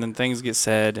things and then things get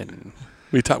said and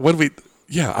We talked. What did we?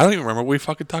 Yeah, I don't even remember what we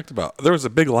fucking talked about. There was a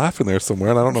big laugh in there somewhere,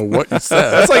 and I don't know what you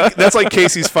said. That's like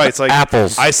Casey's fights. Like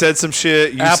Apples. I said some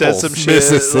shit. You said Apples. some shit.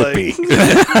 Mississippi.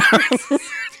 Like,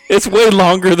 it's way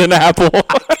longer than Apple.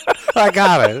 I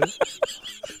got it.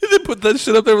 They put that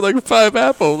shit up there with like 5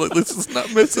 apples. Like this is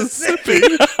not Mississippi.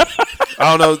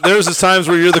 I don't know. There's just times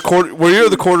where you're the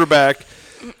quarterback.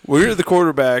 Where you're the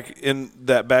quarterback in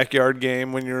that backyard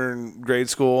game when you're in grade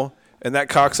school, and that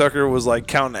cocksucker was like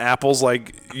counting apples,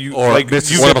 like you, Or like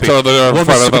Mississippi. you. One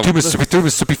Mississippi, 2 Mississippi, 3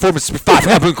 Mississippi, 4 Mississippi,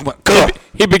 5. Come on, go.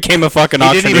 He became a fucking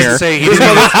He didn't auctioneer. even say. He didn't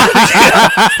even,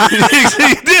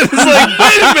 It's like,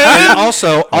 wait a minute. and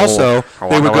also,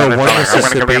 they would go 1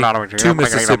 Mississippi, 2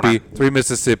 Mississippi, 3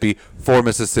 Mississippi, 4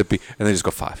 Mississippi, and they just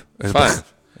go 5. Fine.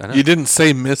 You didn't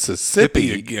say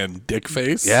Mississippi again,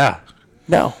 dickface. Yeah,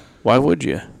 No, why would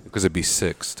you? because it'd be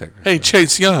 6 technically. Hey,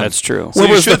 Chase Young. That's true. So Where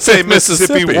you was should the say fifth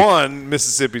Mississippi Mississippi? 1,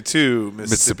 Mississippi 2,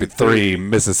 Mississippi 3,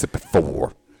 Mississippi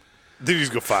 4. Then you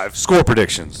just go 5. Score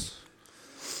predictions.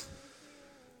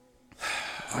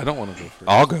 I don't want to go first.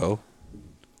 I'll go.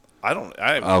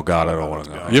 Oh God, I don't want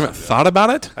to go. You haven't thought about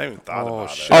it? I haven't thought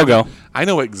about it. I'll go. I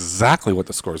know exactly what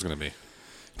the score is going to be.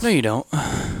 No, you don't.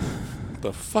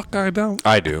 The fuck I don't.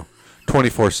 I do.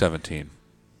 24-17.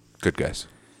 Good guys.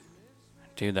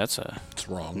 Dude, that's a It's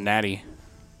wrong. natty.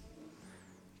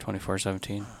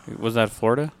 24-17. Was that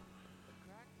Florida?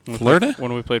 Florida?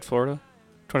 When we played Florida?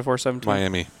 24-17?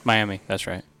 Miami. Miami, that's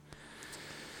right.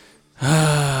 Do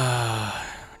Are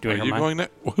we hear you mine? going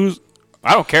next? Who's?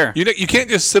 I don't care. You can't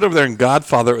just sit over there and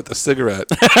Godfather with a cigarette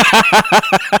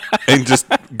and just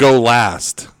go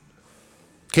last.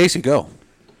 Casey, go.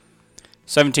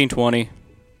 17-20,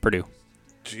 Purdue.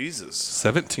 Jesus.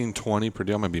 17-20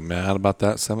 Purdue. I'm going to be mad about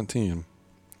that. 17.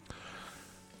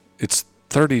 It's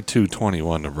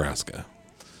 32-21 Nebraska.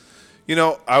 You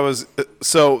know, I was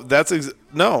so that's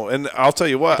no, and I'll tell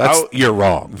you what. You're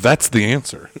wrong. That's the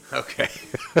answer. Okay.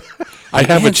 I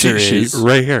have a answer cheat sheet is-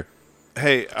 right here.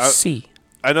 Hey, C.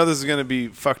 I know this is going to be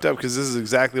fucked up because this is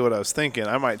exactly what I was thinking.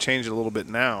 I might change it a little bit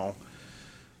now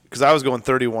because I was going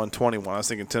 31-21. I was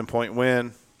thinking 10-point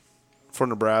win for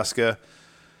Nebraska.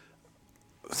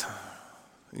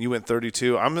 You went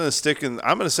 32. I'm going to stick in.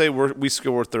 I'm going to say we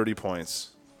score 30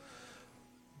 points.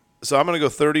 So I'm going to go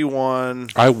 31.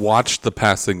 I watched the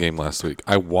passing game last week.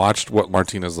 I watched what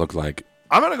Martinez looked like.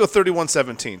 I'm going to go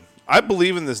 31-17. I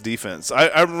believe in this defense.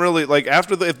 I'm really like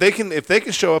if they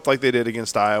can show up like they did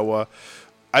against Iowa.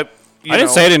 I didn't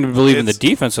say I didn't believe in the it's-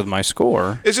 defense with my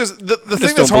score. It's just the thing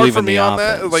just that's don't hard believe for in me the on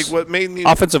that, offense. like what made me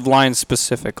Offensive line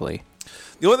specifically.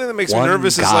 the only thing that makes me One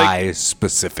nervous is like guy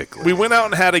specifically. we went out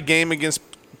and had a game against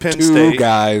Penn 2 State.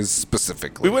 guys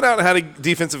specifically. We went out and had a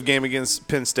defensive game against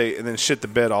Penn State and then shit the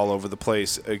bed all over the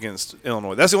place against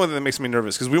Illinois. That's the only thing that makes me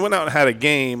nervous because we went out and had a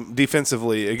game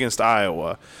defensively against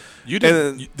Iowa. You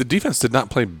And did. The defense did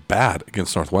not play bad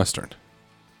against Northwestern.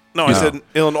 No, I said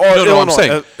Illinois. No, I'm saying.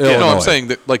 No, I'm Illinois. saying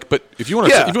that. Like, but if you want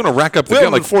to, Yeah. if you want to rack up the We game,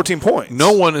 only like 14 points.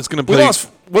 no one is going to We play. lost.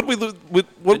 What we lose? What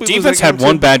we lose Defense that game had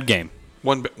one to? bad game.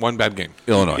 One bad game.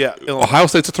 Illinois. Yeah, Illinois. Ohio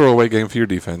State's a throwaway game for your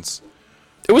defense.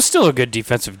 It was still a good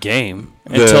defensive game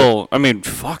until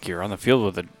fuck, you're on the field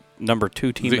with the number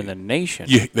 2 team in the nation.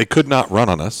 They could not run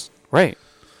on us. Right.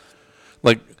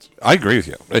 Like, I agree with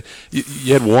you.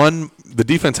 You had one. The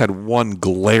defense had one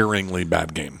glaringly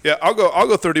bad game. Yeah, I'll go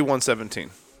 31-17.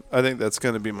 I think that's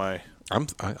going to be my.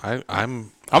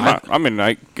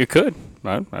 It could.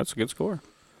 That's a good score.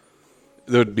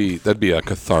 That'd be a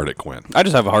cathartic win. I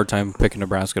just have a hard time picking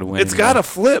Nebraska to win. It's got to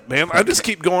flip, man. I just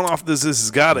keep going off this. This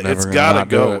has got to. Never It's gonna got to not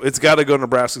do go. it. It's got to go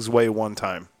Nebraska's way one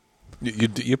time.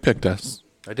 You picked us.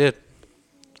 I did.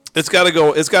 It's got to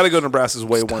go. It's got to go Nebraska's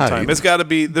way one tight. time. It's got to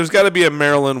be. There's got to be a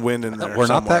Maryland win in there. We're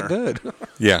not that somewhere. good.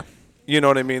 Yeah. You know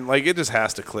what I mean? Like it just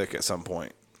has to click at some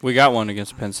point. We got one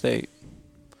against Penn State.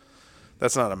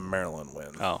 That's not a Maryland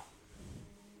win. Oh.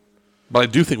 But I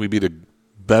do think we beat a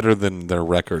better than their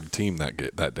record team that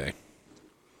day.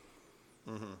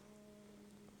 Mm-hmm.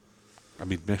 I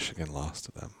mean, Michigan lost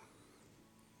to them.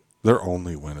 Their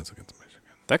only win is against Michigan.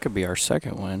 That could be our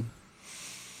second win.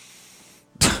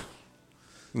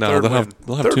 No, Third they'll win. have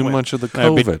Third too win. much of the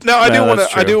That'd be- COVID. No, I do No, want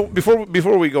that's to. I true. do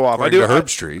before we go off. I According do. to Herb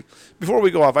Street. Before we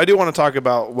go off, I do want to talk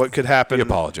about what could happen. He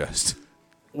apologized.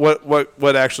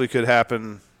 What actually could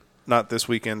happen, not this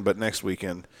weekend, but next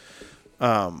weekend.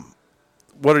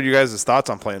 What are you guys' thoughts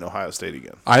on playing Ohio State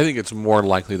again? I think it's more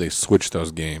likely they switch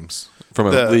those games from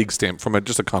a league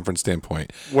just a conference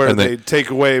standpoint, Where and they take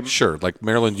away. sure, like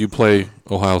Maryland, you play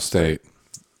Ohio State,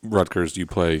 Rutgers, you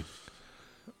play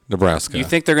Nebraska. You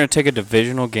think they're going to take a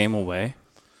divisional game away?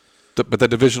 But that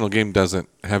divisional game doesn't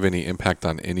have any impact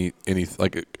on any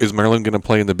like. Is Maryland going to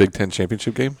play in the Big Ten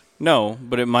championship game? No,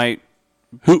 but it might.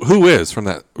 Who is from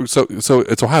that? So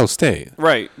it's Ohio State.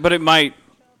 Right, but it might.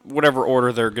 Whatever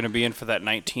order they're going to be in for that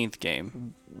 19th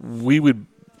game. We're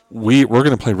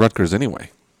going to play Rutgers anyway.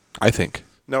 I think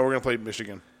No, we're going to play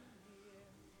Michigan.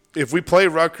 If we play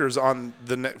Rutgers on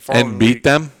the following and beat week,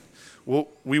 them.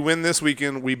 we win this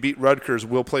weekend. We beat Rutgers.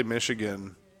 We'll play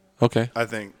Michigan. Okay. I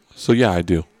think. So yeah, I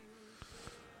do.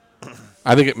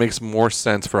 I think it makes more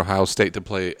sense for Ohio State to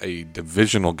play a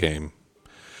divisional game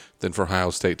than for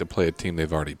Ohio State to play a team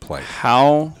they've already played.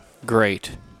 How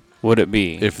great would it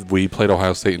be? If we played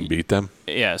Ohio State and beat them,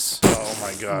 Yes. Oh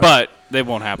my God. But they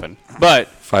won't happen. But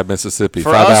 5 Mississippi,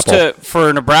 for 5 us Apple,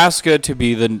 for Nebraska to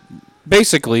be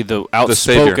basically the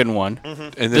savior. outspoken one, and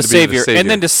then the to be savior, and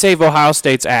then to save Ohio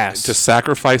State's ass. to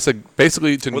sacrifice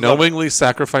knowingly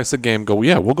sacrifice a game.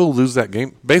 We'll go lose that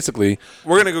game. Basically,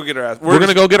 we're going to go get our ass. we're going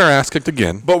to go get our ass kicked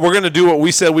again. But we're going to do what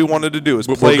we said we wanted to do. Is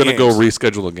We're play going to go games.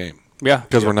 reschedule a game. Yeah.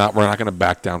 because we're not going to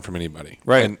back down from anybody.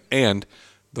 Right. And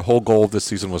the whole goal of this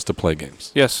season was to play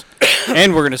games. Yes.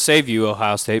 And we're going to save you,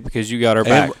 Ohio State, because you got our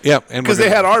back. And Because they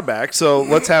had our back, so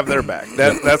let's have their back.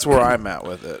 That's where I'm at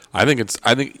with it. I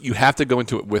think you have to go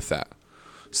into it with that.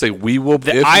 Say we will.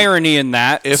 The irony in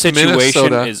that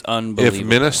situation is unbelievable. If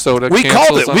Minnesota, We called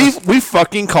cancels it. on us, We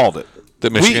fucking called it.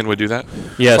 that Michigan would do that.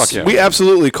 Yes. Fuck yeah. We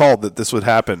absolutely called that this would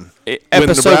happen. When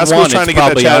Episode Nebraska 1, was trying it's to get that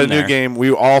probably on Chattanooga there. game,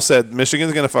 we all said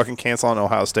Michigan's going to fucking cancel on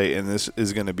Ohio State, and this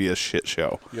is going to be a shit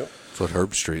show. That's what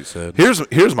Herb Street said.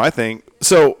 Here's my thing.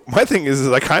 So my thing is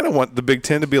I kind of want the Big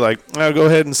Ten to be like, oh, go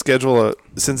ahead and schedule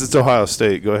since it's Ohio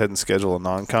State, go ahead and schedule a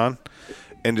non-con,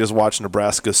 and just watch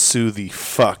Nebraska sue the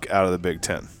fuck out of the Big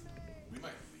Ten.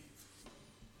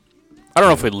 I don't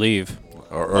know if we'd leave.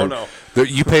 Oh, no.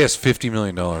 You pay us $50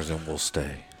 million and we'll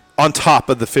stay. On top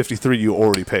of the 53 you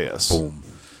already pay us. Boom.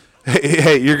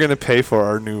 Hey, you're going to pay for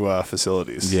our new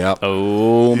facilities. Yep.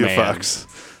 Oh, You man. fucks.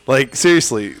 Like,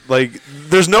 seriously. Like,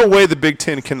 there's no way the Big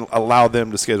Ten can allow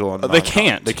them to schedule a non-con. They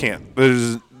can't. They can't.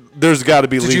 There's got to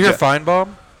be Did you hear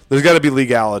Feinbaum? There's got to be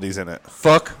legalities in it.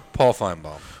 Fuck Paul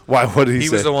Feinbaum. Why? What did he He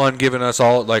say? was the one giving us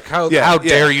all, like, how Yeah.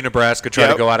 dare you, Nebraska, try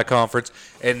Yep. to go out of conference?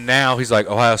 And now he's like,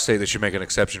 Ohio State, they should make an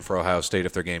exception for Ohio State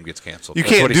if their game gets canceled. You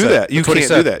That's can't what he do said. that. You That's what he can't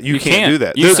do said. that. You You can't can't. do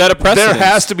that. You set a precedent.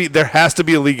 There has to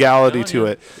be a legality to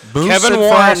it.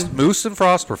 Moose and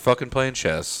Frost were fucking playing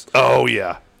chess. Oh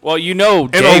yeah. Well, you know, are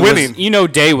Day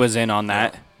winning. was in on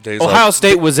that. Day's Ohio like-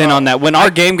 State was in on that. When our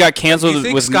game got canceled You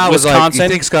think with Scott was Wisconsin, like,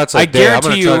 you think Scott's I like, "Dad, I'm going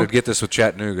guarantee to try you, to get this with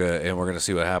Chattanooga, and we're going to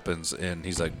see what happens. And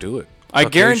he's like, do it. I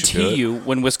Fuck yeah, you should do guarantee it. you,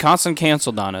 when Wisconsin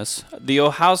canceled on us, the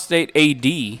Ohio State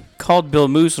AD called Bill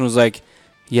Moose and was like,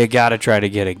 "You got to try to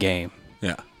get a game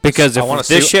Yeah. because I if wanna this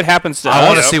see- shit happens to I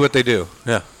want to us, see what they do.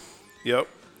 Yeah. Yep.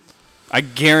 I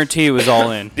guarantee it was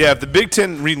all in." Yeah. If the Big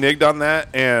Ten reneged on that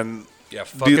and Yeah,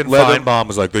 fucking let him- Feinbaum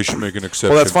was like, they should make an exception.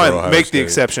 Well, that's for fine. Ohio Make the State.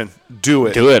 exception. Do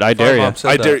it. Do it. I dare you. Feinbaum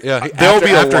said I that. dare- Yeah, there'll after,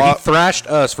 be a after lot- he thrashed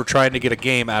us for trying to get a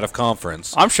game out of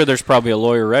conference. I'm sure there's probably a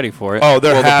lawyer ready for it. Oh,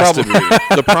 there Well, has to the be. problem,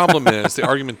 the problem is the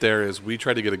argument there is we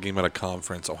tried to get a game out of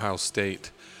conference. Ohio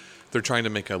State, they're trying to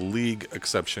make a league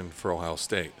exception for Ohio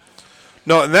State.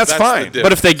 No, and that's That's the fine. difference.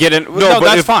 But if they get in, no, but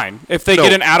that's if- fine. If they no.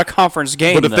 get an out of conference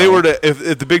game, But if they though, were to,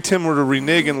 if the Big Ten were to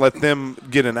renege and let them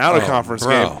get an out of conference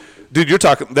bro. game, dude, you're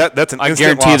talking that's an I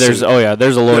instant guarantee there's. lawsuit. Oh yeah,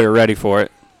 there's a lawyer ready for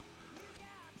it.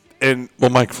 And Well,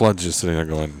 Mike Flood's just sitting there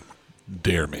going,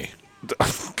 "Dare me."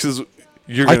 because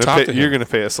you're I gonna talked pay, to him. you're gonna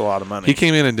pay us a lot of money. He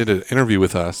came in and did an interview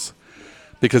with us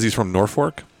because he's from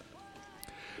Norfolk,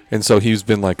 and so he's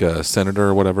been like a senator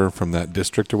or whatever from that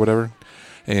district or whatever,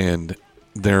 and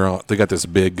they got this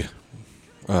big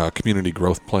community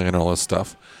growth plan and all this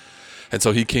stuff. And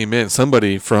so he came in.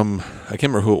 Somebody from I can't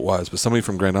remember who it was, but somebody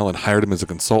from Grand Island hired him as a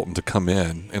consultant to come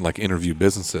in and like interview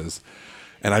businesses.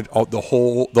 And the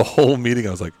whole meeting,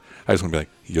 I was like, I just want to be like,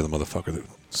 you're the motherfucker that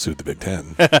sued the Big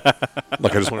Ten.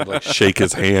 Like I just wanted to like shake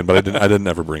his hand, but I didn't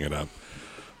ever bring it up.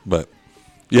 But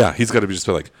yeah, he's got to be just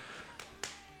be like,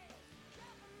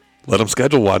 let him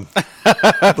schedule one.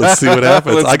 Let's see what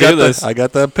happens. Let's I got do this. I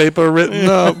got that paper written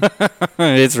up.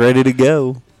 It's ready to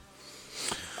go.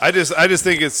 I just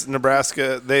think it's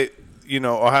Nebraska.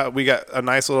 Ohio. We got a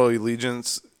nice little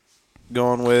allegiance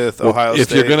going with Ohio if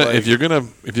State.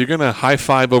 you're gonna high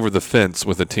five over the fence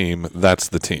with a team, that's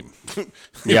the team.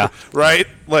 Yeah. right,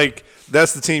 like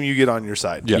that's the team you get on your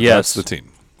side. Yeah, Yes. that's the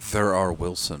team. There are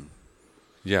Wilson.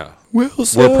 Yeah,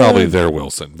 Wilson. we're probably there,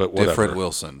 Wilson, but whatever. Different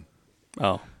Wilson.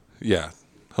 Oh. Yeah,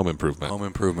 home improvement. Home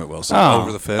improvement Wilson. Oh.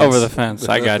 Over the fence. Over the fence.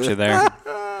 I got you there.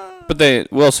 But they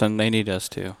need us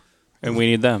too, and we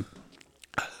need them.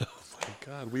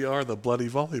 God, we are the bloody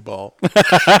volleyball.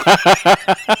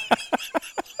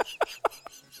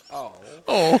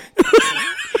 oh.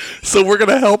 So we're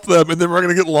gonna help them, and then we're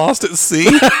gonna get lost at sea.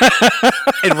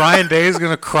 And Ryan Day is going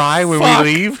to cry when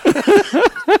we leave.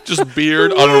 Just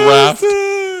beard on a raft,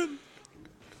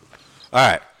 All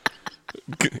right.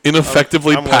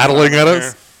 ineffectively I'm paddling at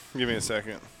us, Give me a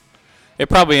second. It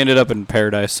probably ended up in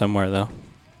paradise somewhere though.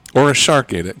 or a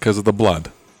shark ate it because of the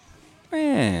blood.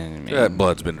 That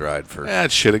blood's been dried for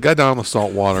That shit. It got down in the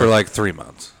salt water. like 3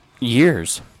 months.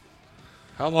 Years.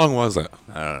 How long was that?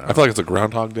 I don't know. I feel like it's a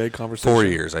Groundhog Day conversation. 4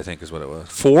 years, I think, is what it was.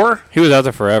 4? He was out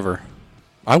there forever.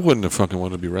 I wouldn't have fucking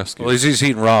wanted to be rescued. Well, he's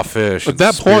eating raw fish. At and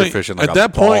that point, spearfishing like at a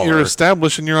that point, you're baller.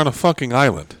 established and you're on a fucking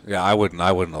island. Yeah, I wouldn't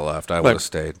have left. I would have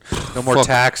stayed. No more fuck.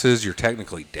 taxes. You're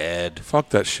technically dead. Fuck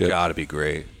that shit. Gotta be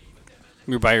great.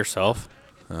 You're by yourself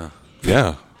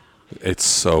Yeah, it's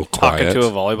so talking quiet. to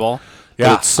a volleyball.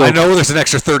 Yeah, it's so- I know there's an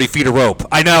extra 30 feet of rope.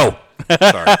 I know.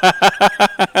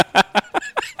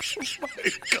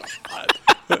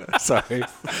 Sorry. Sorry.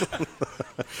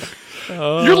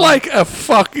 You're like a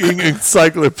fucking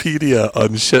encyclopedia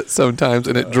on shit sometimes,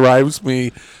 and it drives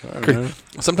me.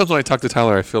 Sometimes when I talk to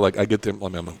Tyler, I feel like I get them.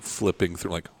 I'm flipping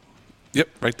through, like, yep,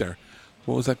 right there.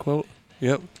 What was that quote?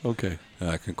 Yep, okay.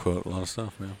 I can quote a lot of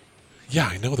stuff, man. Yeah,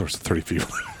 I know there's 30 people.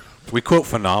 We quote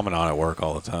Phenomenon at work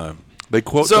all the time. They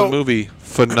quote So- the movie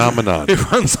Phenomenon.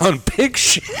 It runs on pig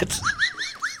shit.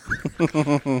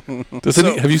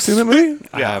 Have you seen the movie?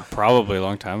 Yeah, probably a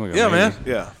long time ago. Yeah, maybe. man.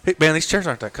 Yeah. Hey, man, these chairs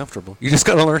aren't that comfortable. You just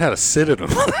got to learn how to sit in them.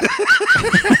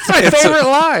 It's my favorite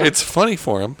line. It's funny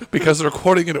for him because they're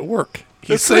quoting it at work.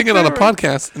 He's saying it on a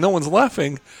podcast, and no one's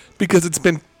laughing because it's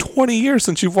been 20 years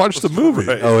since you've watched the movie.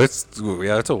 Right. Oh, it's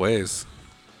a ways.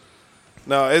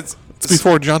 No, it's It's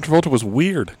before John Travolta was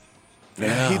weird.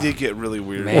 he did get really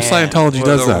weird. Well, Scientology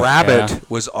does the that. rabbit Yeah.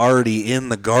 was already in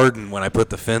the garden when I put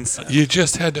the fence in. You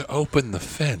just had to open the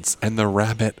fence, and the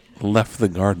rabbit left the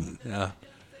garden. Yeah.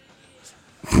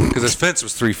 Because this fence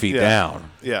was 3 feet Yeah.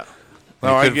 down. Yeah. I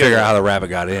No, I couldn't get figure it. out how the rabbit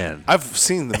got in. I've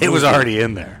seen the movie. It was already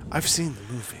in there. I've seen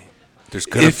the movie. There's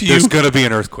If gonna be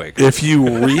an earthquake. If you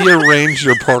rearrange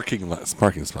your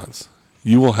parking spots,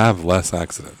 you will have less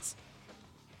accidents.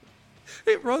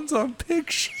 It runs on pig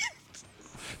shit.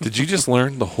 Did you just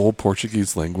learn the whole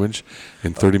Portuguese language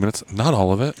in 30 minutes? Not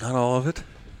all of it. Not all of it.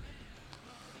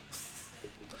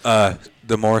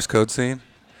 The Morse code scene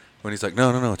when he's like,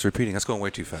 no, it's repeating. That's going way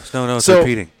too fast. No, it's So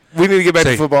repeating. we need to get back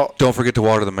Say, to football. Don't forget to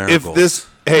water the marigolds. If this,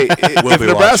 hey, We'll if be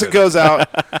Nebraska watching. goes out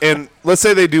and let's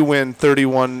say they do win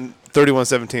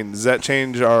 31-17, does that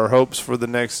change our hopes for the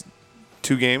next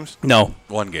 2 games? No.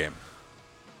 One game.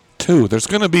 2. There's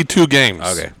going to be 2 games.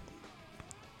 Okay.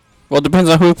 Well, it depends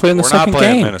on who we play in the We're not second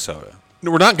playing game. Minnesota.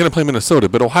 we're not going to play Minnesota,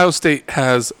 but Ohio State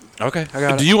has. Okay, I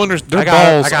got Do it. you understand? Their I got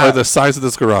it, balls I got are it. the size of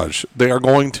this garage. They're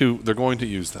going to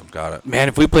use them. Got it. Man,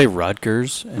 if we play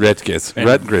Rutgers Rutgers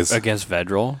against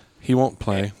Vedral He won't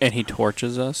play. and he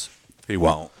torches us, He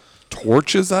won't.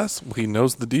 Torches us. Well, he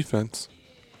knows the defense.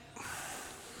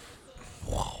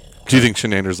 Do you think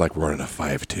Shenander's like running a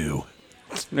 5-2?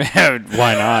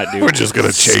 why not, dude? We're just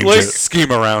gonna change Let's it.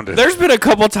 scheme around it. There's been a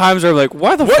couple times where I'm like,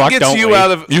 why the What fuck gets don't you we?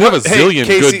 out of? You have a Hey, zillion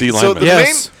Casey, good D So linemen.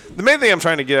 Yes. the main thing I'm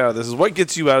trying to get out of this is what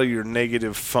gets you out of your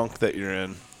negative funk that you're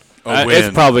in.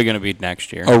 It's probably going to be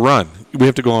next year. A run. We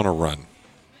have to go on a run.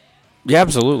 Yeah,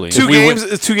 absolutely. Two we games.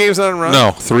 Is 2 games on a run.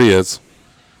 No, 3 is.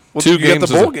 well, 2 you get games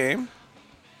the is bowl a- game.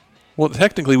 Well,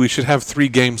 technically, we should have 3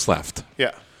 games left.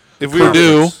 Yeah. If we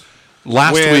Purdue,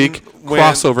 last When- week, when-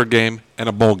 crossover game, and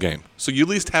a bowl game. So you at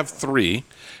least have 3.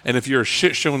 And if you're a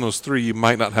shit show in those 3, you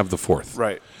might not have the 4th.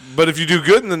 right. But if you do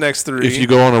good in the next 3, If you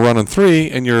go on a run in 3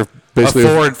 and you're a basically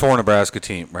 4-4 Nebraska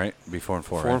team, right? Be 4-4.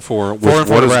 4-4, with 4-4 what is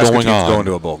Nebraska going team's on? going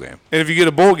to a bowl game. and if you get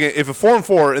a bowl game, if a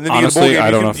 4-4, and then you Honestly, get a bowl game, I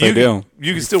you don't can- know if they you can- do.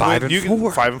 You can still win. 5-4. You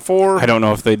can 5-4. I don't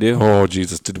know if they do. Oh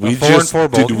Jesus! Did we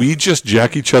 4-4 bowl did game? we just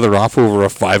jack each other off over a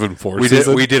 5-4 We did.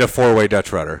 season? We did a 4-way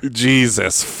Dutch rudder.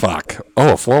 Jesus fuck! Oh,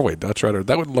 a 4-way Dutch rudder.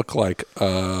 That would look like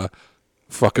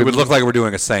fucking. It would look like we're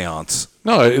doing a séance.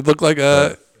 no. It looked like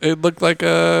a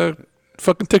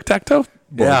fucking tic tac toe.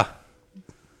 Yeah.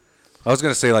 I was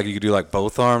gonna say like you could do like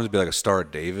both arms, it'd be like a Star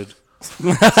of David.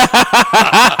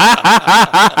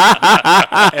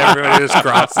 Everybody just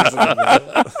crosses.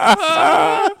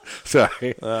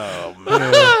 Sorry.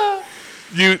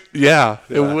 Yeah,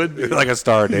 it would be Like a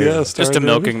Star of David. Yeah, Just a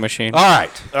milking machine. All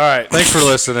right. All right. Thanks for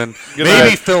listening. Good Maybe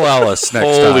night. Phil Ellis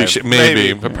next time. Holy shit!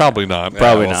 Maybe, but probably not.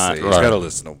 Probably we'll not. see. He's Right. got to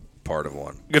listen to part of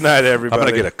one. Good night, I'm everybody.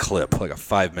 gonna get a clip, like a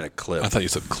 5-minute clip. I thought you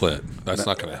said clit. That's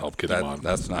not going to help get him That, on. Oh,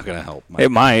 that's not gonna help. It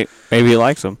might. Maybe he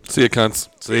likes them. See you, cunts.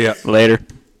 See ya. Later.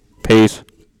 Peace.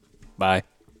 Bye.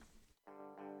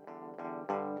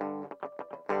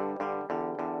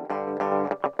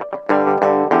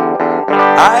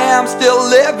 I am still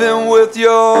living with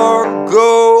your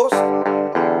ghost,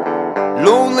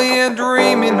 lonely and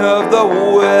dreaming of the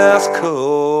West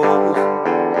Coast.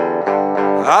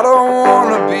 I don't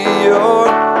wanna be your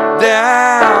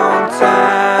downtime.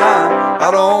 I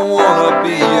don't wanna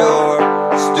be your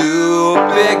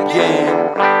stupid game.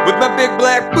 With my big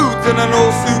black boots and an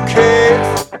old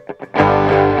suitcase,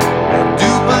 I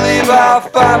do believe I'll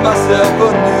find myself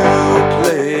a new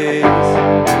place.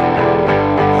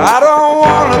 I don't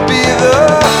wanna be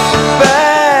the